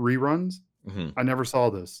do reruns, I never saw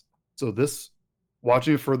this. So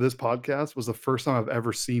watching it for this podcast was the first time I've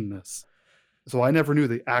ever seen this. So I never knew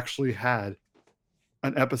they actually had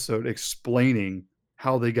an episode explaining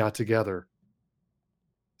how they got together.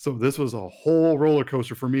 So this was a whole roller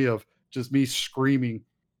coaster for me of just me screaming,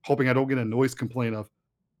 hoping I don't get a noise complaint of,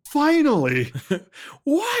 finally!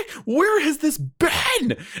 Why? Where has this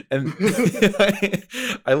been? And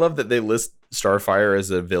I love that they list Starfire as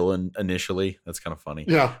a villain initially. That's kind of funny.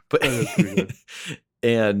 Yeah, but that is pretty good.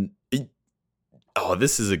 And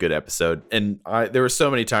this is a good episode. And there were so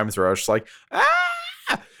many times where I was just like,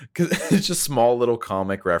 because it's just small little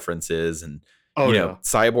comic references and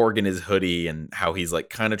Cyborg in his hoodie and how he's like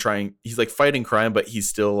kind of he's like fighting crime, but he's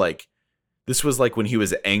still like, this was like when he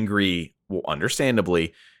was angry, well,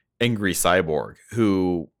 understandably angry Cyborg,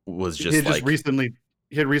 who was just he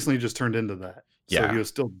had recently just turned into that. Yeah. So he was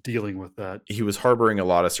still dealing with that. He was harboring a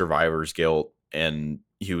lot of survivor's guilt and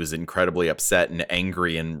he was incredibly upset and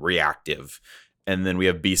angry and reactive. And then we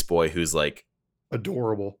have Beast Boy, who's like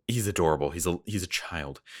adorable. He's adorable. He's a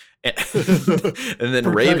child. And then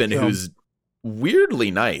Raven, who's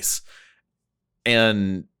weirdly nice.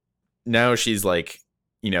 And now she's like,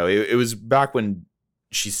 it was back when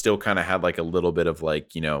she still kind of had like a little bit of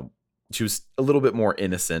like, she was a little bit more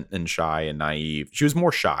innocent and shy and naive. She was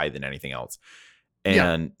more shy than anything else.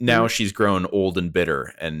 And now she's grown old and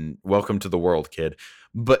bitter and welcome to the world, kid.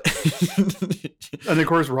 But and of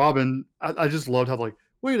course, Robin, I just loved how like,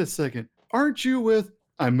 wait a second, aren't you with,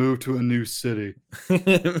 I moved to a new city.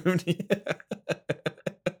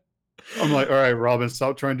 I'm like, all right, Robin,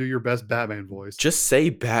 stop trying to do your best Batman voice. Just say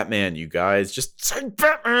Batman, you guys. Just say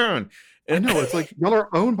Batman. I know, it's like, y'all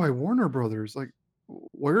are owned by Warner Brothers. Like,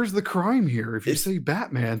 where's the crime here if you say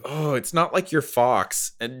Batman? Oh, it's not like you're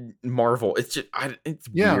Fox and Marvel. It's just, it's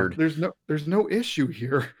weird. There's no issue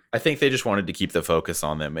here. I think they just wanted to keep the focus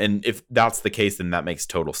on them. And if that's the case, then that makes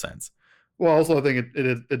total sense. Well, also, I think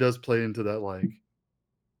it does play into that,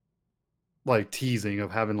 like teasing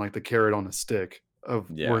of having like the carrot on a stick.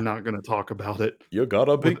 We're not going to talk about it. You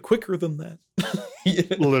gotta be quicker than that.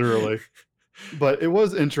 Literally. But it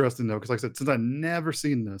was interesting though, because like I said, since I'd never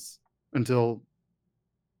seen this until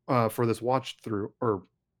for this watch through,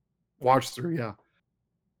 yeah.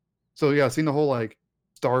 So yeah, seen the whole like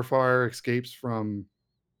Starfire escapes from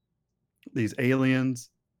these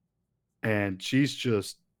aliens, and she's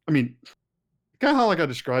just, I mean, kind of how like I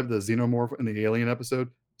described the xenomorph in the alien episode.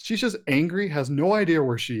 She's just angry, has no idea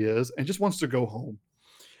where she is, and just wants to go home.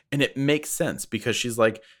 And it makes sense because she's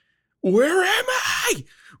like, where am I?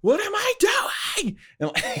 what am I doing?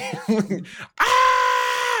 And like,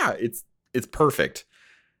 ah, it's perfect.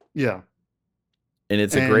 Yeah. And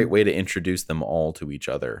it's a great And way to introduce them all to each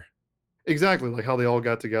other. exactly, like how they all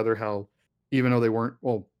got together, how even though they weren't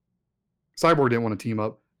well, Cyborg didn't want to team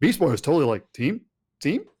up. Beast Boy was totally like, team,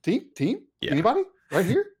 team, team, team. Yeah. Anybody right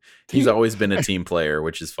here? He's Team. always been a team player,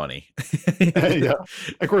 which is funny. Yeah.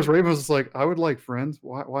 Of course, Raven was just like, I would like friends.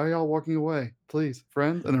 Why are y'all walking away? Please,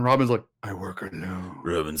 friends. And then Robin's like, I work alone.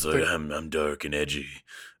 Robin's It's like, like, I'm dark and edgy.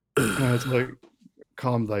 it's like,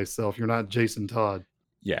 calm thyself. You're not Jason Todd.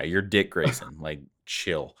 Yeah, you're Dick Grayson. Like,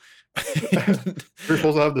 chill. You're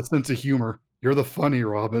supposed to have the sense of humor. You're the funny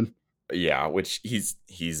Robin. Yeah, which he's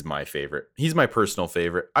my favorite. He's my personal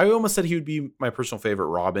favorite. I almost said he would be my personal favorite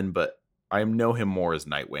Robin, but I know him more as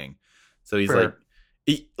Nightwing. So he's Fair.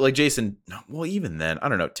 like Jason. Well, even then, I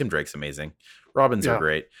don't know. Tim Drake's amazing. Robins are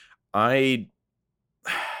Yeah. great.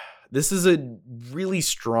 This is a really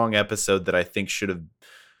strong episode that I think should have.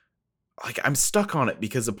 Like, I'm stuck on it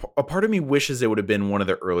because a part of me wishes it would have been one of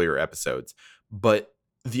the earlier episodes, but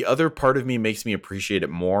the other part of me makes me appreciate it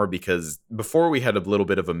more because before we had a little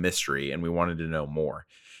bit of a mystery and we wanted to know more.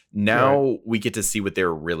 Now we get to see what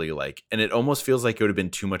they're really like. And it almost feels like it would have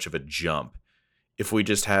been too much of a jump if we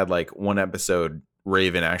just had like one episode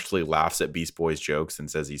Raven actually laughs at Beast Boy's jokes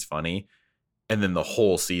and says he's funny. And then the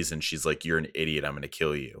whole season, she's like, you're an idiot. I'm going to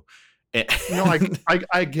kill you. And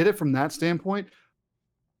I get it from that standpoint.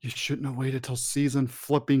 You shouldn't have waited till season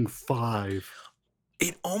flipping 5.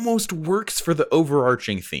 it almost works for the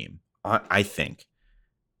overarching theme, I think.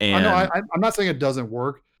 And I know I'm not saying it doesn't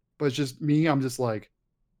work, but it's just me. I'm just like,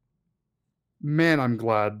 man, I'm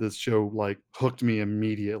glad this show like hooked me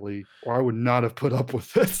immediately, or I would not have put up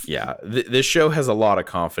with this. yeah, this show has a lot of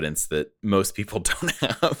confidence that most people don't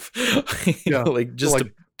have. Yeah, Like, just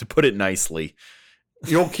like, to put it nicely,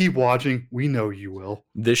 you'll keep watching. We know you will.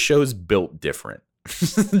 this show's built different.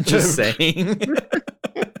 Just saying.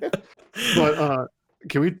 But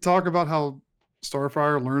can we talk about how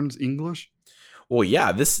Starfire learns English? Well,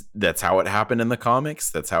 yeah, that's how it happened in the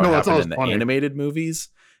comics. That's how it That's happened always in the funny. animated movies.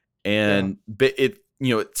 And but it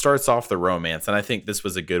it starts off the romance, and I think this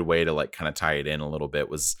was a good way to like kind of tie it in a little bit.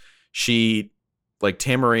 Was she like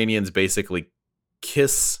Tamaranians basically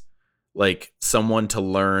kiss like someone to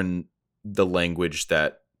learn the language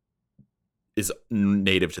that is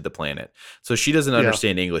native to the planet. So she doesn't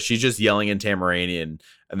understand English. She's just yelling in Tamaranian,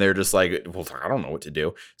 and they're just like, well, I don't know what to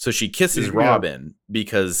do. So she kisses Yeah. Robin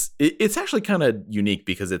because it's actually kind of unique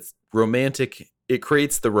because it's romantic. It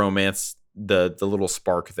creates the romance, the little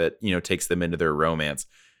spark that, takes them into their romance.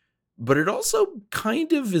 But it also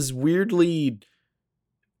kind of is weirdly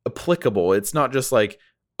applicable. It's not just like,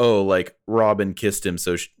 oh, like Robin kissed him,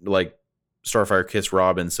 so like Starfire kissed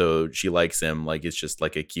Robin, so she likes him. Like, it's just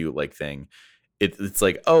like a cute like thing. It's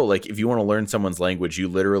like, oh, like if you want to learn someone's language, you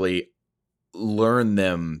literally learn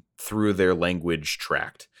them through their language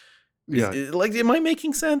tract. Yeah. Like, am I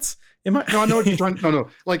making sense? Am I? No, I know what you're trying. No.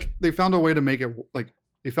 Like they found a way to make it like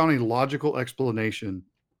they found a logical explanation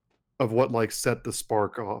of what like set the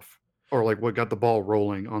spark off, or like what got the ball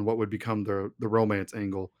rolling on what would become the romance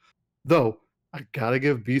angle. Though I gotta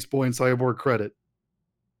give Beast Boy and Cyborg credit.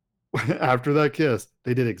 After that kiss,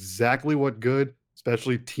 they did exactly what good,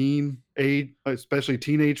 especially teenage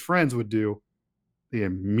friends would do. They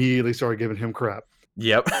immediately started giving him crap.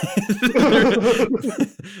 Yep.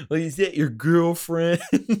 Like, is that your girlfriend?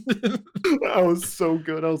 That was so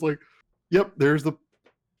good. I was like, yep,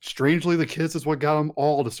 strangely, the kiss is what got them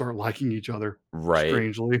all to start liking each other. Right.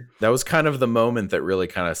 Strangely. That was kind of the moment that really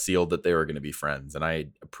kind of sealed that they were going to be friends. And I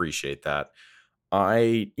appreciate that.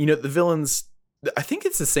 The villains, I think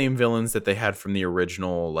it's the same villains that they had from the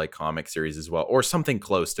original like comic series as well, or something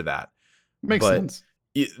close to that. Makes sense.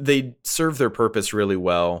 They serve their purpose really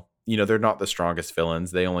well. They're not the strongest villains.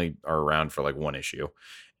 They only are around for like one issue.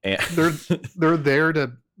 And they're there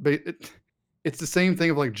to it's the same thing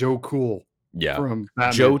of like Joe Cool. Yeah. From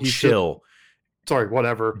Batman. Joe Chill. Sorry,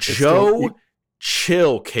 whatever. Joe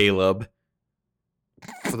Chill, Caleb.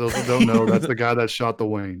 For those who don't know, that's the guy that shot the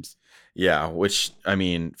Waynes. Yeah, which, I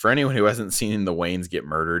mean, for anyone who hasn't seen the Waynes get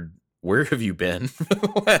murdered, where have you been for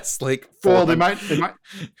the last like 4 Well, they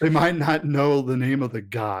might not know the name of the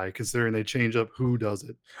guy considering they change up who does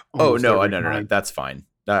it. Oh no, that's fine.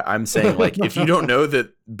 I'm saying, like, if you don't know that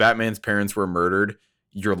Batman's parents were murdered,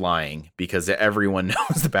 you're lying, because everyone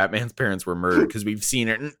knows that Batman's parents were murdered because we've seen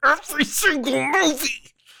it in every single movie.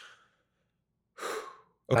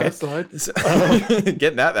 Okay,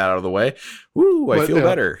 getting that out of the way. Woo, I feel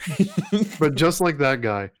better. But just like that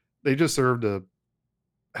guy, they just serve to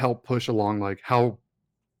help push along like how,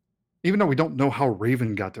 even though we don't know how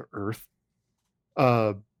Raven got to Earth,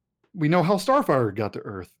 Uh, we know how Starfire got to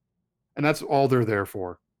Earth, and that's all they're there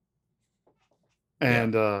for. Yeah.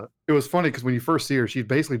 And it was funny because when you first see her, she's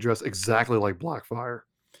basically dressed exactly like Blackfire.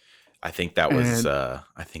 I And think that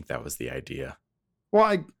was the idea.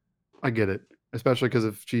 well, I get it, especially because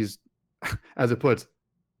if she's, as it puts,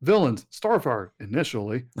 villains Starfire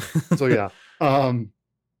initially. So yeah, and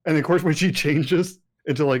of course when she changes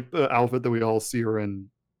into like the outfit that we all see her in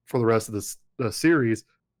for the rest of this the series,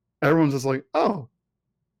 everyone's just like, "Oh,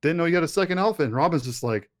 didn't know you had a second outfit." And Robin's just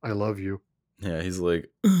like, "I love you." Yeah, he's like,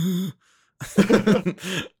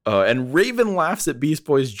 and Raven laughs at Beast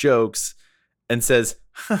Boy's jokes and says,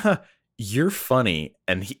 "Haha, you're funny."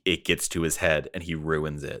 And it gets to his head and he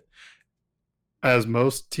ruins it. As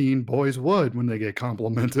most teen boys would when they get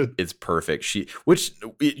complimented. It's perfect. Which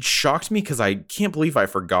it shocked me because I can't believe I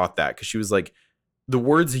forgot that, because she was like, the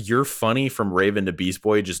words "you're funny" from Raven to Beast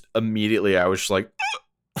Boy, just immediately I was just like,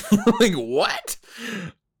 like, what?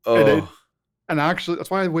 Oh, And actually, that's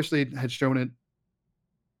why I wish they had shown it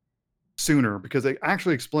sooner, because it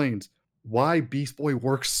actually explains why Beast Boy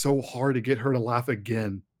works so hard to get her to laugh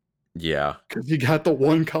again. yeah. Because he got the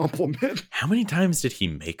one compliment. How many times did he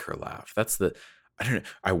make her laugh? I don't know.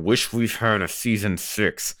 I wish we've had a season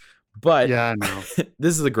 6, but Yeah, I know.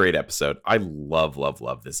 this is a great episode. I love, love,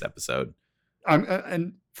 love this episode.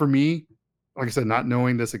 And for me, like I said, not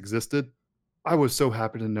knowing this existed, I was so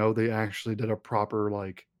happy to know they actually did a proper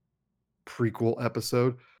like prequel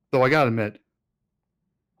episode. Though I gotta admit,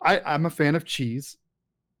 I'm a fan of cheese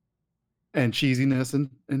and cheesiness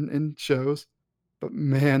in shows, but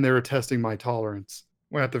man, they were testing my tolerance.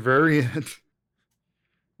 When at the very end,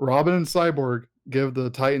 Robin and Cyborg give the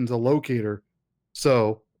Titans a locator.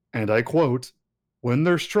 So, and I quote, "When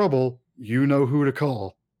there's trouble, you know who to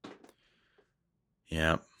call."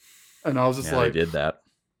 Yeah. And I was just Yeah, like, they did that.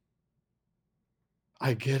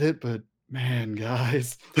 I get it, but man,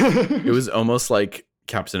 guys. It was almost like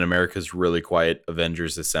Captain America's really quiet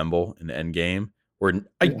Avengers Assemble in Endgame, where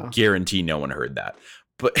I Yeah. guarantee no one heard that.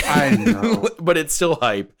 But I know. but it's still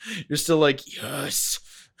hype. You're still like, yes.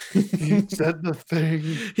 He said the thing.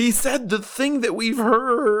 He said the thing that we've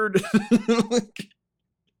heard.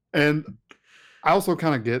 And I also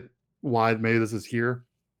kind of get why maybe this is here.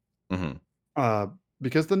 Mhm.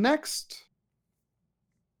 Because the next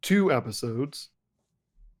 2 episodes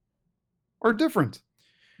are different.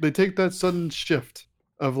 They take that sudden shift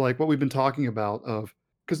of like what we've been talking about of,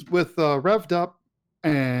 because with Revved Up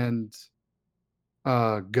and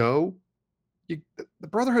Go, the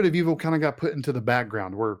Brotherhood of Evil kind of got put into the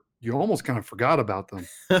background where you almost kind of forgot about them.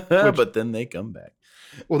 But then they come back.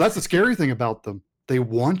 Well, that's the scary thing about them. They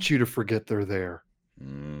want you to forget they're there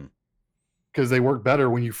because they work better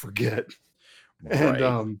when you forget. Right.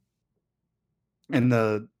 And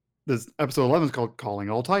this episode 11 is called Calling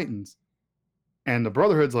All Titans. And the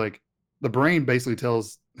Brotherhood's like, the brain basically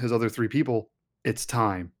tells his other 3 people, it's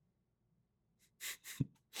time.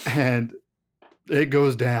 And it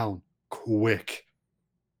goes down quick.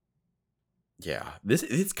 Yeah.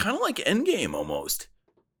 It's kind of like Endgame almost.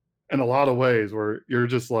 In a lot of ways where you're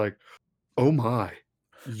just like, oh my,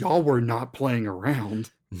 y'all were not playing around.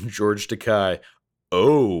 George Takei.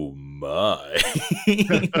 Oh my.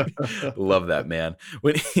 Love that, man.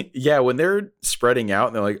 When they're spreading out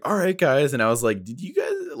and they're like, all right, guys. And I was like,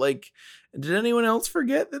 did anyone else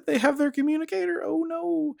forget that they have their communicator? Oh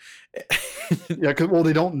no. Yeah, because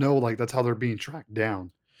they don't know like that's how they're being tracked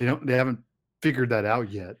down. They haven't figured that out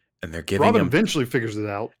yet. And they're giving Robin them, eventually figures it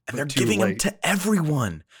out. and they're giving them to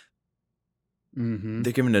everyone. Mm-hmm.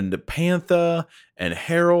 They're giving them to Panther and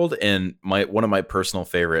Harold, and one of my personal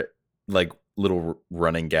favorite like little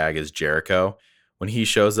running gag is Jericho. When he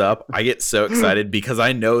shows up, I get so excited because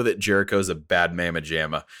I know that Jericho's a bad mamma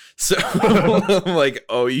jamma. So I'm like,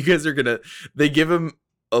 oh, you guys are they give him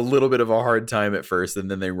a little bit of a hard time at first and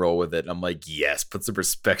then they roll with it. I'm like, yes, put some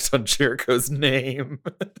respect on Jericho's name.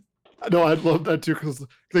 No, I love that too because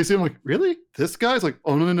they seem like, really? This guy's like,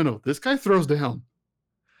 oh no. This guy throws down.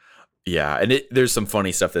 Yeah, and there's some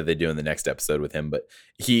funny stuff that they do in the next episode with him. But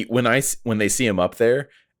when they see him up there,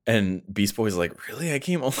 and Beast Boy's like, really? I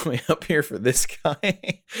came all the way up here for this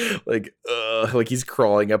guy? like he's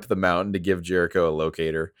crawling up the mountain to give Jericho a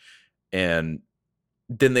locator, and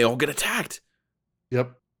then they all get attacked.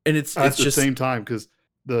 Yep, and it's at the just same time because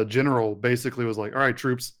the general basically was like, all right,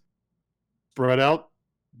 troops, spread out,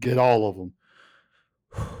 get all of them.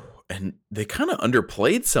 And they kind of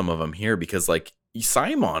underplayed some of them here because like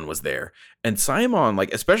Simon was there, and Simon,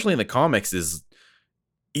 like especially in the comics,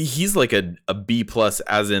 he's like a B plus,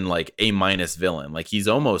 as in like A minus villain. Like he's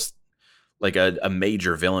almost like a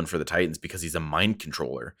major villain for the Titans because he's a mind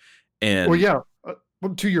controller. And well, yeah.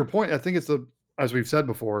 Well, to your point, I think as we've said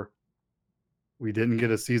before, we didn't get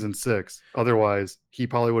a season 6. Otherwise, he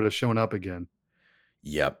probably would have shown up again.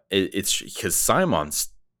 Yep. It's because Simon's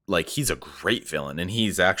like, he's a great villain, and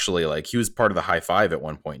he's actually like, he was part of the High Five at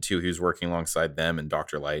one point too. He was working alongside them and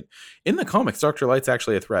Dr. Light. In the comics, Dr. Light's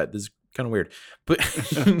actually a threat. This is kind of weird, but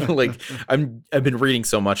like, I've been reading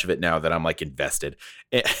so much of it now that I'm like invested.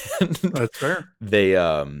 And That's fair. they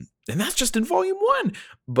and that's just in volume 1.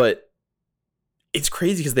 But it's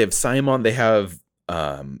crazy because they have Simon, they have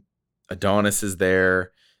Adonis is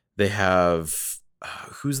there, they have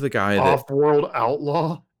who's the guy that Off-world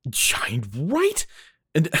outlaw. shined, right?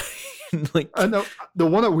 And like, I know the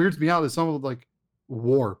one that weirds me out is some of like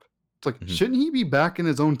Warp. It's like, shouldn't he be back in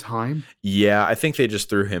his own time? yeah, I think they just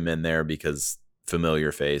threw him in there because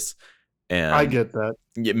familiar face, and I get that.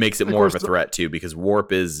 it makes it more of a threat too, because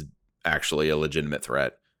Warp is actually a legitimate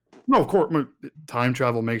threat. No, of course, time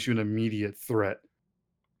travel makes you an immediate threat.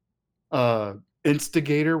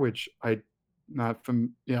 Instigator, which I not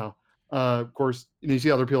from of course, you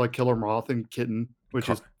see other people like Killer Moth and Kitten, which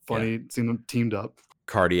is funny seeing them teamed up.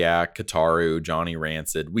 Cardiac, Kataru, Johnny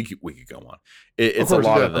Rancid. We could go on. It's a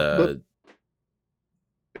lot of the.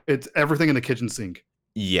 It's everything in the kitchen sink.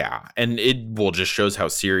 Yeah, and it just shows how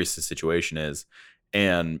serious the situation is.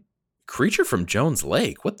 And Creature from Jones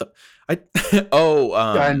Lake. What the?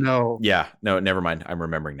 I know. Yeah, no, never mind. I'm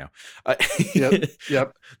remembering now.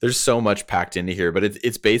 Yep. There's so much packed into here, but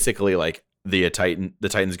it's basically like the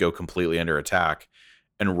Titans go completely under attack,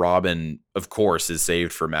 and Robin, of course, is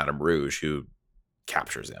saved for Madame Rouge, who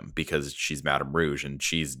captures him because she's Madame Rouge and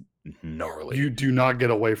she's gnarly. You do not get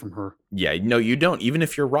away from her. Yeah, no, you don't. Even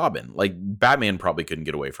if you're Robin, like Batman probably couldn't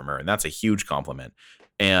get away from her, and that's a huge compliment.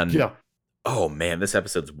 And yeah. Oh man, this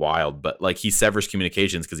episode's wild, but like he severs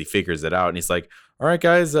communications because he figures it out, and he's like, "All right,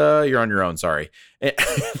 guys, you're on your own. Sorry."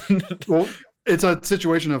 Well, it's a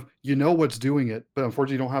situation of what's doing it, but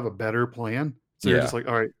unfortunately, you don't have a better plan. So you're just like,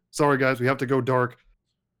 "All right, sorry guys, we have to go dark.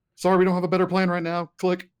 Sorry, we don't have a better plan right now."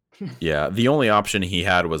 Click. Yeah, the only option he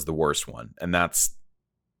had was the worst one, and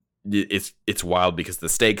it's wild because the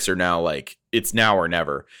stakes are now like it's now or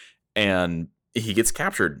never, and he gets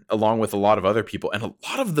captured along with a lot of other people, and a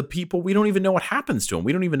lot of the people, we don't even know what happens to them.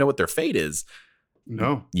 We don't even know what their fate is.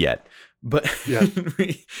 No. Yet. But yeah.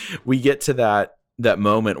 we get to that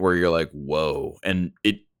moment where you're like, whoa. And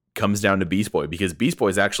it comes down to Beast Boy, because Beast Boy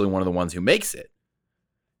is actually one of the ones who makes it.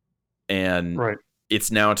 And it's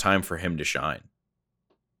now time for him to shine.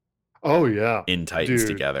 Oh, yeah. In Titans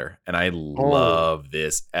together. And I love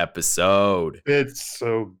this episode. It's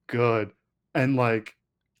so good. And like,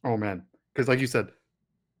 oh man. Because like you said,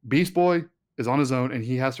 Beast Boy is on his own, and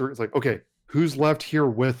he has to. It's like, okay, who's left here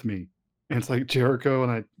with me? And it's like Jericho,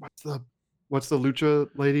 and what's the lucha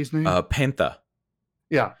lady's name? Pantha.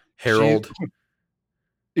 Yeah, Harold.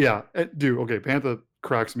 Yeah, dude. Okay, Pantha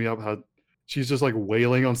cracks me up. How she's just like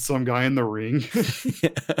wailing on some guy in the ring.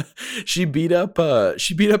 She beat up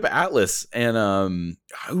Atlas, and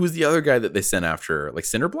who was the other guy that they sent after her? Like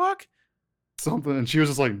Cinderblock? Something, and she was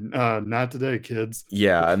just like, not today, kids.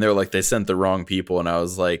 Yeah, and they're like, they sent the wrong people, and I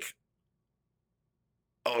was like,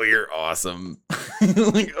 oh, you're awesome.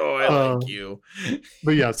 Like, oh, I like you.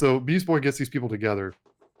 But yeah, so Beast Boy gets these people together.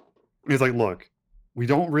 He's like, look, we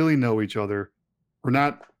don't really know each other. We're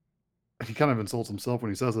not, he kind of insults himself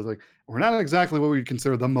when he says it, like, we're not exactly what we'd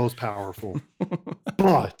consider the most powerful,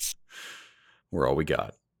 but we're all we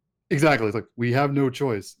got. Exactly. It's like, we have no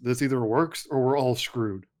choice. This either works or we're all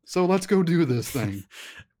screwed. So let's go do this thing.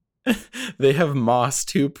 They have Moss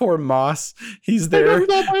too. Poor Moss. He's there. He's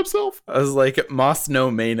all by himself. I was like, Moss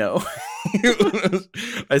no Mano.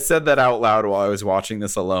 I said that out loud while I was watching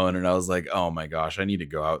this alone, and I was like, oh my gosh, I need to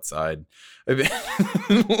go outside.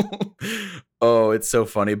 Oh, it's so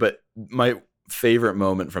funny. But my favorite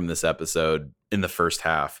moment from this episode in the first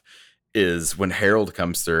half is when Harold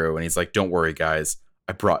comes through and he's like, don't worry, guys,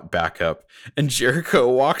 I brought backup. And Jericho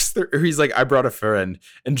walks through, or he's like, I brought a friend.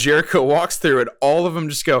 And Jericho walks through, and all of them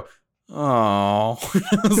just go, oh.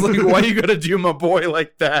 I was like, why you gotta do my boy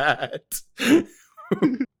like that?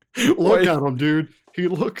 Look at him, dude. He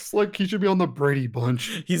looks like he should be on the Brady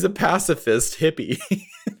Bunch. He's a pacifist hippie.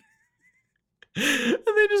 And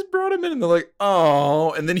they just brought him in, and they're like,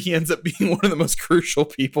 oh. And then he ends up being one of the most crucial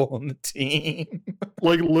people on the team.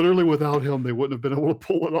 Like, literally without him, they wouldn't have been able to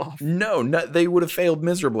pull it off. No, they would have failed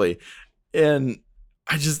miserably. And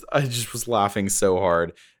I just was laughing so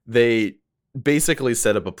hard. They basically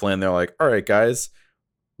set up a plan. They're like, all right, guys,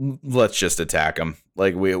 let's just attack them.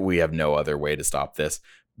 Like, we have no other way to stop this,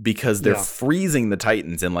 because they're freezing the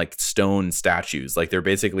Titans in like stone statues. Like, they're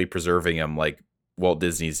basically preserving them like Walt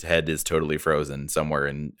Disney's head is totally frozen somewhere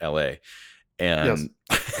in LA. Yes.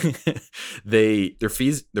 and they're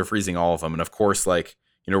freezing all of them, and of course, like,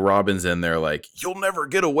 you know, Robin's in there like, you'll never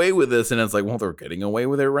get away with this, and it's like, well, they're getting away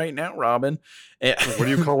with it right now, Robin. And, Like, what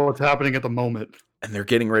do you call what's happening at the moment? and they're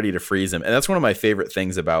getting ready to freeze him, and that's one of my favorite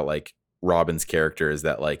things about like Robin's character is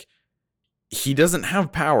that like he doesn't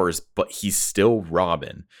have powers, but he's still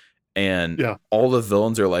Robin. And Yeah. all the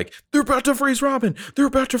villains are like, they're about to freeze Robin. They're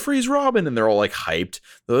about to freeze Robin. And they're all like hyped.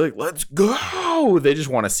 They're like, let's go. They just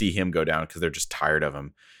want to see him go down because they're just tired of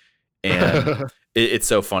him. And it's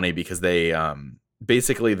so funny because they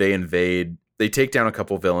basically they take down a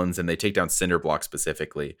couple villains, and they take down Cinderblock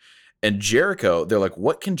specifically. And Jericho, they're like,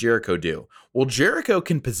 what can Jericho do? Well, Jericho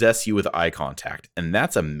can possess you with eye contact, and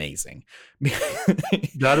that's amazing.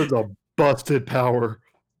 That is a busted power.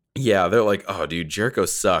 Yeah, they're like, oh, dude, Jericho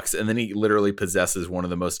sucks. And then he literally possesses one of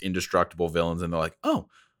the most indestructible villains, and they're like, oh,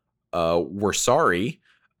 we're sorry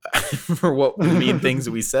for what the mean things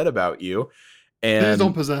that we said about you. Please don't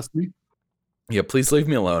And possess me. yeah, please leave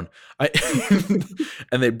me alone. I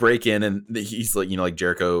and they break in, and he's like, you know, like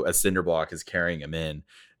Jericho as Cinderblock is carrying him in,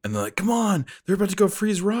 and they're like, come on, they're about to go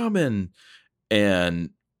freeze Robin. And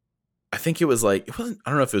I think it was like, it wasn't, I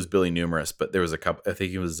don't know if it was Billy Numerous, but there was a couple, I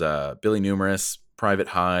think it was Billy Numerous, Private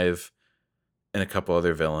Hive, and a couple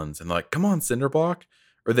other villains. And they're like, come on, Cinderblock.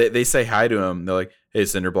 Or they say hi to him. They're like, hey,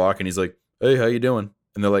 Cinderblock. And he's like, hey, how you doing?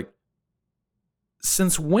 And they're like,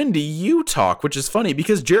 since when do you talk? Which is funny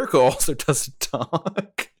because Jericho also doesn't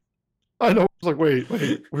talk. I know. It's like, wait,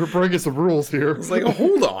 we're breaking some rules here. It's like,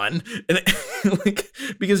 hold on. And like,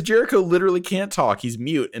 because Jericho literally can't talk. He's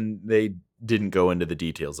mute, and they didn't go into the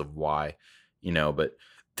details of why, you know, but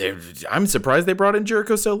I'm surprised they brought in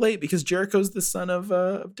Jericho so late because Jericho's the son of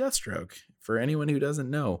Deathstroke, for anyone who doesn't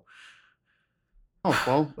know. Oh,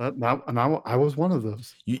 well, I was one of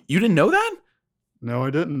those. You didn't know that? No,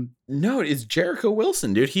 I didn't. No, it's Jericho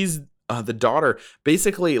Wilson, dude. He's the daughter.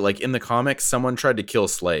 Basically, like in the comics, someone tried to kill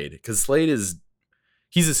Slade because Slade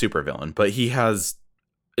he's a supervillain, but he has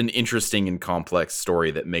an interesting and complex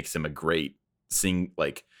story that makes him a great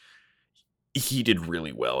like he did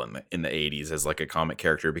really well in the 80s as like a comic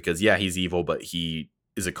character because yeah, he's evil, but he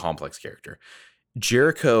is a complex character.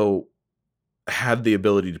 Jericho had the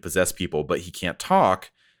ability to possess people, but he can't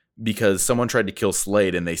talk because someone tried to kill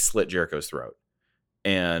Slade and they slit Jericho's throat.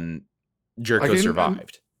 And Jericho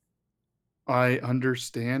survived. I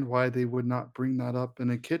understand why they would not bring that up in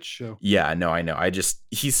a kids show. Yeah, no, I know.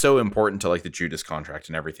 He's so important to like the Judas contract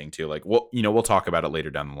and everything too. Like, well, you know, we'll talk about it later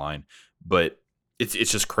down the line, but it's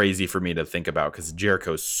just crazy for me to think about because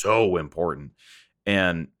Jericho's so important.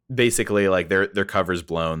 And basically, like their cover's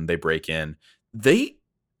blown. They break in. They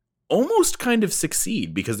almost kind of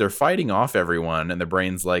succeed because they're fighting off everyone, and the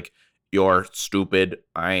Brain's like, you're stupid.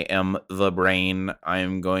 I am the Brain.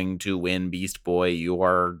 I'm going to win, Beast Boy. You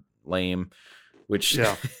are lame. Which,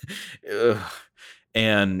 yeah.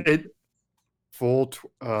 And it full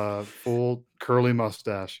curly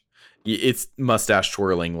mustache. It's mustache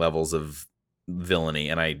twirling levels of villainy,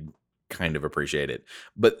 and I kind of appreciate it.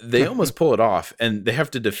 But they almost pull it off, and they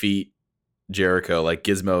have to defeat Jericho. Like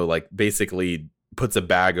Gizmo, like basically puts a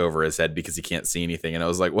bag over his head because he can't see anything. And I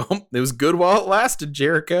was like, well, it was good while it lasted,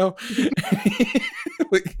 Jericho.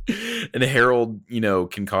 And Harold, you know,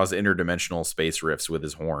 can cause interdimensional space rifts with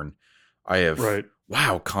his horn.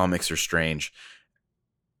 Wow, comics are strange.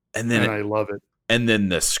 And then I love it. And then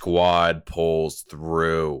the squad pulls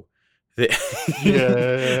through.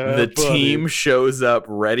 The team shows up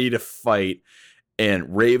ready to fight.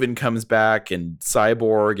 And Raven comes back, and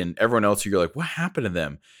Cyborg, and everyone else. You're like, what happened to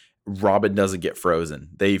them? Robin doesn't get frozen.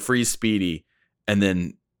 They freeze Speedy, and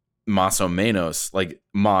then Maso Manos, like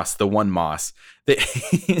Moss, the one Moss,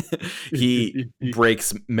 he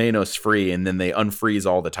breaks Manos free, and then they unfreeze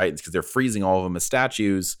all the Titans because they're freezing all of them as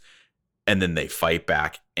statues, and then they fight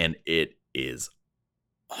back, and it is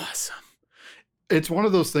awesome. It's one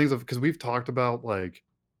of those things because we've talked about like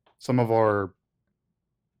some of our,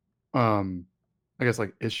 I guess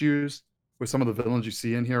like issues with some of the villains you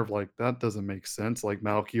see in here of like, that doesn't make sense. Like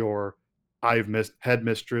Malchior,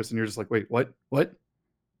 Headmistress, and you're just like, wait, what?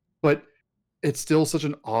 But it's still such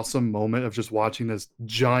an awesome moment of just watching this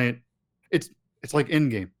giant, it's like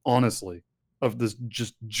Endgame, honestly, of this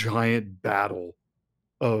just giant battle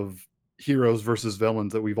of heroes versus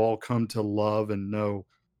villains that we've all come to love and know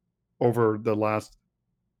over the last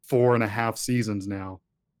 4.5 seasons now.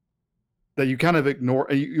 That you kind of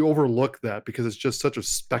ignore, you overlook that because it's just such a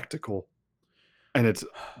spectacle. And it's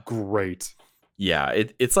great. Yeah,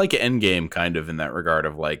 it's like Endgame kind of in that regard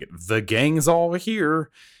of like, the gang's all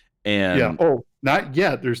here. Yeah. And Oh, not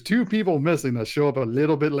yet. There's two people missing that show up a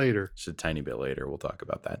little bit later. just a tiny bit later, we'll talk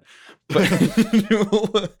about that. But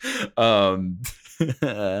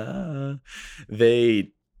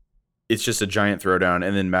they it's just a giant throwdown,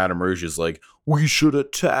 and then Madame Rouge is like, "We should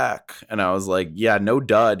attack," and I was like, "Yeah, no,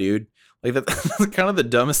 duh, dude." Like that's kind of the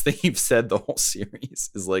dumbest thing you've said the whole series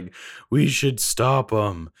is like, "We should stop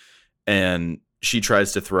them," and she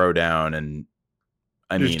tries to throw down, and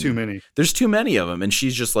I There's too mean, many. there's too many of them, and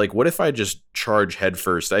she's just like, "What if I just charge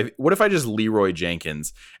headfirst? What if I just Leroy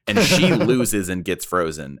Jenkins?" And she loses and gets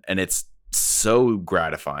frozen, and it's so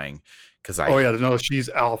gratifying because Oh yeah, no, she's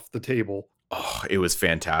off the table. oh, it was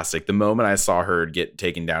fantastic. The moment I saw her get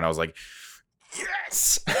taken down, I was like,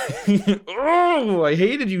 yes. Oh, I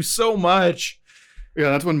hated you so much. Yeah,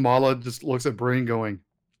 that's when Mala just looks at Brain going,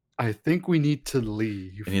 I think we need to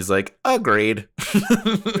leave. And he's like, agreed.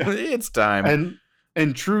 It's time. And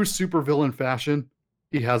in true supervillain fashion,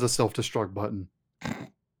 he has a self-destruct button.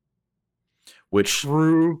 Which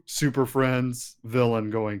True Super Friends villain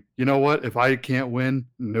going, you know what? If I can't win,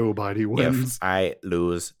 nobody wins. if I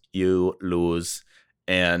lose, you lose.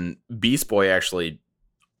 And Beast Boy actually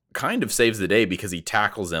kind of saves the day because he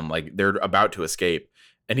tackles him like they're about to escape,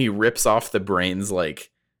 and he rips off the Brain's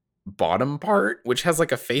like bottom part, which has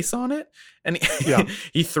like a face on it, and Yeah.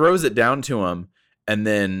 he throws it down to him. And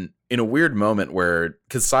then in a weird moment where,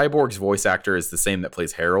 because Cyborg's voice actor is the same that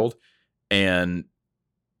plays Harold, and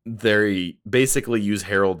they basically use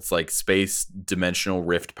Harold's like space dimensional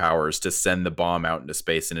rift powers to send the bomb out into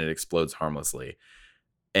space, and it explodes harmlessly.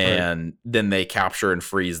 And then they capture and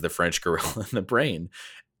freeze the French gorilla in the Brain,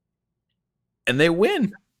 and they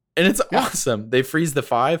win. And it's awesome. They freeze the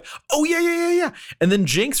 5. Oh yeah. And then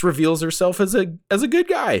Jinx reveals herself as a good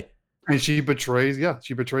guy. And she betrays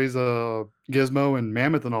Gizmo and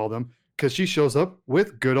Mammoth and all of them because she shows up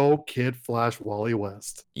with good old Kid Flash Wally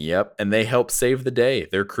West. Yep. And they help save the day.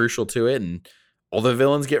 They're crucial to it. And all the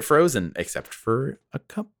villains get frozen except for a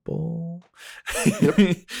couple.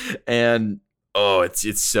 Yep. And oh,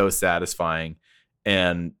 it's so satisfying.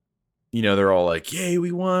 And you know, they're all like, yay,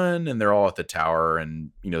 we won. And they're all at the tower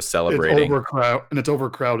and, you know, celebrating. It's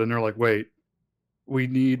overcrowded. And they're like, wait, we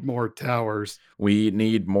need more towers. We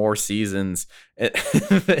need more seasons.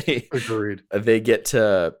 Agreed. They get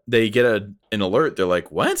an alert. They're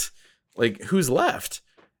like, what? Like, who's left?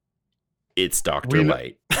 It's Dr.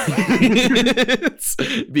 Light.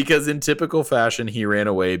 Because in typical fashion, he ran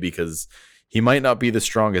away because he might not be the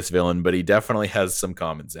strongest villain, but he definitely has some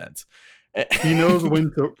common sense. He knows when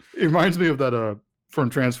to. It reminds me of that from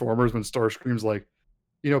Transformers when Starscream's like,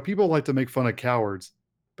 you know, people like to make fun of cowards,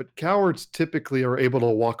 but cowards typically are able to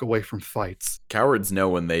walk away from fights. Cowards know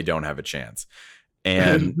when they don't have a chance.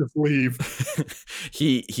 And just leave.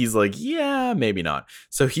 He's like, yeah, maybe not.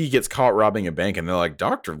 So he gets caught robbing a bank, and they're like,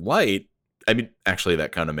 Dr. Light? I mean, actually,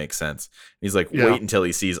 that kind of makes sense. He's like, wait until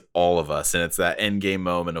he sees all of us. And it's that end game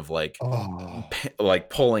moment of like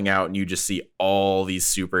pulling out, and you just see all these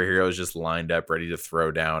superheroes just lined up, ready to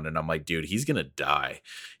throw down. And I'm like, dude, he's going to die.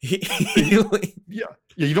 Yeah.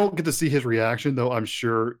 You don't get to see his reaction, though. I'm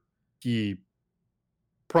sure he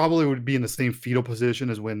probably would be in the same fetal position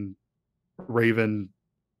as when Raven,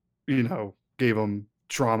 you know, gave him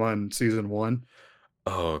trauma in season 1.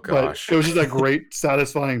 Oh, gosh. But it was just a great,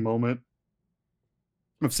 satisfying moment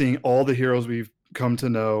of seeing all the heroes we've come to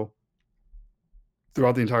know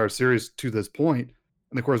throughout the entire series to this point.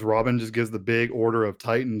 And of course, Robin just gives the big order of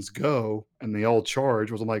Titans go, and they all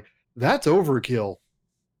charge. I'm like, that's overkill.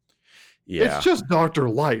 Yeah. It's just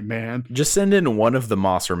Dr. Light, man. Just send in one of the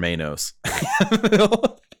Moss or Manos.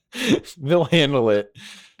 They'll handle it.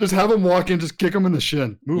 Just have them walk in, just kick them in the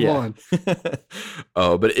shin. Move on.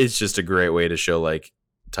 Oh, but it's just a great way to show like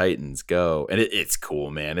Titans go. And it's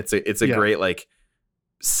cool, man. It's a great like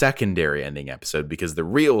secondary ending episode, because the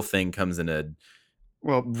real thing comes in a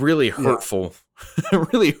really hurtful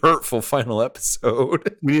really hurtful final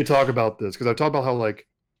episode. We need to talk about this, because I've talked about how like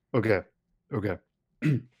okay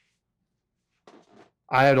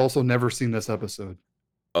I had also never seen this episode.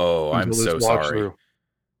 Oh, I'm so sorry.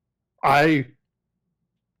 I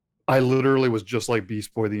literally was just like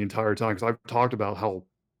Beast Boy the entire time, because I've talked about how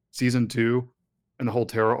season 2 and the whole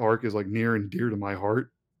Terra arc is like near and dear to my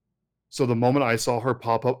heart. So the moment I saw her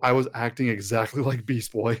pop up, I was acting exactly like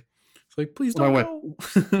Beast Boy. It's like, please don't go.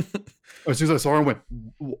 As soon as I saw her, I went,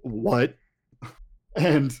 what?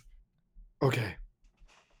 And okay.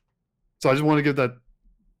 So I just want to give that.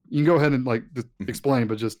 You can go ahead and like explain,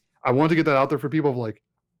 but just I wanted to get that out there for people of like,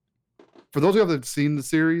 for those who haven't seen the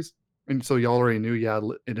series, and so y'all already knew,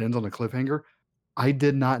 it ends on a cliffhanger. I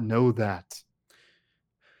did not know that.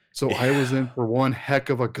 So I was in for one heck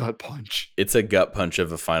of a gut punch. It's a gut punch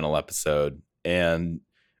of a final episode. And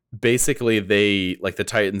basically they like the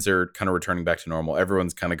Titans are kind of returning back to normal.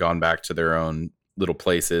 Everyone's kind of gone back to their own little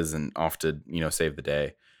places and off to, save the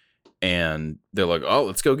day. And they're like, oh,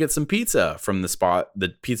 let's go get some pizza from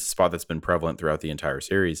the pizza spot that's been prevalent throughout the entire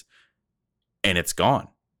series. And it's gone.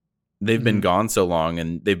 They've been gone so long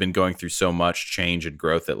and they've been going through so much change and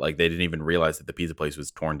growth that like they didn't even realize that the pizza place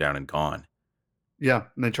was torn down and gone. Yeah.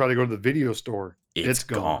 And they try to go to the video store. It's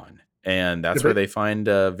gone. gone. And that's where they find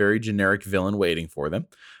a very generic villain waiting for them.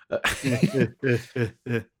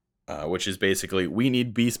 Which is basically, we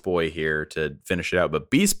need Beast Boy here to finish it out. But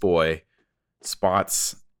Beast Boy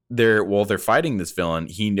spots while they're fighting this villain,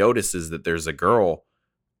 he notices that there's a girl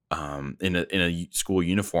in a school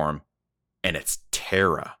uniform, and it's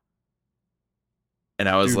Tara. And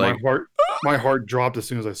I was like, my heart dropped as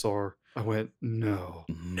soon as I saw her. I went, no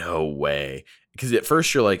way. Because at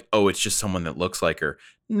first you're like, oh, it's just someone that looks like her.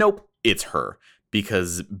 Nope, it's her.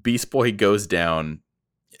 Because Beast Boy goes down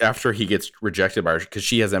after he gets rejected by her because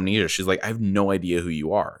she has amnesia. She's like, I have no idea who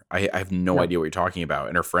you are. I have no idea what you're talking about.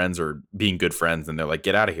 And her friends are being good friends, and they're like,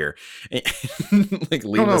 get out of here. Like,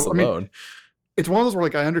 leave us alone. I mean, it's one of those where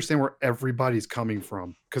like I understand where everybody's coming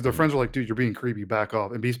from because their friends are like, dude, you're being creepy, back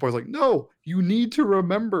off. And Beast Boy's like, no, you need to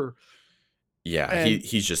remember. Yeah, and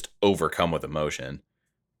he's just overcome with emotion.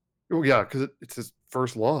 Oh yeah, because it's his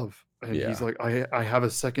first love. And he's like, I have a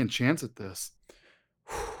second chance at this.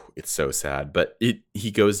 It's so sad. But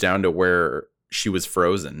he goes down to where she was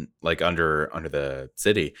frozen, like under the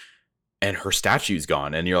city, and her statue's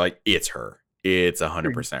gone. And you're like, it's her. It's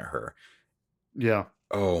 100% her. Yeah.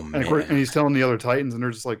 Oh, man. And he's telling the other Titans, and they're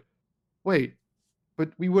just like, wait, but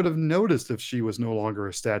we would have noticed if she was no longer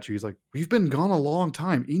a statue. He's like, we've been gone a long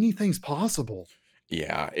time. Anything's possible.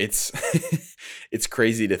 Yeah, it's it's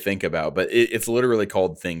crazy to think about, but it's literally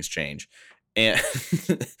called Things Change. And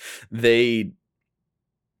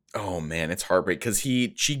oh man, it's heartbreaking because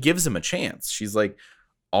she gives him a chance. She's like,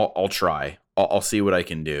 I'll try. I'll see what I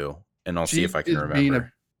can do, and I'll see if I can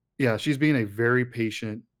remember. She's being a very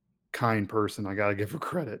patient, kind person. I gotta give her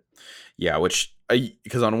credit. Yeah,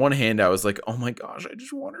 because on one hand I was like, oh my gosh, I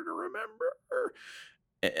just want her to remember.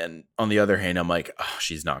 And on the other hand, I'm like, oh,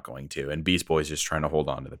 she's not going to. And Beast Boy's just trying to hold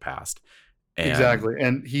on to the past. Exactly.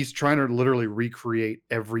 And he's trying to literally recreate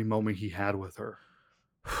every moment he had with her.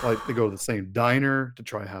 Like they go to the same diner to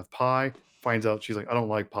try to have pie. Finds out she's like, I don't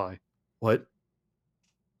like pie. What?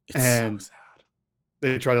 It's so sad.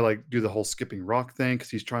 They try to like do the whole skipping rock thing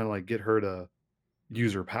because he's trying to like get her to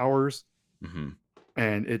use her powers. Mm-hmm.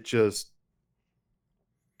 And it just,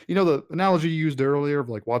 the analogy you used earlier of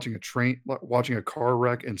like watching a car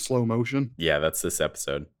wreck in slow motion. Yeah, that's this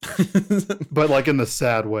episode. But like in the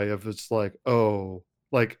sad way of it's like, oh,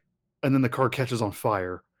 like, and then the car catches on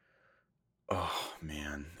fire. Oh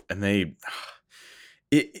man. And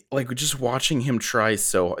it like just watching him try and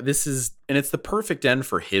it's the perfect end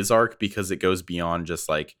for his arc because it goes beyond just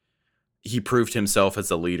like he proved himself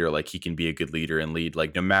as a leader, like he can be a good leader and lead,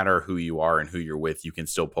 like no matter who you are and who you're with, you can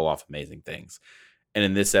still pull off amazing things. And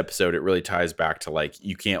in this episode, it really ties back to like,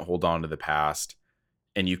 you can't hold on to the past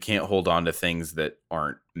and you can't hold on to things that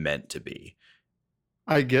aren't meant to be.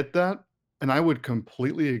 I get that. And I would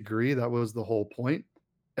completely agree. That was the whole point.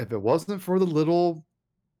 If it wasn't for the little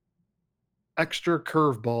extra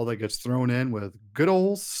curveball that gets thrown in with good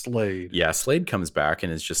old Slade. Yeah, Slade comes back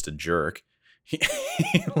and is just a jerk.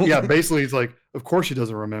 Yeah, basically he's like, of course she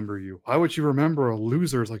doesn't remember you. Why would you remember a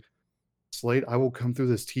loser? It's like, Slade, I will come through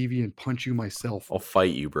this TV and punch you myself. I'll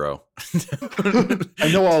fight you, bro. I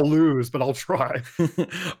know I'll lose, but I'll try.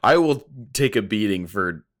 I will take a beating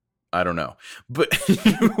for, I don't know. But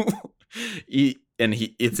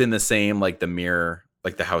it's in the same, like the mirror,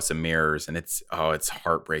 like the House of Mirrors. And it's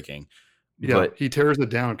heartbreaking. Yeah, but he tears it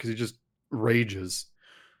down because he just rages.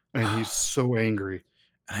 And he's so angry.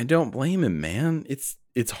 I don't blame him, man.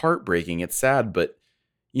 It's heartbreaking. It's sad, but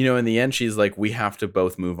in the end, she's like, we have to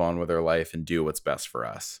both move on with our life and do what's best for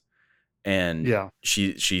us. And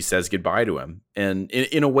she says goodbye to him. And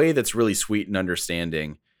in a way that's really sweet and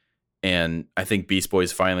understanding. And I think Beast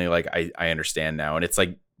Boy's finally like, I understand now. And it's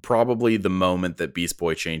like probably the moment that Beast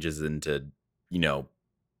Boy changes into,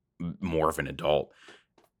 more of an adult.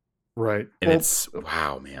 Right. And it's,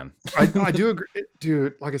 wow, man. I do agree.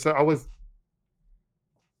 Dude, like I said, I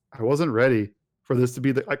wasn't ready for this to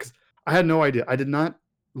be because I had no idea. I did not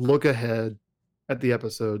look ahead at the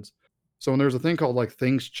episodes. So when there's a thing called like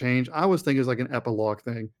Things Change, I was thinking it's like an epilogue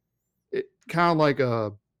thing. It kind of like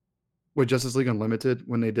with Justice League Unlimited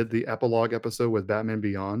when they did the epilogue episode with Batman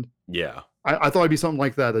Beyond. Yeah. I thought it'd be something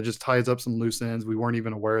like that just ties up some loose ends we weren't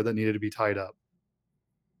even aware that needed to be tied up.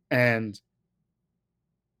 And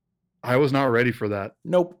I was not ready for that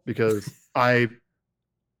Nope. because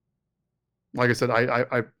like I said,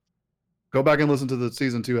 I go back and listen to the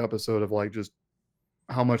season 2 episode of like just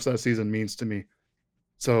how much that season means to me.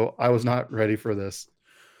 So I was not ready for this.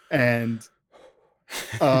 And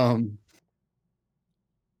um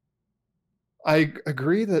I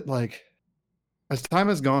agree that like as time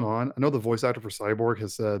has gone on, I know the voice actor for Cyborg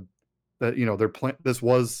has said that, this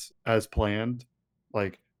was as planned.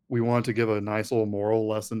 Like, we wanted to give a nice little moral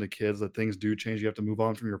lesson to kids that things do change. You have to move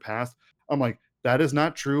on from your past. I'm like, that is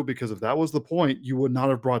not true because if that was the point, you would not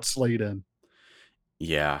have brought Slade in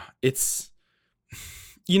Yeah, it's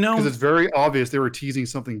you because know, it's very obvious they were teasing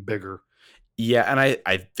something bigger. yeah, and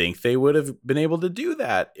I think they would have been able to do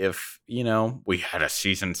that if, we had a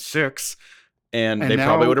season 6 and And they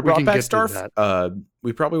probably now would have we brought can back get to that.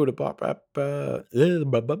 we probably would have brought back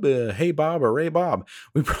Hey Bob or Ray Bob.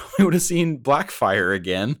 We probably would have seen Blackfire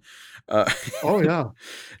again. Uh Oh, yeah.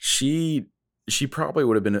 she she probably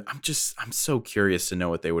would have been. I'm so curious to know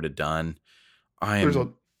what they would have done. There's a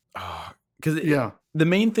I'm because yeah. the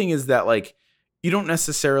main thing is that like you don't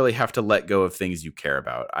necessarily have to let go of things you care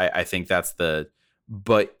about. I think that's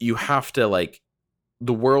but you have to like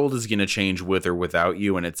the world is going to change with or without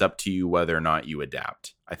you, and it's up to you whether or not you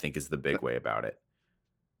adapt. I think is the big way about it.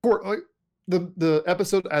 For like the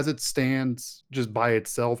episode as it stands just by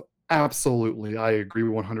itself, absolutely, I agree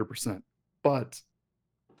 100%. But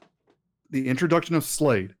the introduction of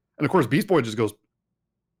Slade, and of course, Beast Boy just goes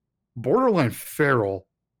borderline feral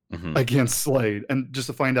Hmm. against Slade, and just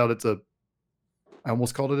to find out I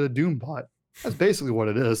almost called it a Doom bot. That's basically what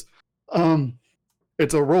it is. Um,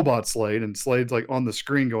 it's a robot Slade, and Slade's like on the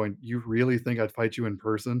screen going, "You really think I'd fight you in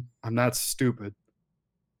person? I'm not stupid."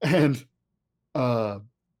 And uh,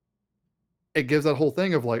 it gives that whole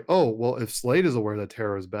thing of like, oh, well, if Slade is aware that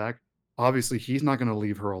Tara is back, obviously he's not going to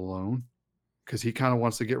leave her alone because he kind of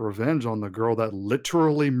wants to get revenge on the girl that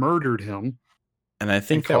literally murdered him And I and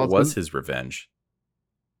think that caused was him. his revenge.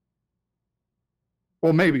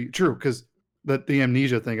 Well, maybe true because the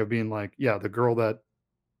amnesia thing of being like, yeah, the girl that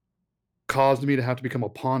caused me to have to become a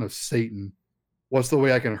pawn of Satan. What's the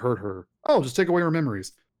way I can hurt her? Oh, just take away her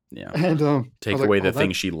memories. Yeah. And I Take was like, away oh, the thing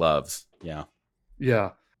that she loves. Yeah.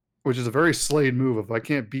 yeah, which is a very Slade move. If I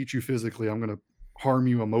can't beat you physically, I'm gonna harm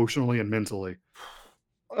you emotionally and mentally.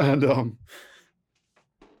 And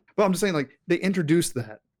but I'm just saying, like, they introduced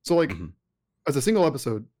that. So like Hmm. as a single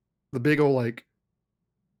episode, the big old like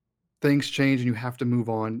things change and you have to move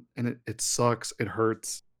on and it sucks, it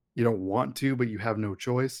hurts. You don't want to, but you have no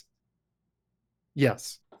choice.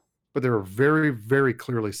 Yes. But they were very, very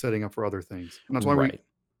clearly setting up for other things. And that's why Right.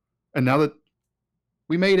 and now that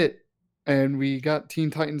we made it and we got Teen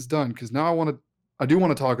Titans done, because now I do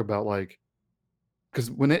want to talk about like, because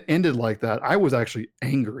when it ended like that, I was actually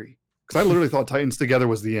angry because I literally thought Titans Together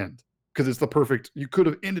was the end because it's the perfect, you could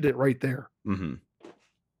have ended it right there. Hmm.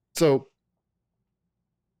 So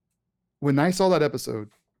when I saw that episode,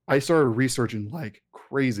 I started researching like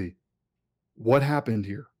crazy what happened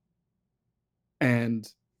here. And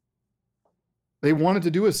they wanted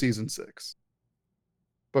to do a season 6,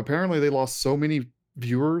 but apparently they lost so many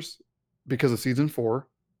viewers because of season 4,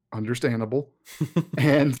 understandable.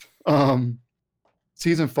 And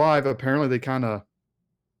season 5, apparently they kind of,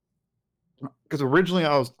 because originally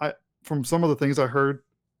I from some of the things I heard,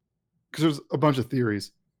 because there's a bunch of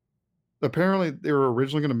theories. Apparently they were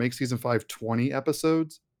originally going to make season 5 20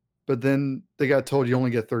 episodes, but then they got told you only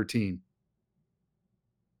get 13.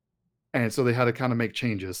 And so they had to kind of make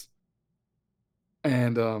changes.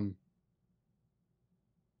 And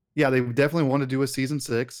yeah, they definitely want to do a season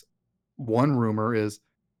 6. One rumor is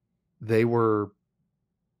they were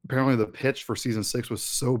apparently the pitch for season 6 was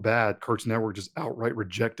so bad, Cartoon Network just outright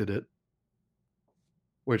rejected it.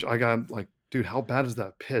 Which I got like, dude, how bad is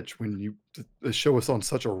that pitch when the show is on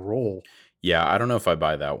such a roll? Yeah. I don't know if I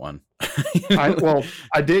buy that one.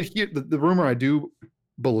 I did hear the rumor. I do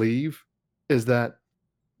believe is that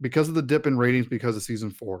because of the dip in ratings because of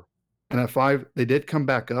season 4, and at 5 they did come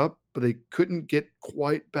back up, but they couldn't get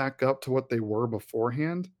quite back up to what they were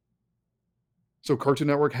beforehand. So Cartoon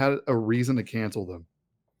Network had a reason to cancel them,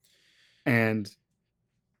 and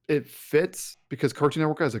it fits because Cartoon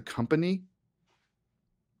Network as a company,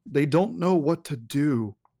 they don't know what to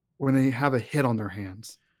do when they have a hit on their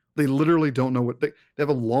hands. They literally don't know they have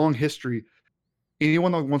a long history.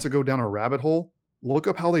 Anyone that wants to go down a rabbit hole, look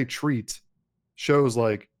up how they treat shows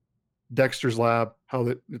like Dexter's Lab, how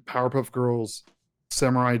the Powerpuff Girls,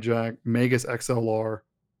 Samurai Jack, Megas XLR.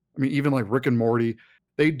 I mean, even like Rick and Morty,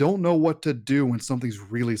 they don't know what to do when something's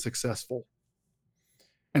really successful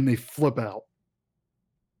and they flip out.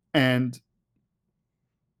 And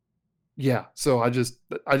Yeah, so I just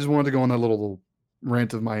wanted to go on that little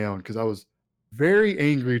rant of my own because I was very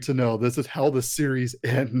angry to know this is how the series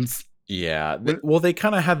ends. Yeah. When Well, they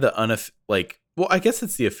kind of had the like, well, I guess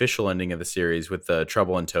it's the official ending of the series with the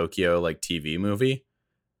Trouble in Tokyo like TV movie,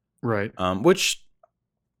 right, which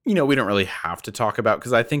we don't really have to talk about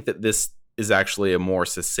because I think that this is actually a more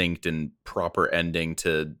succinct and proper ending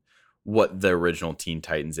to what the original Teen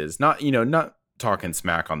Titans is. Not, not talking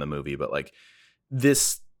smack on the movie, but like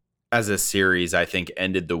this as a series, I think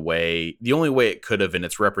ended the only way it could have, and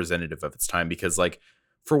it's representative of its time because, like,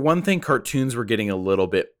 for one thing, cartoons were getting a little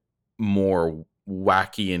bit more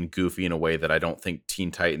wacky and goofy in a way that I don't think Teen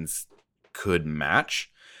Titans could match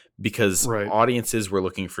because right. audiences were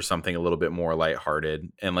looking for something a little bit more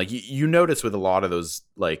lighthearted. And like you notice with a lot of those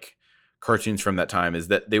like cartoons from that time is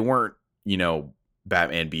that they weren't,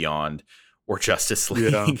 Batman Beyond or Justice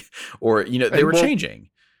Yeah, League or, they and were well, changing.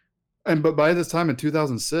 but by this time in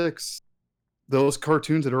 2006, those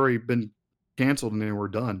cartoons had already been canceled and they were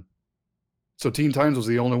done. So Teen Titans was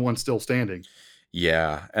the only one still standing.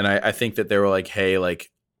 Yeah. And I think that they were like, hey,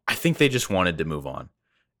 like, I think they just wanted to move on.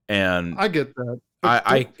 And I get that, but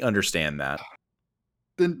I understand that.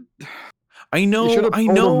 then I you should know, have I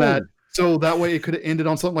told them that know, so that way it could have ended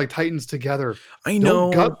on something like Titans Together. I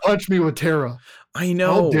Don't gut know, punch me with Terra. I How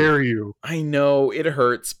know, dare you? I know it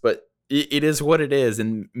hurts, but it is what it is.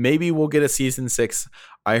 And maybe we'll get a season 6.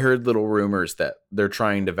 I heard little rumors that they're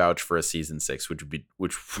trying to vouch for a season 6, which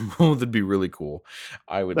would be really cool.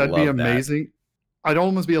 I would That'd be love that. amazing. I'd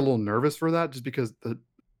almost be a little nervous for that just because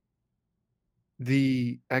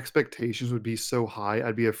the expectations would be so high.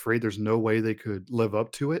 I'd be afraid there's no way they could live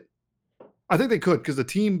up to it. I think they could because the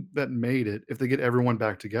team that made it, if they get everyone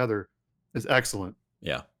back together, is excellent.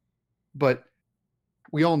 Yeah. But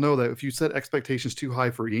we all know that if you set expectations too high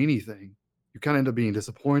for anything, you kind of end up being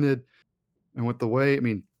disappointed. And with the way, I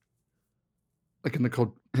mean, like in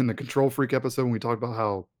the Control Freak episode when we talked about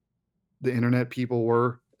how the internet people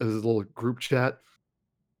were as a little group chat,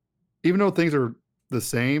 even though things are the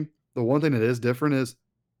same, the one thing that is different is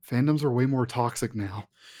fandoms are way more toxic now.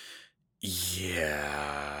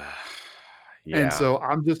 Yeah. And Yeah. so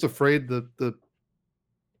I'm just afraid that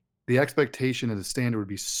the expectation and the standard would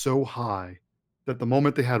be so high that the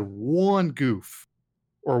moment they had one goof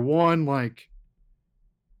or one like,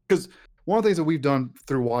 because one of the things that we've done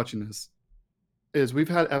through watching this is we've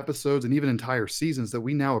had episodes and even entire seasons that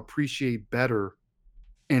we now appreciate better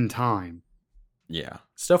in time. Yeah.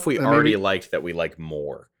 Stuff we And already maybe, liked that we like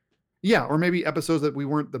more. yeah, or maybe episodes that we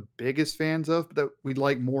weren't the biggest fans of, but that we'd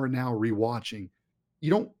like more now rewatching.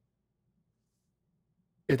 You don't,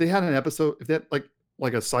 if they had an episode, if that like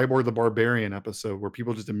a Cyborg the Barbarian episode where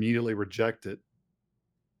people just immediately reject it,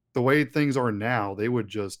 the way things are now, they would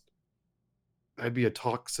just, that'd be a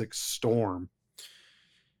toxic storm.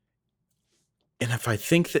 And if I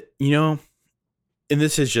think that, and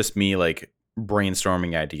this is just me like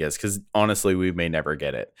brainstorming ideas because honestly, we may never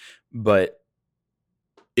get it. But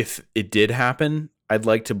if it did happen, I'd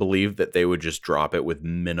like to believe that they would just drop it with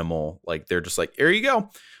minimal, like they're just like, here you go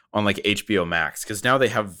on like HBO Max because now they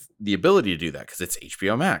have the ability to do that because it's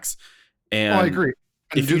HBO Max. Oh, I And agree.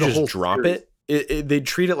 And if do you the just whole drop series. they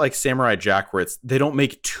treat it like Samurai Jack, where they don't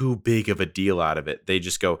make too big of a deal out of it. They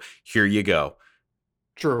just go, here you go.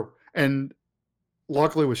 True. And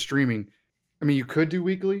luckily with streaming, I mean, you could do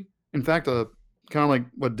weekly. In fact, kind of like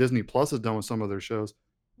what Disney Plus has done with some of their shows,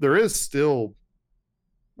 there is still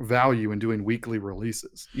value in doing weekly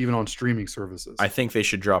releases, even on streaming services. I think they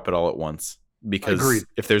should drop it all at once Agreed. because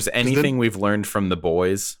if there's Because then, anything we've learned from The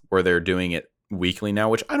Boys, where they're doing it weekly now,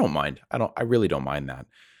 which I don't mind. I really don't mind that.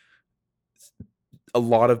 A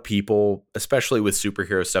lot of people, especially with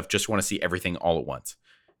superhero stuff, just want to see everything all at once.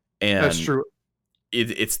 that's And true.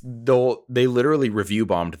 they literally review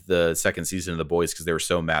bombed the second season of The Boys because they were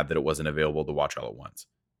so mad that it wasn't available to watch all at once.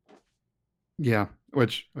 Yeah.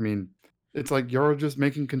 Which, I mean, it's like you're just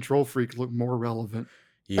making Control Freak look more relevant.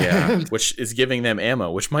 Yeah, And which is giving them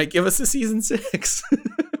ammo, which might give us a season 6.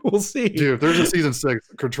 We'll see. dude, if there's a season 6,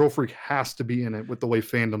 Control Freak has to be in it with the way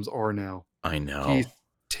fandoms are now. I know. He's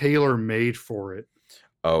tailor made for it.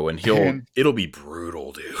 Oh, and And it'll be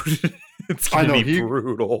brutal, dude. It's I gonna know be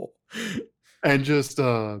brutal. and just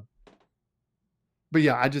but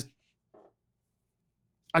yeah,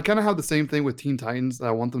 I kind of have the same thing with Teen Titans that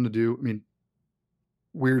I want them to do. I mean,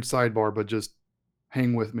 weird sidebar, but just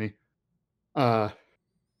hang with me. Uh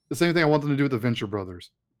the same thing I want them to do with the Venture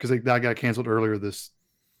Brothers because that got canceled earlier this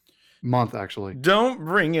month actually. Don't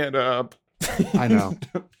bring it up. I know.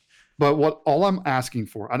 But what all I'm asking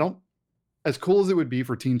for, I don't, as cool as it would be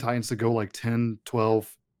for Teen Titans to go like 10,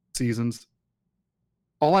 12 seasons,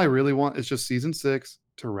 all I really want is just season 6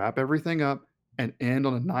 to wrap everything up and end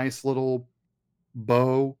on a nice little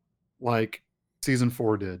bow like season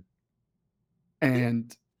 4 did.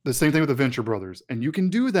 And the same thing with the Venture Brothers, and you can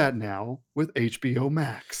do that now with HBO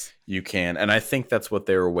Max. You can, and I think that's what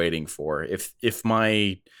they were waiting for. If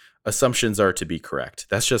my assumptions are to be correct,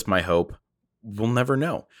 that's just my hope. We'll never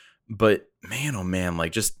know. But man, oh man,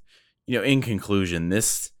 like just in conclusion,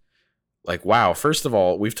 this like wow. First of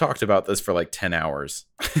all, we've talked about this for like 10 hours.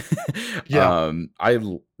 Yeah. I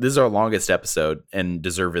This is our longest episode, and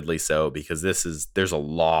deservedly so, because there's a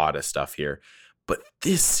lot of stuff here. But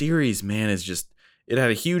this series, man, is just it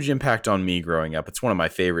had a huge impact on me growing up. It's one of my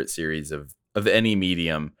favorite series of any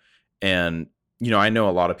medium. And, I know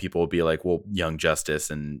a lot of people will be like, well, Young Justice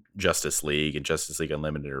and Justice League and Justice League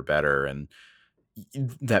Unlimited are better. And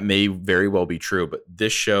that may very well be true. But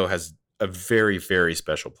this show has a very, very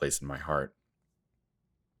special place in my heart.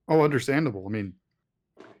 Oh, understandable. I mean,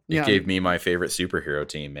 It yeah. gave me my favorite superhero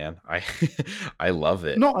team, man. I love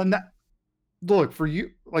it. No, and that look for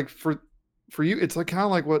you, like for you, it's like kind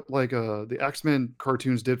of like what like the X-Men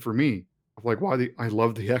cartoons did for me. Of like why I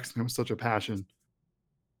love the X-Men with such a passion,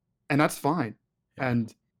 and that's fine. Yeah.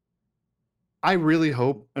 And I really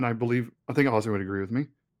hope, and I think Ozzy would agree with me.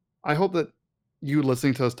 I hope that you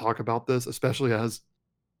listening to us talk about this, especially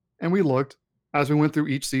and we looked as we went through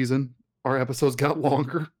each season, our episodes got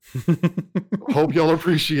longer. Hope y'all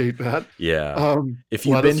appreciate that. Yeah. If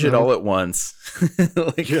you Let us binge it know. all at once,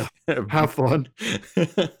 like, Yeah, have fun.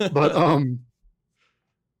 But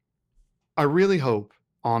I really hope,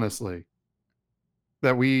 honestly,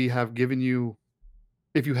 that we have given you,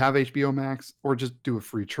 if you have HBO Max or just do a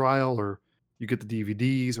free trial or you get the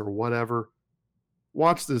DVDs or whatever,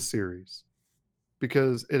 watch this series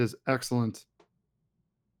because it is excellent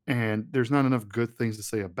and there's not enough good things to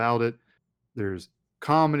say about it. There's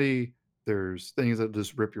comedy, there's things that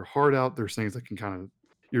just rip your heart out, there's things that can kind of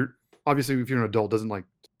you're obviously if you're an adult doesn't like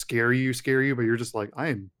scare you, but you're just like I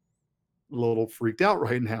am a little freaked out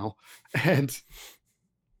right now. And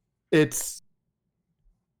it's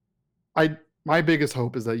I my biggest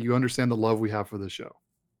hope is that you understand the love we have for this show.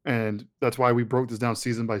 And that's why we broke this down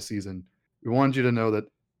season by season. We wanted you to know that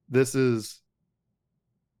this is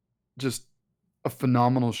just a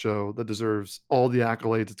phenomenal show that deserves all the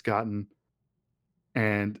accolades it's gotten.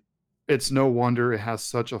 And it's no wonder it has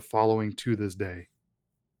such a following to this day.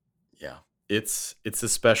 Yeah. It's a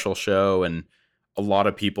special show, and a lot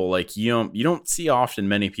of people like you don't see often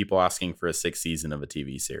many people asking for a 6th season of a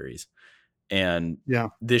TV series. And Yeah.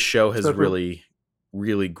 this show has Especially, really,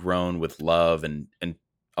 really grown with love and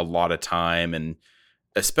a lot of time, and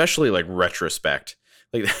especially like retrospect.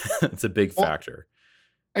 Like it's a big well, factor.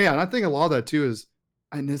 yeah, and I think a lot of that too is,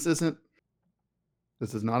 and this is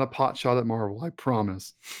not a pot shot at Marvel, I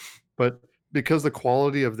promise. But because the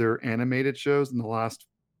quality of their animated shows in the last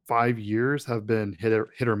 5 years have been hit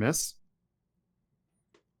or miss,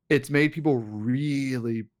 it's made people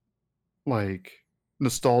really like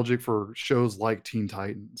nostalgic for shows like Teen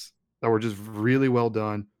Titans that were just really well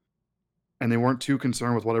done, and they weren't too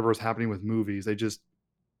concerned with whatever was happening with movies. They just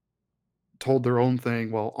told their own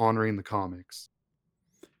thing while honoring the comics.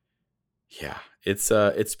 Yeah, it's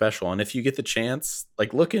special. And if you get the chance,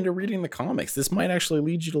 like look into reading the comics. This might actually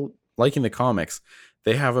lead you to liking the comics.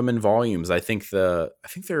 They have them in volumes. I think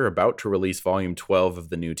they're about to release volume 12 of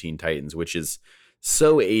the new Teen Titans, which is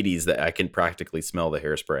so 80s that I can practically smell the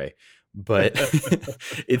hairspray. But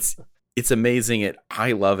it's amazing.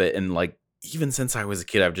 I love it. And like even since I was a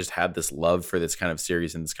kid, I've just had this love for this kind of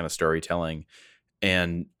series and this kind of storytelling.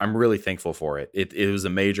 And I'm really thankful for it. It was a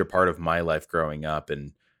major part of my life growing up,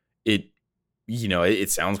 and it it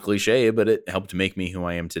sounds cliche, but it helped make me who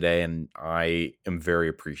I am today, and I am very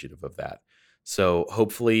appreciative of that. So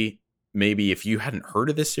hopefully, maybe if you hadn't heard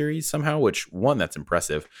of this series somehow, which one, that's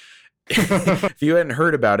impressive. If you hadn't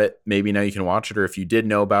heard about it, maybe now you can watch it, or if you did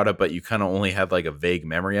know about it but you kind of only had like a vague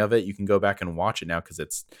memory of it, you can go back and watch it now because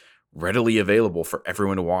it's readily available for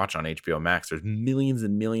everyone to watch on HBO Max. There's millions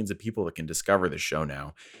and millions of people that can discover this show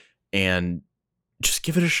now, and just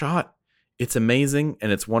give it a shot. It's amazing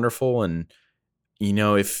and it's wonderful. And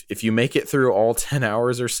if you make it through all 10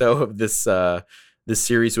 hours or so of this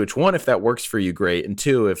series, which one, if that works for you, great. And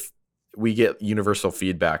two, if we get universal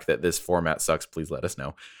feedback that this format sucks, please let us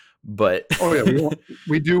know. But Oh yeah,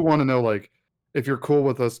 we do want to know like if you're cool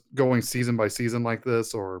with us going season by season like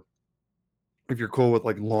this, or if you're cool with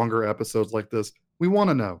like longer episodes like this. We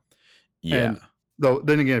want to know. yeah, And though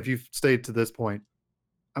then again, if you've stayed to this point,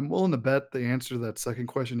 I'm willing to bet the answer to that second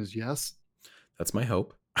question is yes. that's my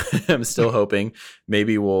hope. I'm still hoping.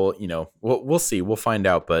 Maybe we'll see. We'll find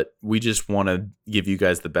out. But we just want to give you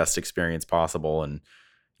guys the best experience possible. And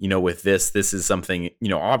with this is something,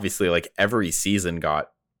 obviously, like, every season got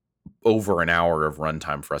over an hour of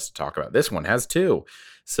runtime for us to talk about. This one has two.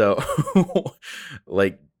 So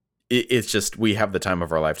like it's just, we have the time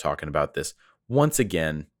of our life talking about this. Once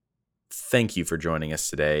again, thank you for joining us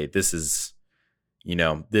today. This is,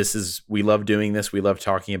 we love doing this. We love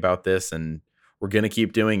talking about this, and we're going to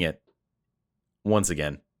keep doing it. Once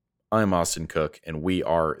again, I'm Austin Cook, and we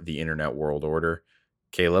are the Internet World Order.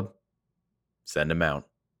 Caleb, send him out.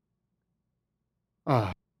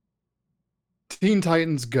 Teen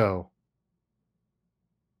Titans Go.